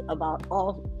truth about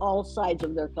all sides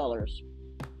of their colors.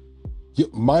 Yeah,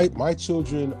 my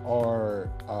children are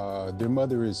their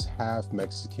mother is half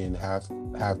Mexican, half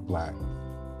Black,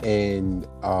 and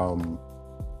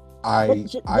I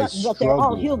but they're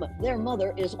all human. Their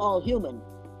mother is all human.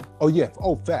 Oh yeah.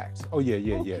 Oh, facts. Oh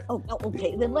yeah. Oh,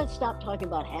 okay. Then let's stop talking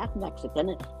about half Mexican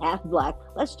and half Black.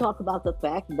 Let's talk about the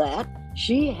fact that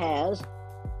she has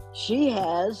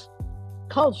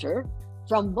culture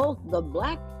from both the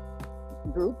Black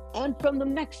group and from the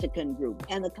Mexican group,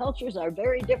 and the cultures are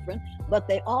very different, but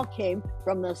they all came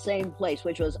from the same place,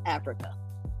 which was Africa.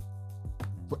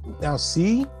 Now,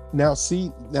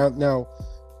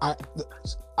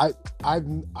 I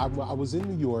was in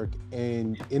New York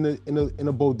and in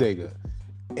a bodega,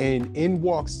 and in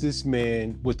walks this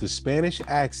man with a Spanish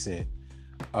accent,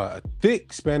 a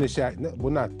thick Spanish accent.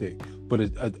 Well, not thick, but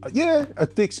a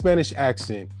thick Spanish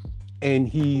accent, and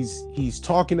he's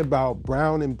talking about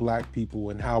brown and Black people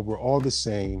and how we're all the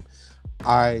same.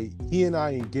 He and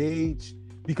I engage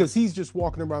because he's just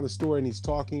walking around the store and he's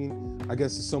talking, I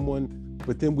guess, to someone.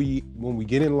 But then when we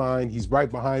get in line, he's right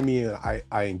behind me, and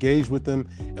I engage with him,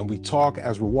 and we talk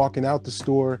as we're walking out the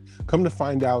store. Come to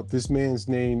find out, this man's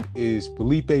name is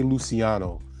Felipe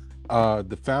Luciano,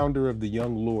 the founder of the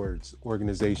Young Lords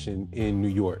organization in New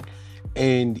York.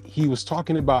 And he was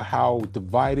talking about how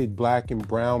divided Black and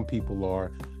brown people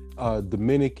are,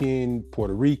 Dominican,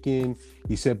 Puerto Rican.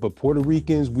 He said, but Puerto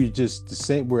Ricans, we're just the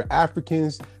same. We're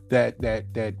Africans that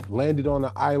landed on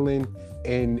an island,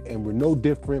 and we're no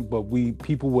different, but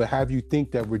people will have you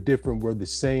think that we're different, we're the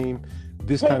same,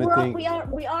 kind of thing. We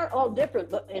are all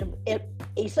different, but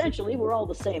essentially we're all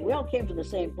the same. We all came from the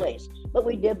same place, but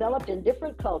we developed in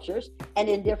different cultures and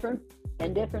in different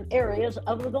areas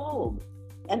of the globe,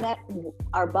 and that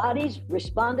our bodies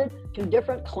responded to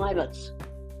different climates.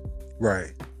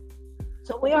 Right.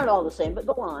 So we aren't all the same, but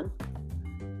go on.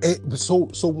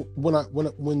 So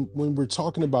when we're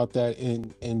talking about that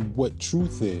and what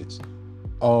truth is,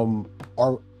 how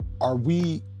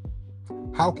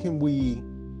can we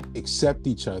accept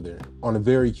each other on a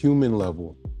very human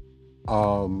level,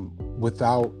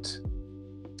 without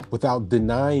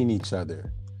denying each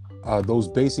other those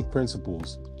basic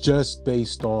principles just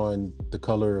based on the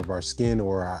color of our skin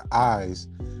or our eyes,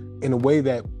 in a way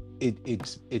that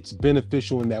it's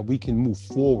beneficial and that we can move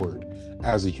forward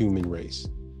as a human race?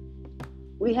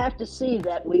 We have to see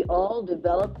that we all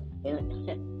develop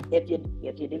if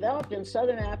you developed in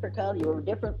Southern Africa, you were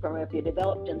different from if you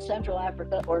developed in Central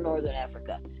Africa or Northern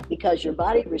Africa, because your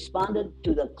body responded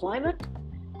to the climate.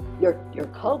 Your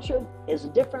culture is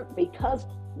different because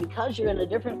you're in a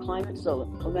different climatic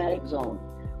zone.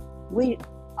 We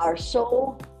are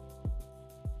so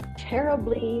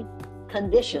terribly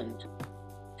conditioned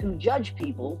to judge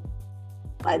people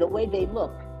by the way they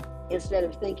look, instead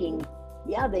of thinking,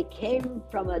 yeah, they came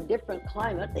from a different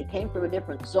climate, they came from a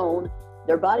different zone,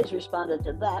 their bodies responded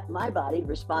to that. My body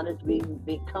responded to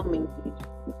becoming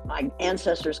my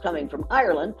ancestors coming from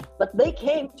Ireland, but they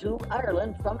came to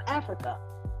Ireland from Africa.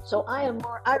 So I am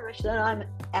more Irish than I'm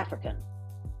African.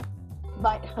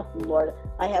 Oh Lord,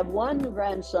 I have one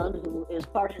grandson who is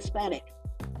part Hispanic.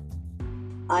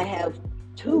 I have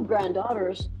two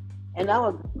granddaughters and now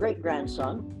a great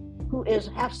grandson who is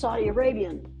half Saudi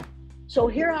Arabian. So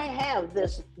here I have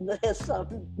this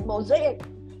mosaic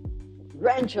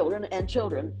grandchildren and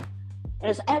children, And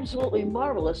it's absolutely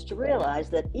marvelous to realize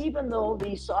that even though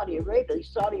these Saudi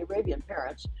Arabian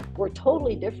parents were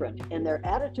totally different in their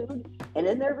attitude and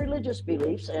in their religious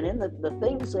beliefs and in the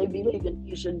things they believe in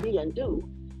you should be and do,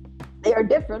 they are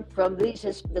different from this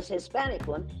Hispanic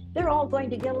one. They're all going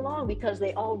to get along because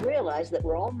they all realize that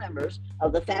we're all members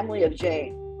of the family of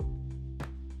Jane.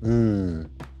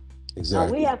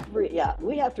 Exactly. Now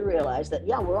we have to realize that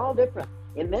we're all different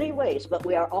in many ways, but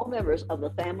we are all members of the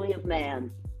family of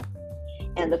man.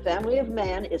 And the family of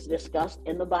man is discussed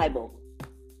in the Bible.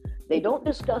 They don't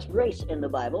discuss race in the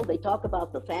Bible. They talk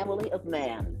about the family of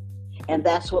man. And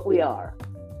that's what we are.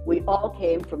 We all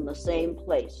came from the same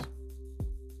place.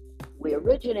 We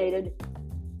originated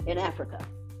in Africa.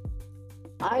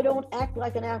 I don't act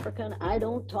like an African. I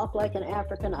don't talk like an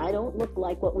African. I don't look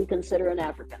like what we consider an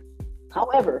African.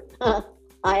 However,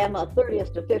 I am a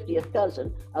 30th to 50th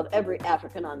cousin of every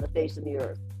African on the face of the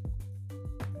earth.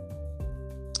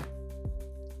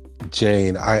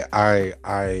 Jane,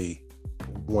 I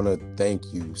want to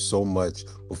thank you so much.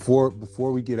 Before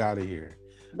we get out of here.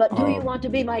 But do you want to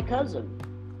be my cousin?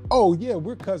 Oh yeah,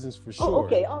 we're cousins for sure. Oh,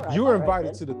 okay, all right. You're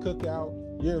invited to the cookout.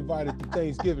 You're invited to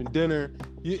Thanksgiving dinner.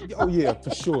 Oh yeah,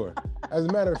 for sure. As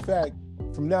a matter of fact,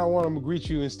 from now on, I'm gonna greet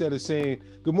you instead of saying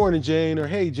 "Good morning, Jane" or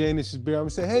 "Hey, Jane, this is Bear." I'm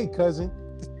gonna say "Hey, cousin."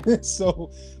 So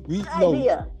we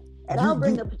idea. And I'll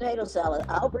bring the potato salad.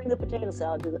 I'll bring the potato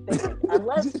salad to the picnic,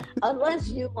 unless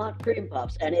you want cream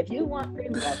puffs. And if you want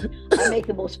cream puffs, I make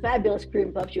the most fabulous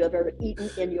cream puffs you have ever eaten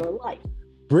in your life.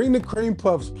 Bring the cream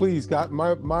puffs, please. Got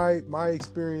my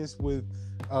experience with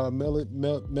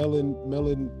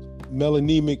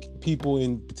melanemic people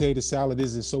in potato salad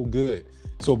isn't so good.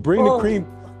 So bring the cream,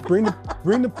 bring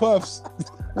the puffs.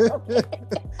 Okay.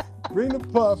 Bring the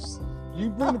puffs. You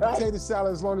bring the All potato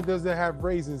salad as long as it doesn't have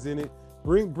raisins in it.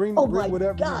 Bring oh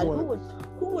whatever my God, you want.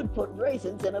 Who would put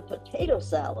raisins in a potato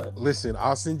salad? Listen,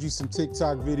 I'll send you some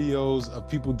TikTok videos of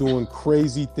people doing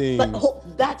crazy things.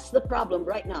 But that's the problem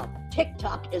right now.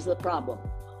 TikTok is the problem.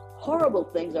 Horrible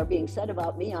things are being said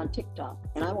about me on TikTok,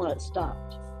 and I want it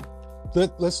stopped.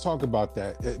 Let's talk about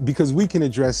that because we can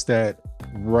address that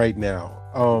right now.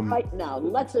 Right now,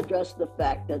 let's address the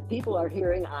fact that people are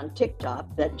hearing on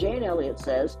TikTok that Jane Elliott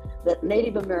says that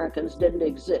Native Americans didn't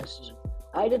exist.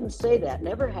 I didn't say that,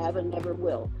 never have and never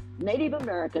will. Native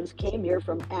Americans came here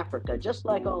from Africa, just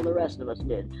like all the rest of us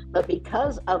did. But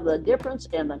because of the difference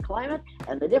in the climate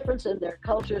and the difference in their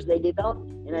cultures, they developed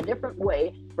in a different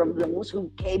way from those who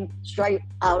came straight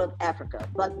out of Africa.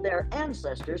 But their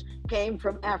ancestors came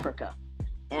from Africa.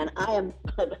 And I'm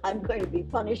going to be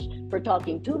punished for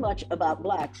talking too much about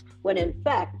blacks, when in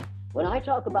fact, when I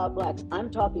talk about blacks, I'm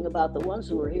talking about the ones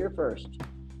who were here first.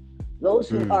 Those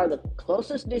who are the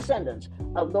closest descendants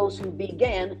of those who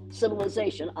began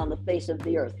civilization on the face of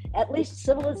the earth. At least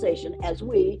civilization as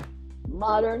we,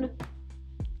 modern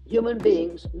human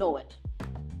beings, know it.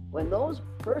 When those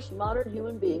first modern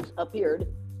human beings appeared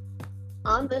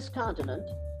on this continent,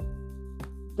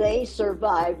 they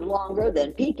survived longer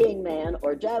than Peking man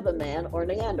or Java man or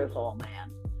Neanderthal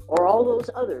man or all those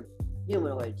other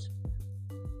humanoids.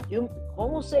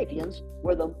 Homo sapiens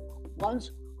were the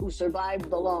ones who survived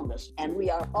the longest, and we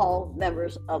are all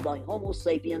members of the Homo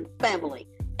sapien family.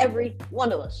 Every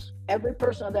one of us, every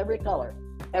person of every color,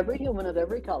 every human of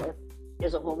every color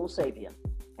is a Homo sapien.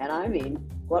 And I mean,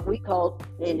 what we called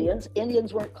Indians.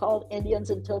 Indians weren't called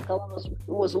Indians until Columbus,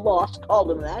 who was lost,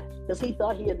 called them that because he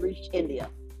thought he had reached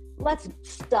India. Let's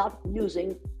stop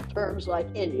using terms like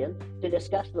Indian to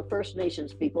discuss the First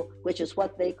Nations people, which is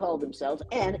what they called themselves.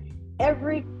 And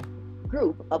every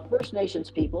group of First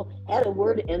Nations people had a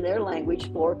word in their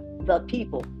language for the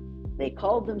people. They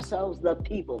called themselves the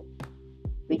people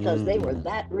because they were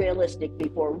that realistic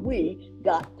before we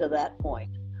got to that point.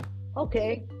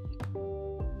 Okay,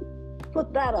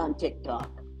 put that on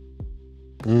TikTok.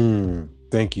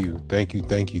 Thank you.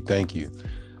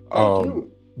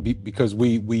 Because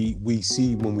we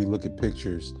see when we look at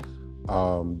pictures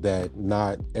that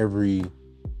not every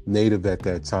native at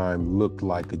that time looked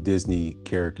like a Disney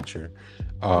caricature.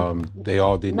 They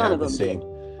all didn't have the same.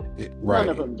 Right. None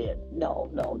of them did. No.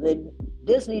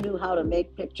 Disney knew how to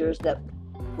make pictures that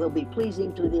will be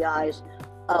pleasing to the eyes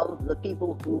of the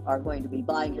people who are going to be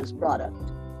buying his product.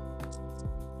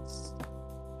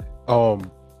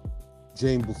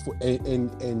 Jane, before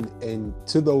and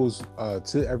to those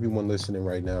to everyone listening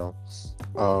right now,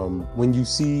 when you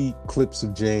see clips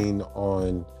of Jane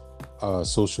on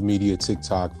social media,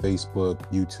 TikTok, Facebook,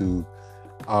 YouTube,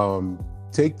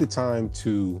 take the time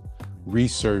to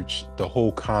research the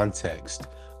whole context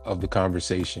of the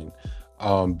conversation.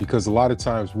 because a lot of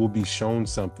times we'll be shown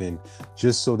something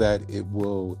just so that it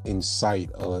will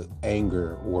incite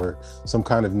anger or some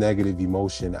kind of negative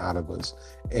emotion out of us.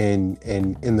 And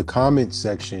in the comment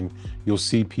section, you'll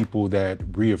see people that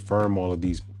reaffirm all of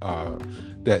these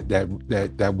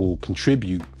that will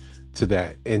contribute to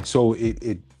that. And so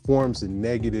it forms a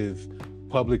negative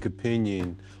public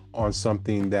opinion on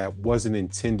something that wasn't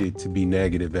intended to be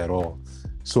negative at all.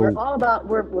 So we're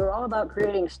all about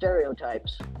creating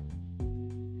stereotypes.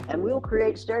 And we'll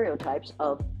create stereotypes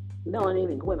of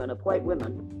melanated women, of white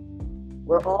women.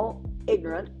 We're all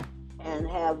ignorant and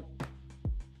have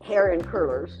hair in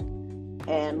curlers,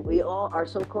 and we all are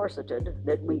so corseted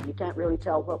that you can't really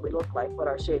tell what we look like, what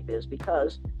our shape is,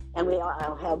 and we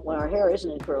all have, when our hair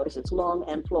isn't in curlers, it's long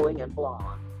and flowing and blonde.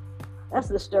 That's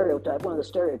the stereotype, one of the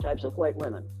stereotypes of white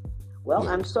women. Well,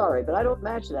 I'm sorry, but I don't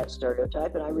match that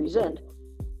stereotype, and I resent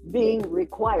being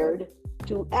required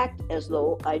to act as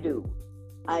though I do.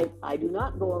 I do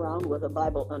not go around with a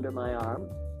Bible under my arm,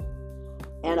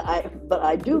 but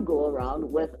I do go around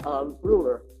with a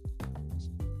ruler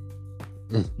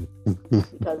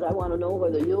because I want to know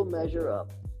whether you'll measure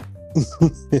up.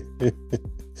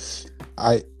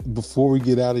 Before we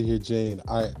get out of here, Jane,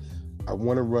 I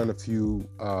want to run a few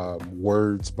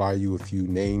words by you, a few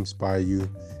names by you,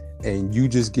 and you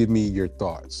just give me your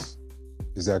thoughts.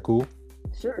 Is that cool?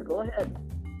 Sure, go ahead.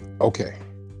 Okay.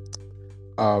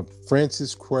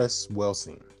 Frances Cress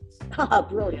Welsing.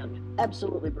 Brilliant.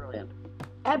 Absolutely brilliant.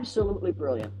 Absolutely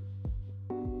brilliant.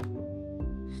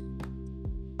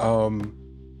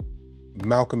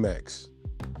 Malcolm X.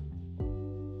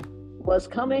 Was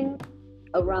coming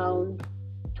around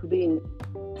to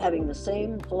having the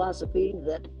same philosophy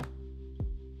that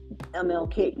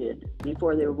MLK did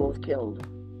before they were both killed.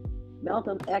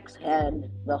 Malcolm X had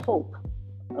the hope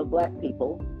of black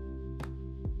people,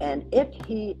 and if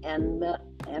he and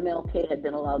MLK had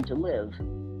been allowed to live,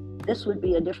 this would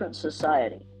be a different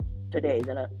society today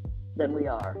than we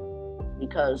are,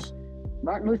 because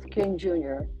Martin Luther King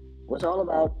Jr. was all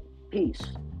about peace.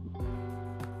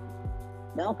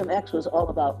 Malcolm X was all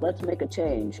about let's make a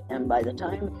change, and by the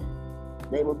time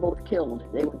they were both killed,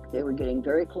 they were getting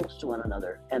very close to one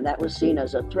another, and that was seen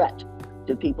as a threat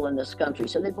to people in this country,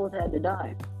 so they both had to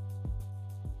die.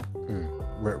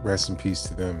 Rest in peace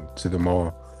to them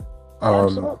all.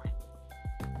 Absolutely.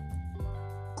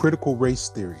 Critical race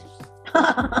theory.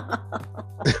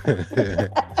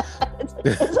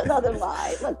 It's another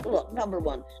lie. Look, number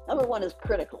one is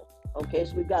critical. Okay,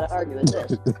 so we've got to argue with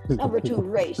this. Number two,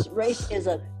 race. Race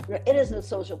isn't a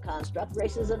social construct.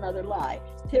 Race is another lie.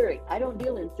 Theory. I don't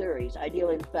deal in theories. I deal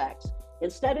in facts.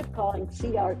 Instead of calling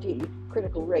CRT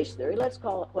critical race theory, let's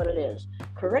call it what it is: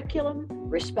 curriculum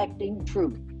respecting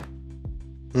truth.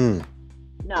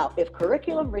 Now, if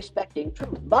curriculum respecting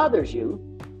truth bothers you,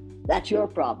 that's your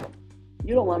problem.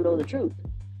 You don't want to know the truth.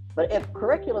 But if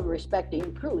curriculum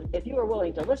respecting truth, if you are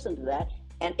willing to listen to that,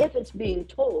 and if it's being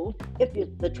told, if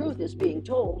the truth is being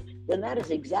told, then that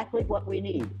is exactly what we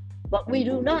need. But we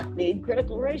do not need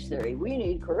critical race theory. We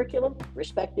need curriculum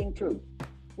respecting truth.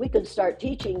 We could start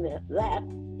teaching that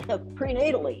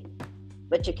prenatally,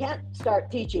 but you can't start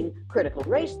teaching critical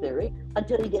race theory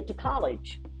until you get to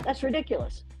college. That's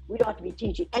ridiculous. We ought to be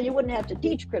teaching, and you wouldn't have to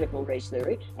teach critical race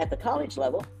theory at the college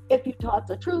level if you taught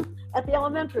the truth at the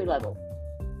elementary level.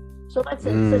 So let's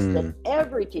insist that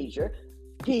every teacher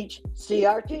teach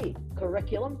CRT,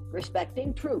 curriculum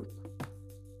respecting truth.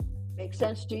 Make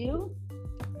sense to you?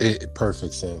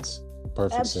 Perfect sense.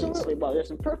 Absolutely. Well, it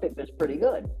isn't perfect, but it's pretty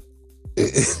good.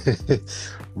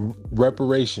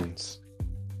 Reparations.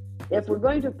 If we're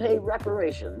going to pay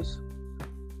reparations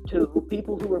to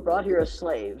people who were brought here as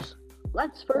slaves,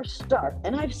 let's first start,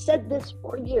 and I've said this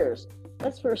for years,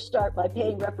 let's first start by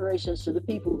paying reparations to the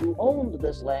people who owned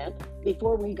this land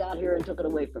before we got here and took it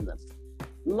away from them.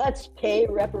 Let's pay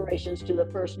reparations to the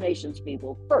First Nations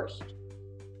people first.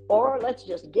 Or let's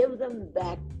just give them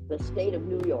back the state of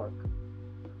New York.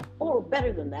 Or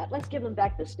better than that, let's give them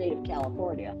back the state of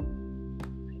California.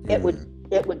 It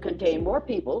would contain more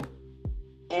people,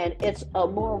 and it's a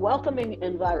more welcoming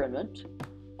environment,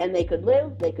 and they could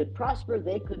live, they could prosper,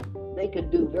 they could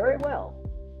do very well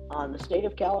on the state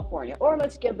of California. Or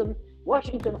let's give them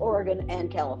Washington, Oregon,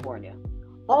 and California.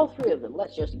 All three of them.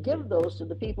 Let's just give those to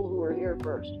the people who are here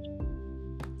first.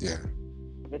 Yeah.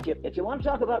 If you want to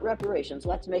talk about reparations,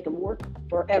 let's make them work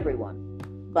for everyone.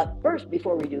 But first,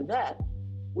 before we do that,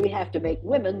 we have to make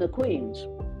women the queens.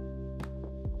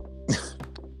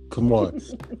 Come on.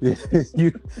 We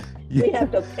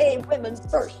have to pay women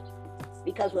first,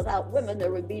 because without women,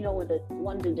 there would be no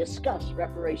one to discuss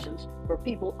reparations for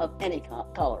people of any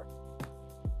color.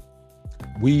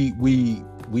 We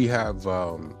we have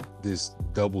this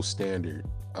double standard.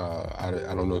 I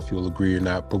don't know if you'll agree or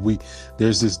not, but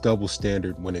there's this double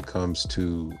standard when it comes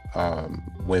to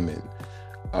women,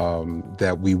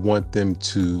 that we want them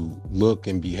to look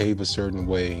and behave a certain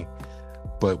way,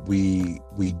 but we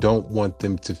don't want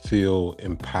them to feel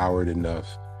empowered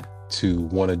enough to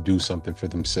want to do something for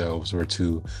themselves or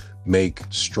to make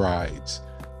strides.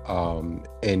 Well,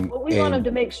 we want them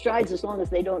to make strides as long as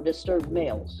they don't disturb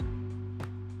males.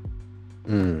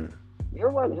 Mm,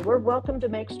 We're welcome to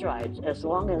make strides as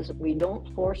long as we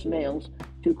don't force males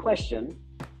to question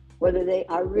whether they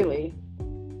are really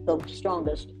the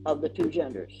strongest of the two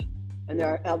genders. And there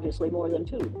are obviously more than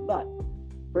two. But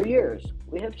for years,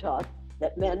 we have taught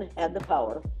that men had the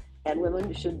power and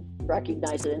women should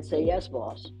recognize it and say, yes,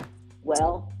 boss.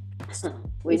 Well,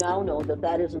 we now know that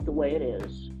that isn't the way it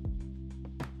is.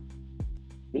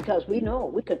 Because we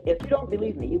know, if you don't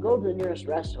believe me, you go to the nearest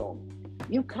rest home,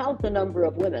 you count the number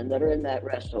of women that are in that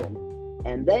rest home,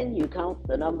 and then you count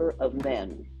the number of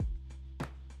men.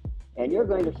 And you're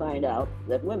going to find out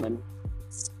that women,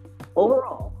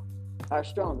 overall, are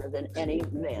stronger than any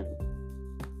men.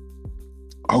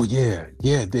 oh yeah,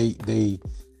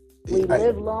 We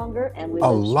live longer and we a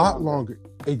live lot stronger. longer.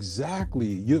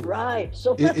 Exactly. Right.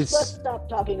 So let's stop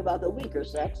talking about the weaker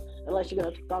sex unless you're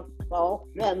going to call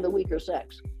men the weaker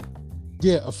sex.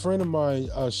 Yeah, a friend of mine,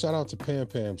 shout out to Pam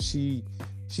Pam. She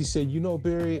said,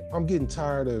 Barry, I'm getting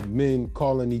tired of men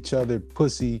calling each other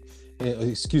pussy. And,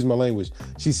 excuse my language.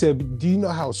 She said, do you know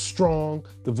how strong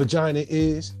the vagina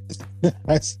is?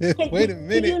 I said, Hey, wait a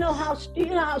minute. Do you know how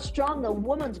strong the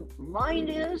woman's mind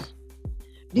is?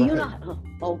 Do you know?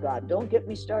 Oh God, don't get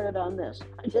me started on this.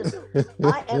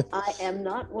 I am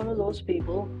not one of those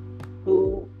people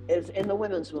who is in the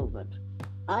women's movement.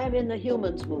 I am in the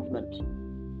humans movement,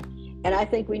 and I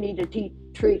think we need to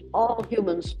treat all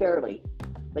humans fairly.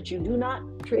 But you do not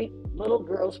treat little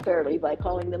girls fairly by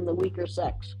calling them the weaker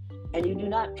sex, and you do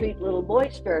not treat little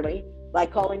boys fairly by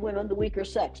calling women the weaker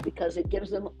sex, because it gives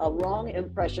them a wrong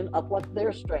impression of what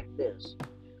their strength is.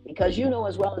 Because you know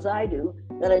as well as I do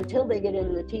that until they get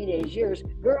into the teenage years,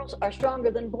 girls are stronger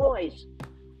than boys.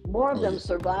 More of them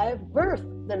survive birth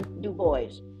than do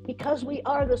boys, because we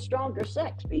are the stronger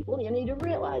sex, people. You need to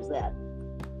realize that.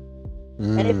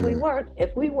 And if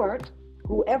we weren't,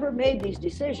 whoever made these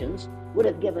decisions would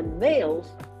have given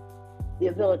males the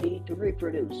ability to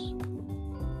reproduce.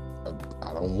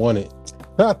 I don't want it.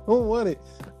 I don't want it.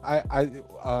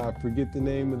 I forget the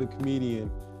name of the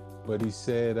comedian, but he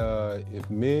said,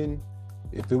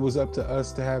 if it was up to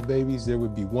us to have babies, there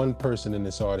would be one person in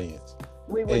this audience.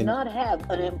 We would not have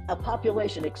a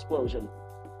population explosion.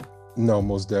 No,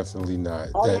 most definitely not.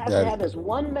 All you have to have is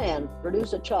one man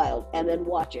produce a child and then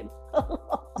watch him.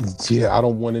 Yeah, I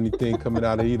don't want anything coming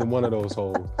out of either one of those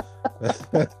holes.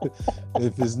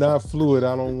 If it's not fluid,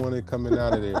 I don't want it coming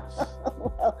out of there.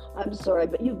 Well, I'm sorry,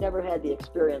 but you've never had the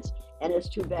experience, and it's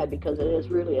too bad, because it is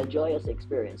really a joyous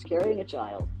experience. Carrying a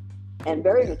child and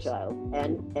bearing a child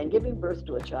and giving birth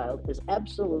to a child is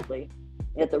absolutely,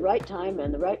 at the right time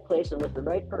and the right place and with the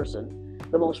right person,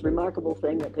 the most remarkable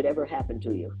thing that could ever happen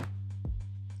to you.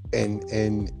 And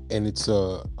it's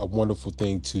a wonderful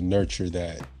thing to nurture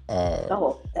that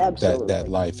absolutely. that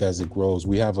life as it grows.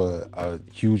 We have a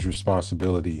huge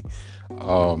responsibility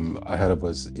ahead of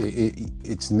us.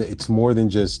 It's more than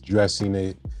just dressing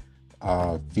it,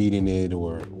 feeding it,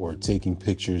 or taking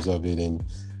pictures of it and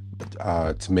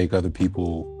to make other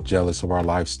people jealous of our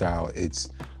lifestyle.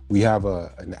 We have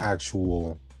an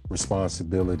actual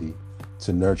responsibility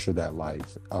to nurture that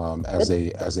life as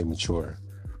they mature.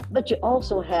 But you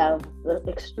also have the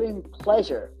extreme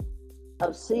pleasure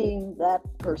of seeing that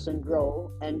person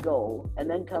grow and go and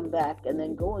then come back and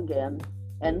then go again,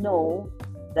 and know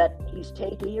that he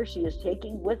or she is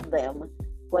taking with them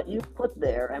what you put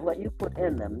there and what you put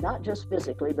in them, not just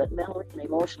physically, but mentally and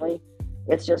emotionally.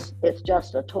 It's just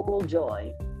a total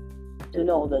joy to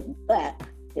know that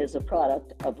is a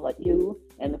product of what you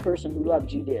and the person who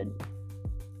loved you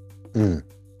did.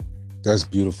 That's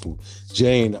beautiful.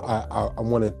 Jane, I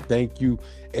want to thank you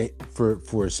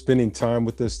for spending time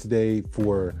with us today,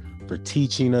 for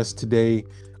teaching us today.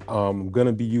 I'm going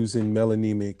to be using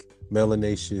melanemic,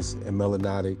 melanaceous, and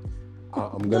melanotic.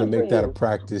 I'm going to make that a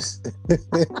practice.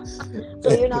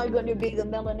 So you're now going to be the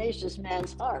melanaceous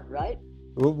man's heart, right?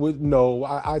 No,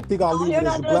 I think I'll leave it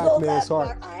as a black man's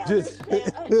heart.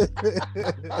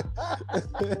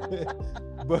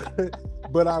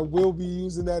 But I will be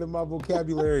using that in my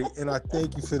vocabulary, and I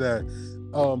thank you for that.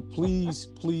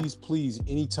 Please,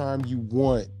 anytime you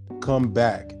want, come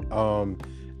back.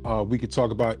 We could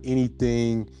talk about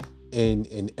anything.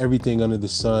 and everything under the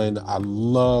sun. I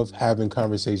love having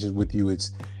conversations with you.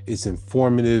 It's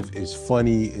informative, it's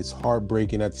funny, it's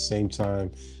heartbreaking at the same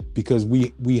time, because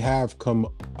we have come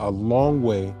a long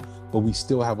way, but we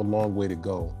still have a long way to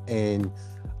go. And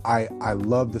I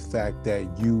love the fact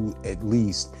that you, at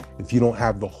least if you don't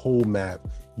have the whole map,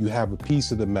 you have a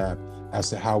piece of the map as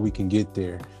to how we can get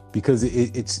there, because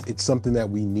it's something that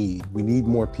we need. We need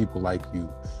more people like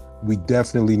you. We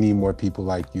definitely need more people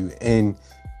like you. And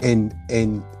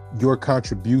your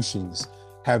contributions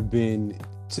have been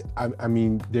I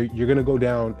mean, you're going to go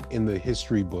down in the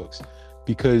history books,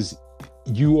 because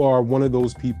you are one of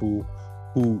those people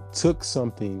who took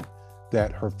something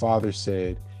that her father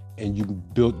said and you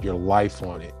built your life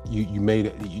on it. You made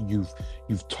it.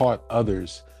 You've taught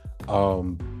others,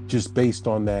 just based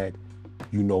on that.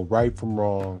 You know right from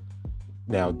wrong.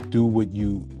 Now do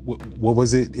what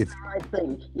was it? If Right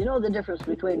thing. You know the difference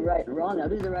between right and wrong. Now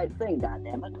do the right thing,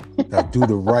 goddammit. Now do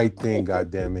the right thing,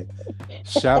 God damn it.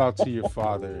 Shout out to your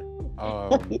father.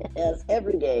 Yes,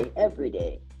 every day, every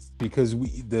day. Because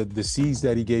the seeds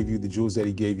that he gave you, the jewels that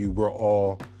he gave you,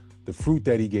 the fruit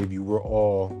that he gave you, we're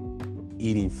all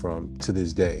eating from to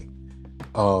this day.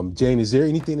 Jane, is there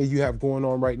anything that you have going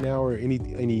on right now, or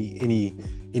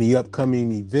any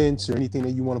upcoming events or anything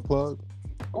that you want to plug?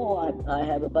 Oh, I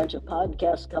have a bunch of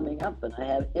podcasts coming up, and I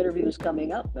have interviews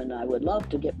coming up, and I would love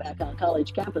to get back on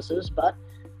college campuses, but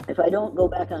if I don't go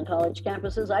back on college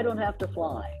campuses, I don't have to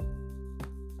fly.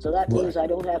 So that means I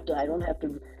don't have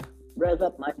to rev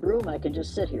up my broom. I can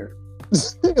just sit here.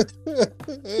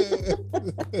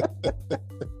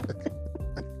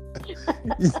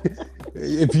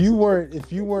 If you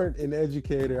weren't an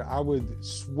educator, I would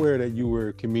swear that you were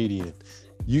a comedian.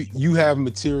 You have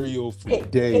material for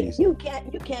days. You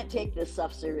can't take this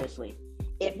stuff seriously.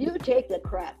 If you take the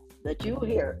crap that you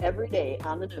hear every day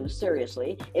on the news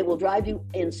seriously, it will drive you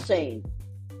insane.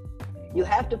 You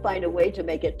have to find a way to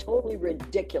make it totally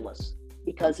ridiculous,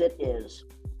 because it is.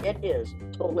 It is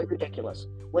totally ridiculous.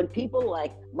 When people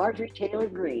like Marjorie Taylor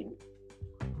Greene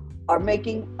are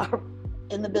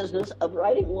in the business of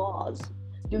writing laws,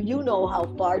 do you know how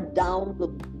far down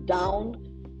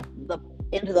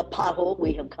into the pothole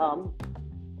we have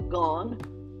gone,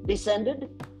 descended?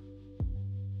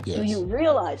 Yes. Do you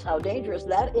realize how dangerous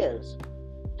that is,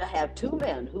 to have two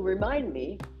men who remind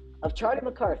me of Charlie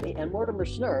McCarthy and Mortimer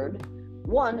Snerd,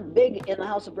 one big in the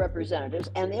House of Representatives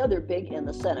and the other big in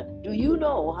the Senate? Do you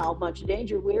know how much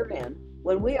danger we're in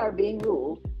when we are being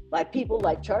ruled by people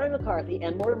like Charlie McCarthy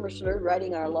and Mortimer Snerd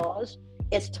writing our laws?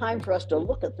 It's time for us to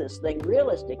look at this thing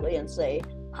realistically and say,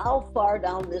 how far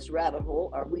down this rabbit hole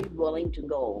are we willing to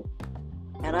go?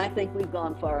 And I think we've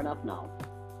gone far enough now.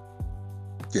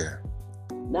 Yeah.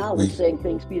 Now we're saying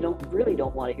things we really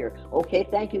don't want to hear. Okay,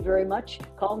 thank you very much.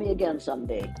 Call me again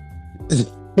someday.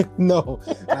 No,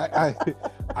 I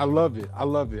love it. I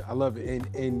love it.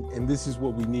 And this is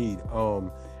what we need.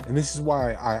 And this is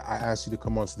why I asked you to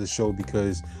come onto the show,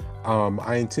 because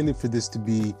I intended for this to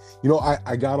be,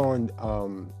 I got on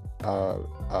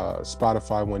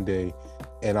Spotify one day,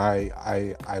 and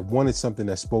I wanted something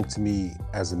that spoke to me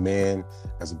as a man,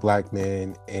 as a black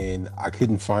man, and I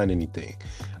couldn't find anything.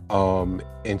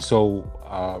 And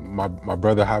so my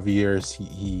brother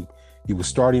Javier, he was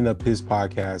starting up his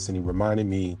podcast, and he reminded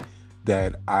me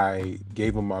that I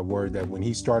gave him my word that when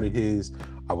he started his,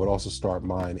 I would also start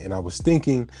mine. And I was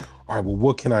thinking, all right, well,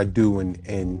 what can I do?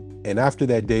 And after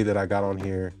that day that I got on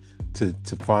here to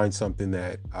find something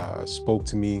that spoke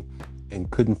to me and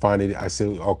couldn't find it, I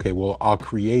said, okay, well, I'll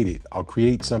create it. I'll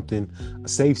create something, a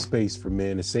safe space for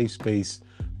men, a safe space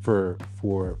for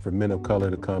men of color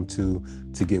to come to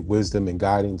get wisdom and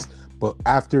guidance. But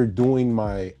after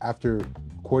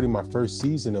recording my first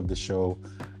season of the show,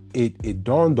 it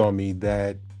dawned on me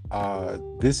that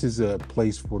this is a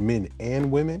place for men and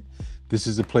women. This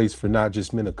is a place for not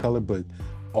just men of color, but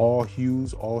all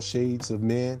hues, all shades of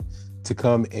men to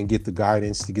come and get the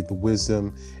guidance, to get the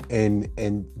wisdom,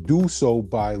 and do so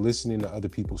by listening to other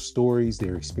people's stories,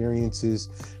 their experiences,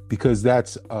 because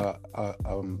that's a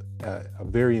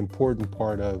very important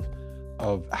part of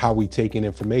how we take in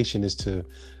information, is to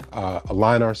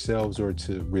align ourselves or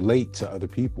to relate to other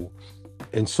people.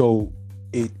 And so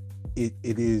it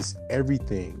is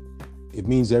everything. It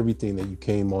means everything that you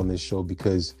came on this show,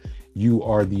 because you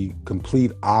are the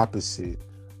complete opposite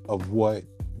of who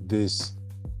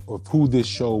this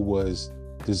show was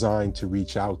designed to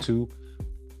reach out to.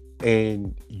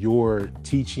 And your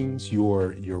teachings,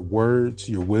 your words,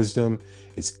 your wisdom,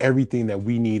 it's everything that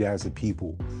we need as a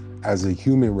people, as a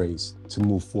human race, to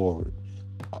move forward.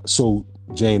 So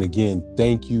Jane, again,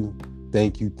 thank you.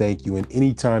 And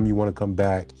anytime you want to come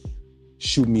back,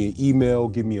 shoot me an email,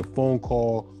 give me a phone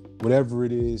call, whatever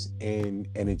it is, and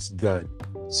it's done.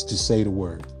 It's just say the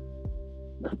word.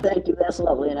 Thank you. That's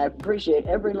lovely. And I appreciate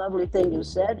every lovely thing you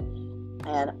said.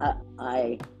 And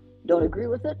I don't agree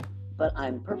with it, but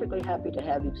I'm perfectly happy to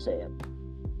have you say it.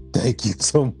 Thank you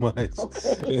so much.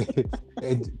 Okay.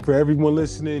 And for everyone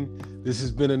listening, this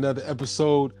has been another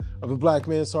episode of the Black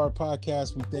Man's Heart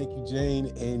podcast. We thank you, Jane.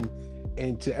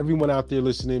 And to everyone out there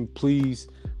listening, please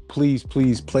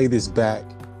play this back.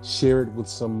 Share it with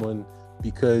someone,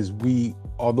 because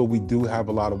although we do have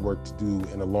a lot of work to do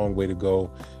and a long way to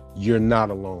go, you're not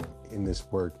alone in this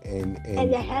work. And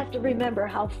you have to remember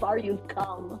how far you've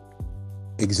come.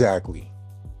 Exactly.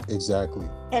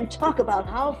 And talk about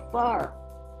how far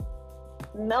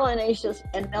melanaceous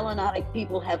and melanotic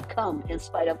people have come in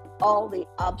spite of all the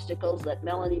obstacles that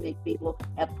melanated people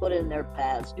have put in their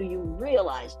paths. Do you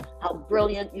realize how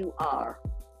brilliant you are?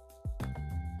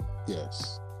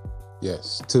 Yes.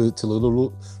 To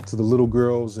the little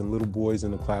girls and little boys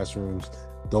in the classrooms,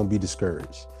 don't be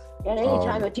discouraged. And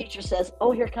anytime a teacher says,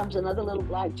 "Oh, here comes another little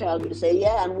black child," you say,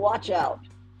 "Yeah, and watch out."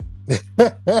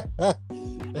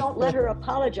 Don't let her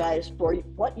apologize for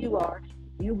what you are.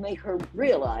 You make her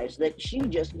realize that she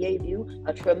just gave you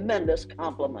a tremendous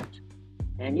compliment.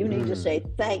 And you need to say,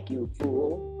 "Thank you,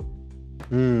 fool."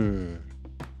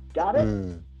 Got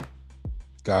it?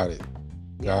 Got it.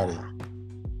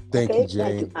 Thank you, Jane.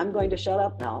 Thank you. I'm going to shut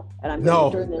up now, and I'm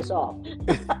going to turn this off.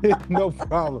 No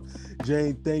problem.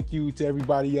 Jane, thank you to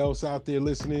everybody else out there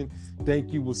listening.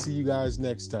 Thank you. We'll see you guys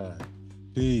next time.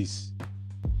 Peace.